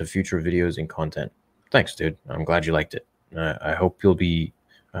forward to future videos and content. Thanks, dude. I'm glad you liked it. I hope you'll be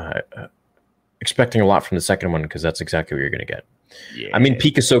expecting a lot from the second one, because that's exactly what you're going to get. Yeah. I mean,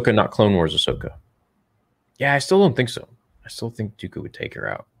 peak Ahsoka, not Clone Wars Ahsoka. Yeah, I still don't think so. I still think Dooku would take her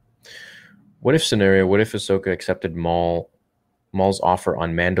out. What if Ahsoka accepted Maul's offer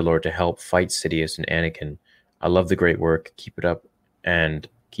on Mandalore to help fight Sidious and Anakin? I love the great work. Keep it up and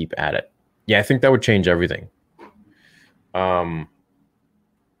keep at it. Yeah, I think that would change everything. Have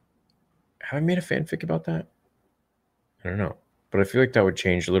I made a fanfic about that? I don't know. But I feel like that would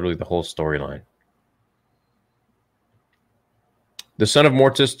change literally the whole storyline. The son of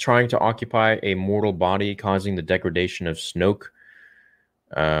Mortis trying to occupy a mortal body, causing the degradation of Snoke.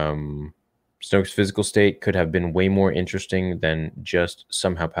 Snoke's physical state could have been way more interesting than just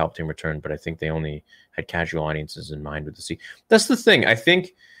somehow Palpatine returned, but I think they only had casual audiences in mind with the scene. That's the thing. I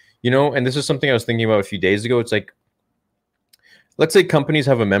think, and this is something I was thinking about a few days ago. It's like, let's say companies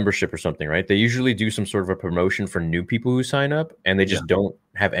have a membership or something, right? They usually do some sort of a promotion for new people who sign up, and they just don't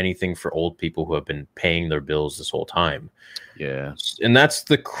have anything for old people who have been paying their bills this whole time. Yeah. And that's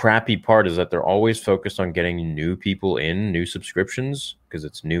the crappy part, is that they're always focused on getting new people in, new subscriptions, because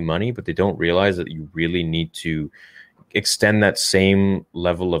it's new money, but they don't realize that you really need to extend that same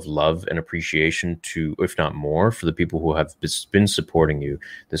level of love and appreciation to, if not more, for the people who have been supporting you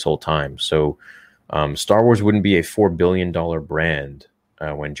this whole time. So Star Wars wouldn't be a $4 billion brand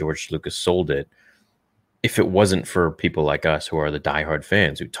when George Lucas sold it if it wasn't for people like us who are the diehard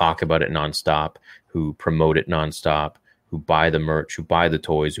fans, who talk about it nonstop, who promote it nonstop, who buy the merch, who buy the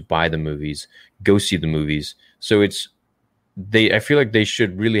toys, who buy the movies, go see the movies. So I feel like they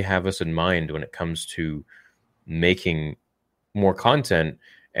should really have us in mind when it comes to making more content.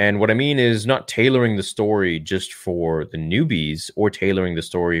 And what I mean is not tailoring the story just for the newbies or tailoring the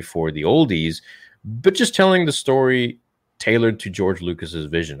story for the oldies, but just telling the story tailored to George Lucas's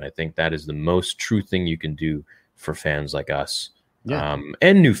vision. I think that is the most true thing you can do for fans like us,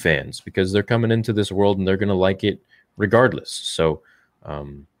 and new fans, because they're coming into this world and they're going to like it regardless. So,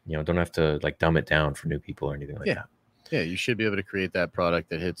 don't have to like dumb it down for new people or anything like that. Yeah, you should be able to create that product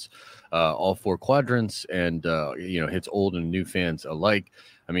that hits all four quadrants and hits old and new fans alike.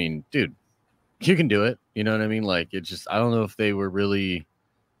 I mean, dude, you can do it. You know what I mean? Like, it's just, I don't know if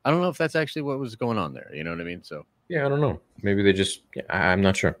that's actually what was going on there. You know what I mean? So yeah, I don't know. Maybe they just, I'm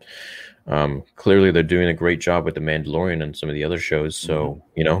not sure. Clearly they're doing a great job with The Mandalorian and some of the other shows. So,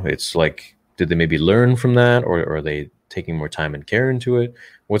 it's like, did they maybe learn from that, or are they taking more time and care into it?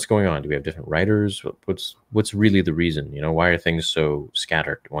 What's going on? Do we have different writers? What's really the reason? Why are things so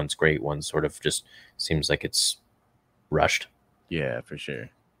scattered? One's great, one sort of just seems like it's rushed. Yeah, for sure.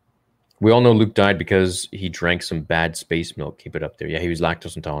 We all know Luke died because he drank some bad space milk. Keep it up there. Yeah, he was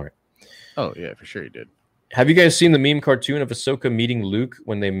lactose intolerant. Oh, yeah, for sure he did. Have you guys seen the meme cartoon of Ahsoka meeting Luke?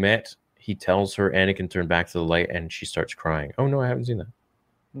 When they met, he tells her Anakin turned back to the light and she starts crying. Oh, no, I haven't seen that.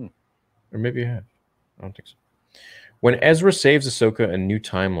 Or maybe I have. I don't think so. When Ezra saves Ahsoka, a new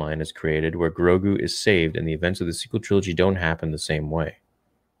timeline is created where Grogu is saved and the events of the sequel trilogy don't happen the same way.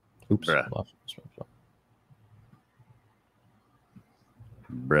 Oops.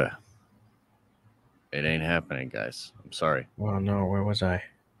 Bruh. It ain't happening, guys. I'm sorry. Oh, no. Where was I?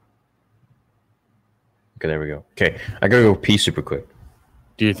 Okay, there we go. Okay, I gotta go pee super quick.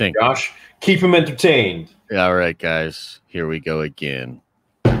 Do you think? Josh, keep him entertained. All right, guys. Here we go again.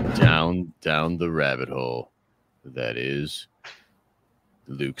 Down the rabbit hole. That is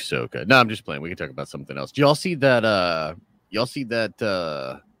Luke Ahsoka. No, I'm just playing. We can talk about something else. Do y'all see that?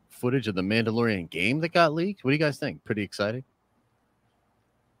 Footage of the Mandalorian game that got leaked? What do you guys think? Pretty excited?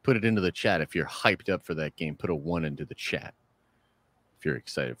 Put it into the chat if you're hyped up for that game. Put a 1 into the chat if you're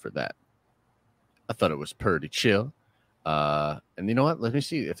excited for that. I thought it was pretty chill. And you know what? Let me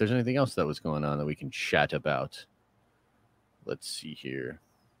see if there's anything else that was going on that we can chat about. Let's see here.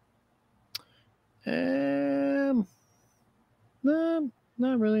 No,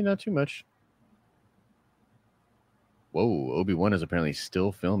 not really, not too much. Whoa, Obi-Wan is apparently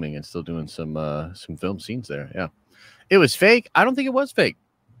still filming and still doing some film scenes there. Yeah. It was fake. I don't think it was fake.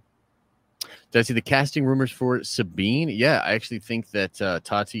 Did I see the casting rumors for Sabine? Yeah, I actually think that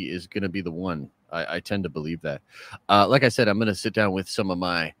Tati is going to be the one. I tend to believe that. Like I said, I'm going to sit down with some of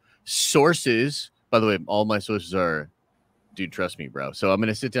my sources. By the way, all my sources are Dude Trust Me Bro. So I'm going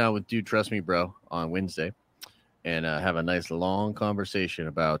to sit down with Dude Trust Me Bro on Wednesday and have a nice long conversation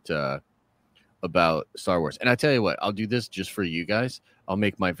about Star Wars. And I tell you what, I'll do this just for you guys. I'll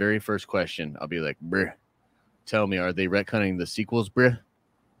make my very first question. I'll be like, bruh, tell me, are they retconning the sequels, bruh?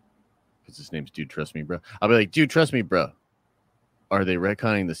 Because his name's Dude Trust Me Bro. I'll be like, Dude Trust Me Bro, are they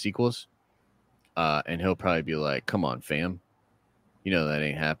retconning the sequels? And he'll probably be like, come on, fam. You know that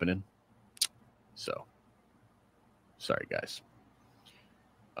ain't happening. So, sorry, guys.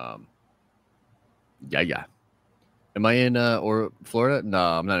 Yeah. Am I in Florida? No,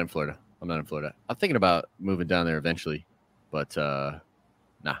 I'm not in Florida. I'm thinking about moving down there eventually, but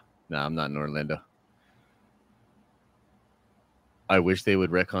nah, I'm not in Orlando. I wish they would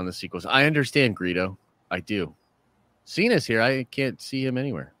retcon the sequels. I understand, Greedo. I do. Cena's here. I can't see him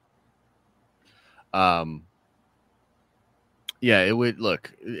anywhere. Yeah, it would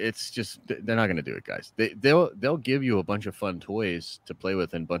look. It's just they're not going to do it, guys. They'll give you a bunch of fun toys to play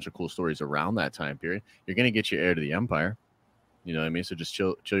with and a bunch of cool stories around that time period. You're going to get your heir to the Empire. You know what I mean? So just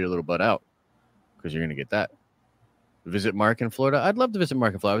chill your little butt out because you're going to get that. Visit Mark in Florida. I'd love to visit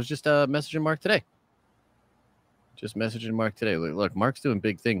Mark in Florida. I was just messaging Mark today. Look, Mark's doing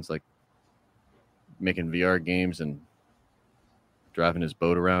big things like making VR games and driving his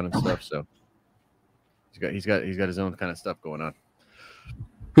boat around and stuff. So he's got his own kind of stuff going on.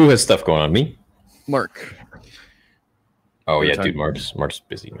 Who has stuff going on? Me? Mark. Oh yeah, dude. Mark's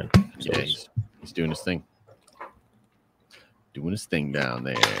busy, man. So yeah, he's doing his thing. Doing his thing down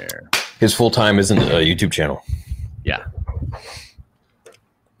there. His full time isn't a YouTube channel. Yeah.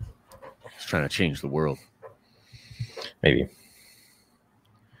 He's trying to change the world. Maybe.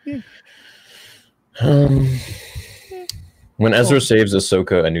 Yeah. When Ezra saves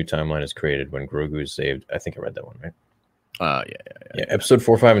Ahsoka, a new timeline is created. When Grogu is saved, I think I read that one, right? Yeah. Episode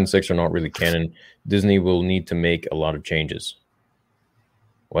 4, 5, and 6 are not really canon. Disney will need to make a lot of changes.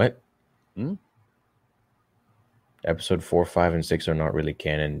 What? Episode 4, 5, and 6 are not really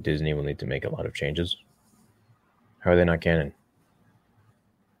canon. Disney will need to make a lot of changes. How are they not canon?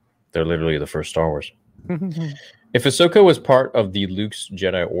 They're literally the first Star Wars. If Ahsoka was part of the Luke's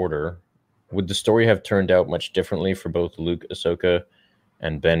Jedi Order, would the story have turned out much differently for both Luke, Ahsoka,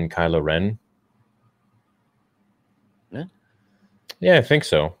 and Ben Kylo Ren? Yeah, I think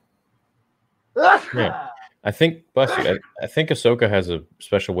so. Yeah, I think. Bless you. I think Ahsoka has a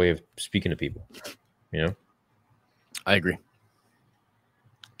special way of speaking to people. You know. I agree.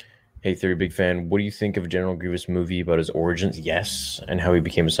 Hey, Theory, big fan. What do you think of General Grievous movie about his origins? Yes. And how he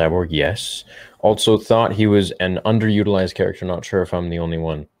became a cyborg? Yes. Also thought he was an underutilized character. Not sure if I'm the only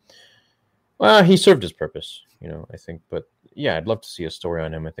one. Well, he served his purpose, you know, I think. But yeah, I'd love to see a story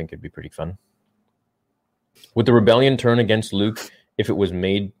on him. I think it'd be pretty fun. Would the rebellion turn against Luke if it was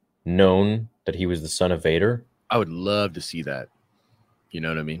made known that he was the son of Vader? I would love to see that. You know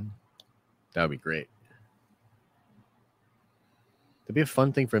what I mean? That would be great. It'd be a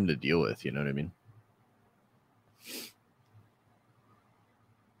fun thing for him to deal with. You know what I mean?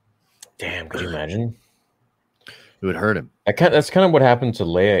 Damn, could you imagine? It would hurt him. That's kind of what happened to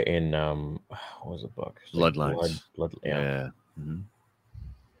Leia in what was the book? Bloodlines. Blood, yeah. Mm-hmm.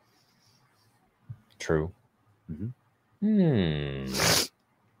 True. Mm-hmm.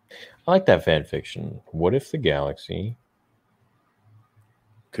 I like that fan fiction. What if the galaxy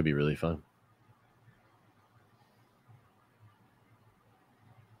could be really fun?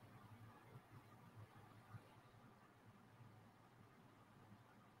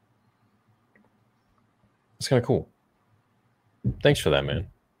 It's kind of cool. Thanks for that, man.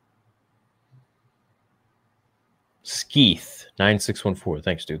 Skeeth 9614.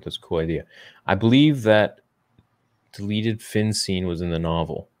 Thanks, dude. That's a cool idea. I believe that deleted Finn scene was in the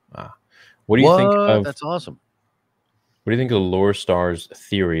novel. What do you think of? That's awesome. What do you think of the Lore Star's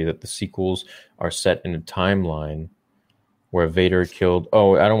theory that the sequels are set in a timeline where Vader killed?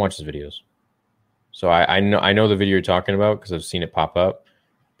 Oh, I don't watch his videos, so I know the video you're talking about because I've seen it pop up,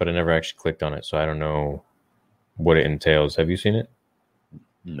 but I never actually clicked on it, so I don't know what it entails. Have you seen it?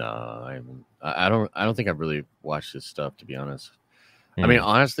 No, I haven't. I don't think I've really watched this stuff, to be honest. I mean,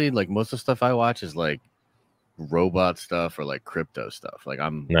 honestly, like most of the stuff I watch is like robot stuff or like crypto stuff. Like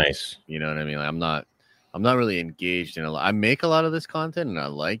I'm nice. You know what I mean? Like I'm not really engaged in a lot. I make a lot of this content and I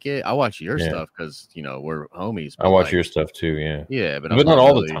like it. I watch your stuff because we're homies. I watch your stuff too. Yeah, but not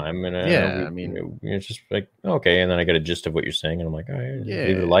all really, the time. And I mean, it's just like okay, and then I get a gist of what you're saying, and I'm like, all right, yeah,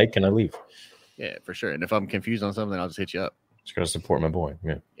 leave a like and I leave. Yeah, for sure. And if I'm confused on something, I'll just hit you up. Just gotta support my boy.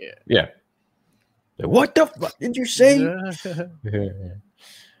 Yeah. Like, what the fuck did you say?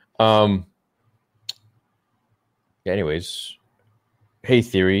 Yeah, anyways, hey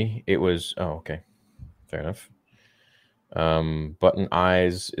Theory, it was okay. Fair enough. Button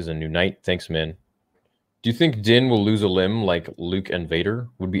Eyes is a new knight. Thanks, man. Do you think Din will lose a limb like Luke and Vader?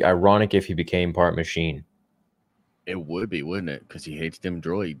 Would be ironic if he became part machine. It would be, wouldn't it? Because he hates them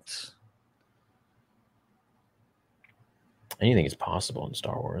droids. Anything is possible in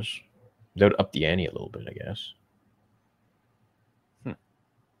Star Wars. They would up the ante a little bit, I guess.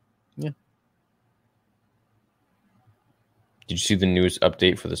 Yeah. Did you see the newest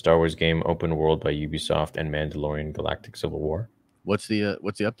update for the Star Wars game Open World by Ubisoft and Mandalorian Galactic Civil War? What's the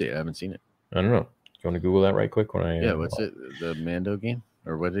update? I haven't seen it. I don't know. You want to Google that right quick? What's it? The Mando game?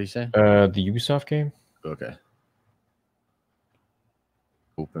 Or what did he say? The Ubisoft game? Okay.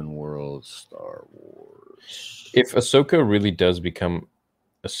 Open World Star Wars. If Ahsoka really does become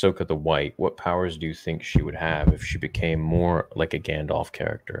Ahsoka the White, what powers do you think she would have if she became more like a Gandalf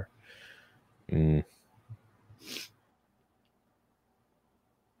character?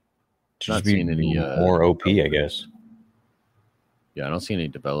 Just be any more OP, I guess. Yeah, I don't see any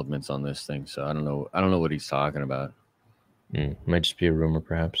developments on this thing, so I don't know what he's talking about. Might just be a rumor,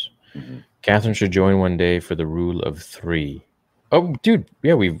 perhaps. Catherine should join one day for the Rule of 3. Oh, dude,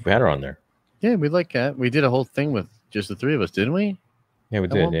 yeah, we've had her on there. Yeah, we like Cat. We did a whole thing with just the three of us, didn't we? Yeah, we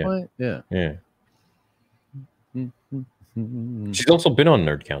did. Yeah. Yeah. She's also been on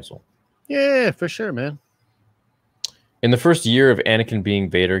Nerd Council. Yeah, for sure, man. In the first year of Anakin being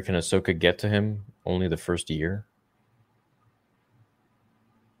Vader, can Ahsoka get to him? Only the first year?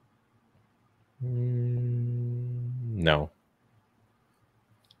 No.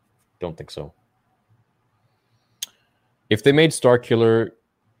 Don't think so. If they made Starkiller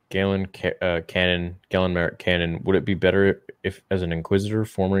Galen Merrick canon, would it be better if as an Inquisitor,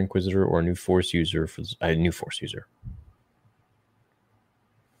 former Inquisitor, or a new Force user? A new Force user.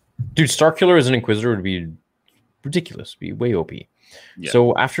 Dude, Starkiller as an Inquisitor would be ridiculous. Be way OP. Yeah.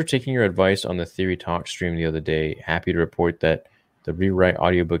 So after taking your advice on the Theory Talk stream the other day, happy to report that the Rewrite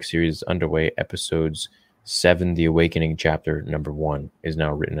audiobook series is underway. Episodes 7, The Awakening, chapter number 1 is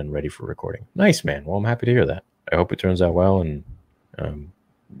now written and ready for recording. Nice, man. Well, I'm happy to hear that. I hope it turns out well. And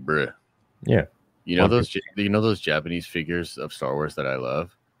bruh, yeah, you know those Japanese figures of Star Wars that I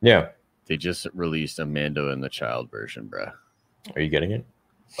love. Yeah, they just released a Mando and the Child version, bruh. Are you getting it?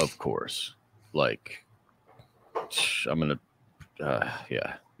 Of course. Like, I'm gonna.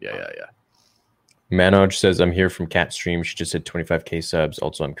 Yeah. Manoj says, I'm here from Cat Stream. She just hit 25k subs.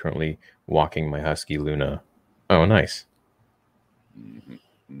 Also, I'm currently walking my husky Luna. Oh, nice.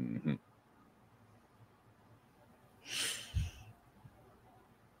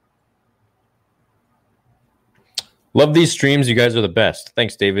 Love these streams. You guys are the best.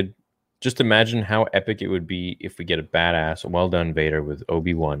 Thanks, David. Just imagine how epic it would be if we get a badass, well-done Vader with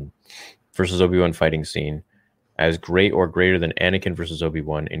Obi-Wan versus Obi-Wan fighting scene as great or greater than Anakin versus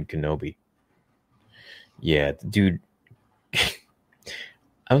Obi-Wan in Kenobi. Yeah, dude. I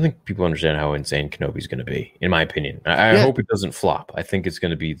don't think people understand how insane Kenobi's going to be, in my opinion. I hope it doesn't flop. I think it's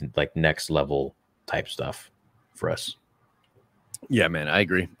going to be like next level type stuff for us. Yeah, man, I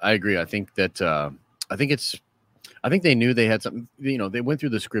agree. I think that I think they knew they had something, they went through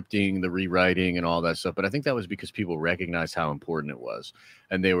the scripting, the rewriting and all that stuff, but I think that was because people recognized how important it was.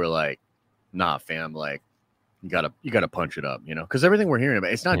 And they were like, nah, fam, like, you gotta punch it up, because everything we're hearing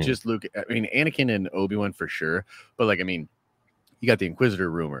about, it's not just Luke. I mean, Anakin and Obi-Wan for sure, but like, I mean, you got the Inquisitor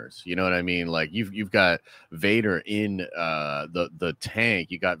rumors, you know what I mean? Like you've got Vader in the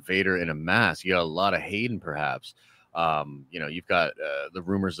tank, you got Vader in a mask, you got a lot of Hayden perhaps. You've got the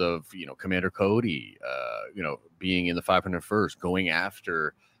rumors of Commander Cody, being in the 501st, going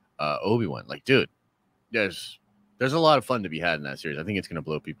after Obi-Wan. Like, dude, there's a lot of fun to be had in that series. I think it's going to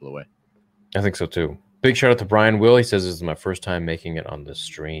blow people away. I think so too. Big shout out to Brian Will. He says this is my first time making it on the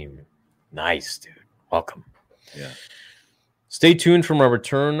stream. Nice, dude. Welcome. Yeah. Stay tuned for my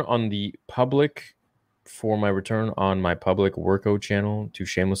return on the public. For my return on my public Worko channel to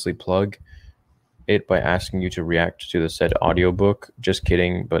shamelessly plug it by asking you to react to the said audiobook. Just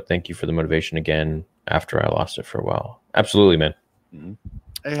kidding, but thank you for the motivation again after I lost it for a while. Absolutely, man. Mm-hmm.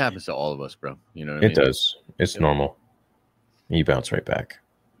 It happens to all of us, bro. You know what I mean? It does. It's normal. You bounce right back.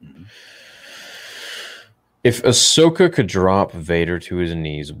 Mm-hmm. If Ahsoka could drop Vader to his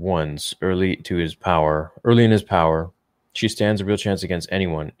knees once early in his power, she stands a real chance against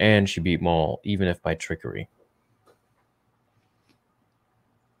anyone, and she beat Maul, even if by trickery.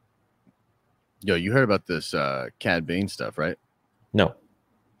 Yo, you heard about this Cad Bane stuff, right? No.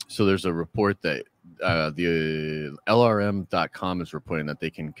 So there's a report that the LRM.com is reporting that they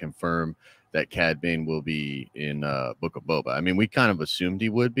can confirm that Cad Bane will be in Book of Boba. I mean, we kind of assumed he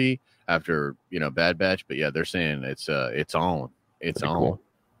would be after Bad Batch, but yeah, they're saying it's on. It's on.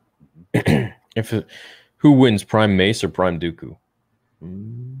 Cool. Who wins, Prime Mace or Prime Dooku?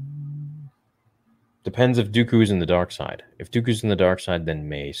 Depends if Dooku's in the dark side. If Dooku's in the dark side, then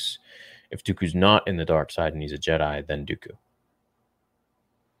Mace. If Dooku's not in the dark side and he's a Jedi, then Dooku.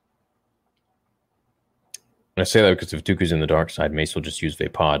 And I say that because if Dooku's in the dark side, Mace will just use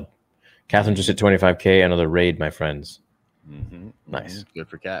Vapod. Catherine just hit 25K, another raid, my friends. Mm-hmm. Nice. Mm-hmm. Good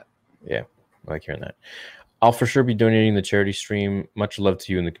for Cat. Yeah, I like hearing that. I'll for sure be donating the charity stream. Much love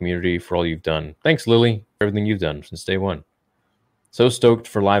to you in the community for all you've done. Thanks, Lily, for everything you've done since day one. So stoked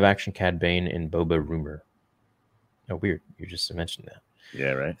for live action Cad Bane in Boba rumor. Oh, weird. You just mentioned that.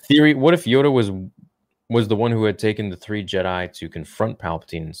 Yeah, right. Theory, what if Yoda was the one who had taken the 3 Jedi to confront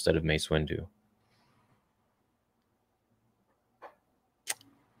Palpatine instead of Mace Windu?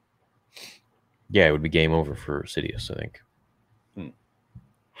 Yeah, it would be game over for Sidious, I think.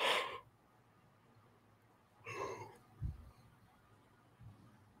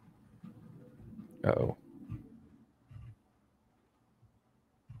 Uh-oh.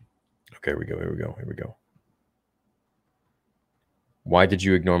 Okay, here we go. Why did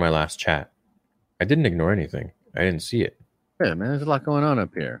you ignore my last chat? I didn't ignore anything. I didn't see it. Yeah, man, there's a lot going on up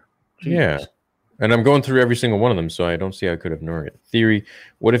here. Jeez. Yeah. And I'm going through every single one of them, so I don't see how I could ignore it. Theory,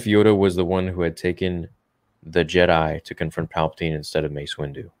 what if Yoda was the one who had taken the Jedi to confront Palpatine instead of Mace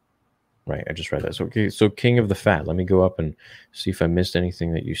Windu? Right, I just read that. So, okay, so King of the Fat. Let me go up and see if I missed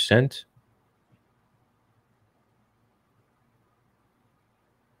anything that you sent.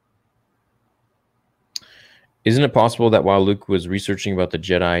 Isn't it possible that while Luke was researching about the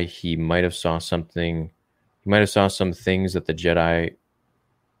Jedi, he might have saw some things that the Jedi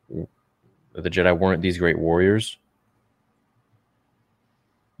weren't these great warriors?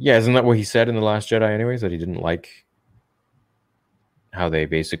 Yeah, isn't that what he said in The Last Jedi anyways, that he didn't like how they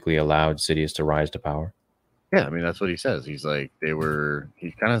basically allowed Sidious to rise to power? Yeah, I mean, that's what he says. He's like, they were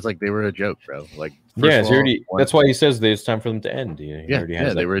a joke, bro. Like, yeah, that's why he says that it's time for them to end.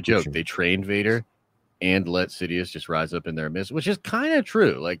 They were a joke. They trained Vader and let Sidious just rise up in their midst, which is kind of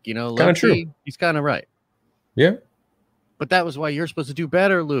true. Like, kind of true. He's kind of right. Yeah. But that was why you're supposed to do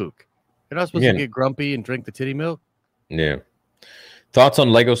better, Luke. You're not supposed to get grumpy and drink the titty milk. Yeah. Thoughts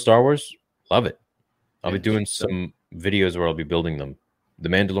on Lego Star Wars? Love it. I'll be doing some videos where I'll be building them. The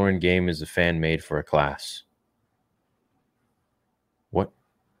Mandalorian game is a fan made for a class. What?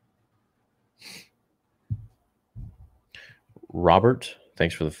 Robert,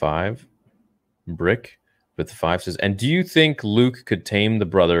 thanks for the 5. Brick with the 5 says, and do you think Luke could tame the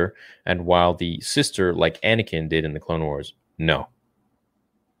brother and while the sister like Anakin did in the Clone Wars? No.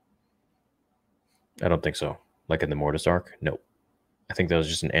 I don't think so. Like in the Mortis arc? No. I think that was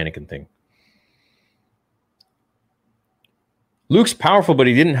just an Anakin thing. Luke's powerful, but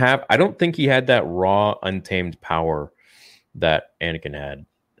I don't think he had that raw, untamed power that Anakin had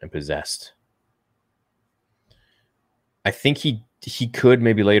and possessed. I think he could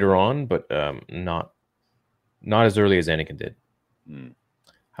maybe later on, but not as early as Anakin did.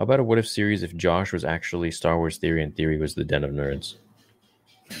 How about a what if series if Josh was actually Star Wars Theory and Theory was the Den of Nerds?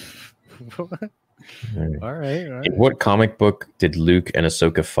 All right. In what comic book did Luke and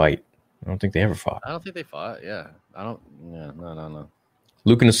Ahsoka fight? I don't think they ever fought. I don't think they fought. Yeah. No.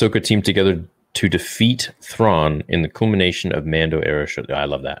 Luke and Ahsoka teamed together to defeat Thrawn in the culmination of Mando era show. I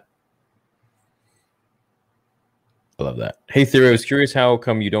love that. I love that. Hey, Theory, I was curious how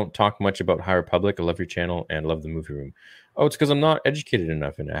come you don't talk much about High Republic. I love your channel and love the movie room. Oh, it's because I'm not educated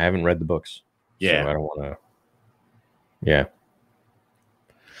enough in it. I haven't read the books. Yeah. So I don't want to. Yeah.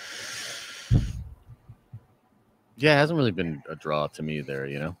 Yeah, it hasn't really been a draw to me there,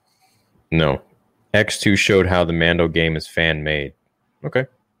 you know? No. X2 showed how the Mando game is fan made. Okay.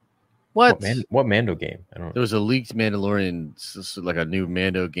 What? What Mando game? I don't know. There was a leaked Mandalorian, like a new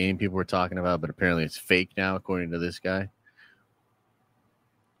Mando game people were talking about, but apparently it's fake now, according to this guy.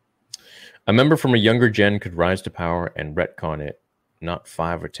 A member from a younger gen could rise to power and retcon it, not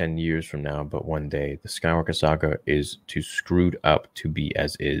 5 or 10 years from now, but one day. The Skywalker saga is too screwed up to be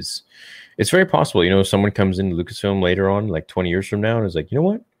as is. It's very possible, someone comes into Lucasfilm later on, like 20 years from now, and is like, you know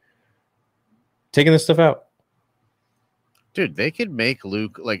what? Taking this stuff out. Dude, they could make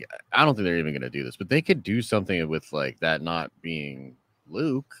Luke, like, I don't think they're even going to do this, but they could do something with, like, that not being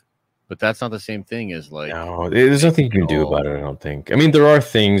Luke, but that's not the same thing as, like... No, there's nothing you can do about it, I don't think. I mean, there are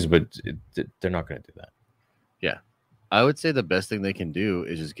things, but they're not going to do that. Yeah. I would say the best thing they can do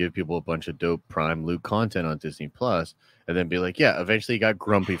is just give people a bunch of dope Prime Luke content on Disney Plus, and then be like, yeah, eventually you got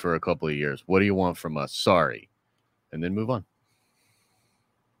grumpy for a couple of years. What do you want from us? Sorry. And then move on.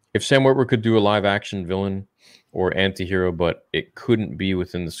 If Sam Witwer could do a live-action villain or anti-hero, but it couldn't be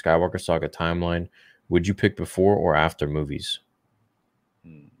within the Skywalker saga timeline, would you pick before or after movies?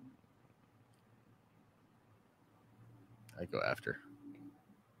 I'd go after.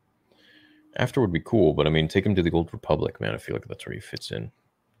 After would be cool, but I mean, take him to the Old Republic, man. I feel like that's where he fits in.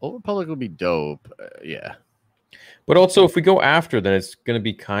 Old Republic would be dope, yeah. But also, if we go after, then it's going to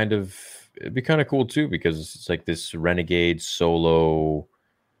be it'd be kind of cool too, because it's like this renegade solo,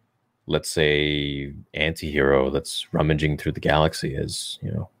 let's say, anti-hero that's rummaging through the galaxy. As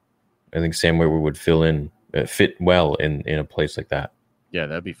I think Sam Witwer would fit well in a place like that. Yeah,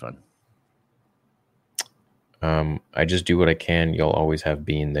 that'd be fun. I just do what I can. Y'all always have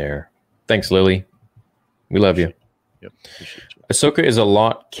been there. Thanks, Lily. We love you. Yep. Appreciate you. Ahsoka is a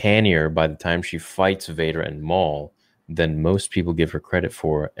lot cannier by the time she fights Vader and Maul than most people give her credit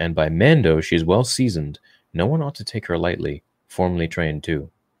for, and by Mando, she's well seasoned. No one ought to take her lightly. Formally trained too.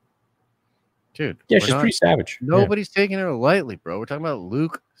 Dude. Yeah, she's pretty savage. Nobody's taking her lightly, bro. We're talking about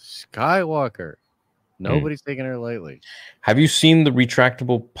Luke Skywalker. Nobody's taking her lightly. Have you seen the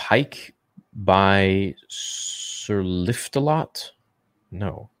retractable pike by Sir Lift-A-Lot?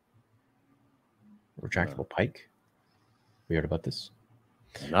 No. Retractable pike? We heard about this?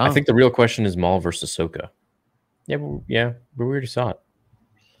 No. I think the real question is Maul versus Ahsoka. Yeah, we already saw it.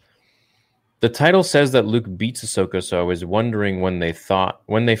 The title says that Luke beats Ahsoka, so I was wondering when they fought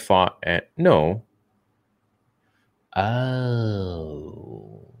at... No.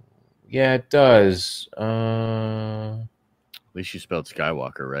 Oh. Yeah, it does. At least you spelled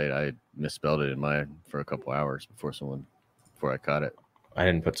Skywalker, right? I misspelled it in mine for a couple hours before I caught it. I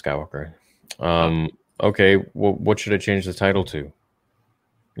didn't put Skywalker. Okay, well, what should I change the title to?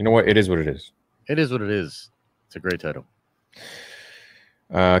 You know what? It is what it is. It is what it is. It's a great title.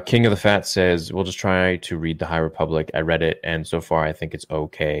 King of the Fat says, we'll just try to read The High Republic. I read it, and so far I think it's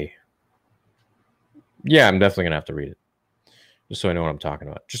okay. Yeah, I'm definitely going to have to read it. Just so I know what I'm talking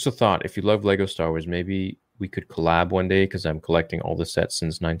about. Just a thought. If you love Lego Star Wars, maybe we could collab one day, because I'm collecting all the sets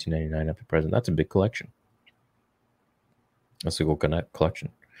since 1999 up to present. That's a big collection. That's a cool collection.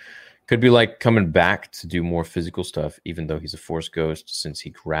 Could be like coming back to do more physical stuff, even though he's a Force ghost, since he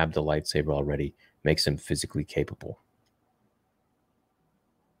grabbed the lightsaber already, makes him physically capable.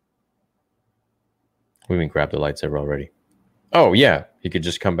 What do you mean grab the lightsaber already? Oh, yeah. He could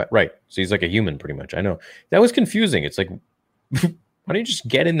just come back. Right. So he's like a human, pretty much. I know. That was confusing. It's like, why don't you just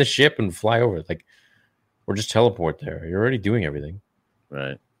get in the ship and fly over? Like, or just teleport there. You're already doing everything.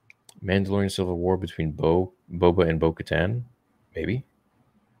 Right. Mandalorian Civil War between Boba and Bo-Katan? Maybe.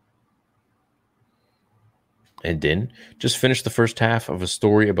 And Din just finished the first half of a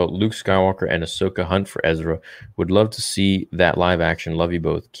story about Luke Skywalker and Ahsoka hunt for Ezra. Would love to see that live action. Love you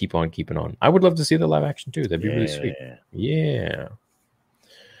both. Keep on keeping on. I would love to see the live action too. That'd be really sweet. Yeah.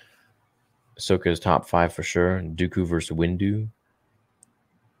 Ahsoka is top 5 for sure. Dooku versus Windu.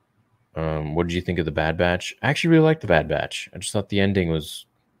 What did you think of the Bad Batch? I actually really liked the Bad Batch. I just thought the ending was...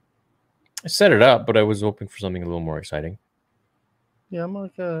 I set it up, but I was hoping for something a little more exciting. Yeah, I'm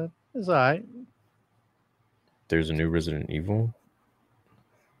like, it's all right. There's a new Resident Evil.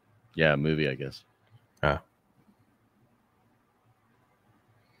 Yeah, a movie, I guess.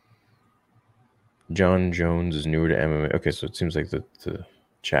 John Jones is newer to MMA. Okay, so it seems like the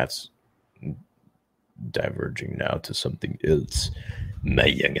chat's diverging now to something else. My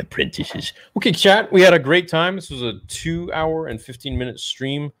young apprentices. Okay, chat, we had a great time. This was a 2-hour and 15-minute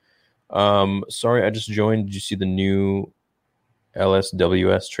stream. Sorry, I just joined. Did you see the new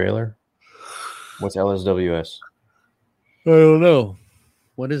LSWS trailer? What's LSWS? I don't know.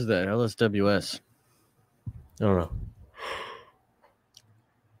 What is that? LSWS. I don't know.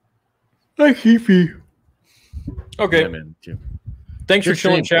 I keep you. Okay. Yeah, man. Thanks Good for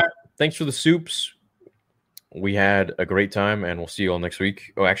chilling, stream. chat. Thanks for the soups. We had a great time, and we'll see you all next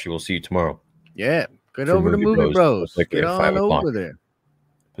week. Oh, actually, we'll see you tomorrow. Yeah. Get For over to Movie Bros. Like Get at on 5 o'clock over there.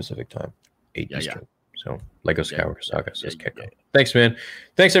 Pacific time, 8 Yeah, Eastern. So, Lego Skywalker Saga says yeah. Keko. Thanks, man.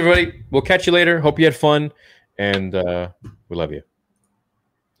 Thanks, everybody. We'll catch you later. Hope you had fun, and we love you.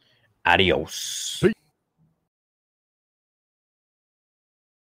 Adios. Peace.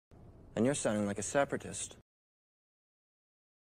 And you're sounding like a separatist.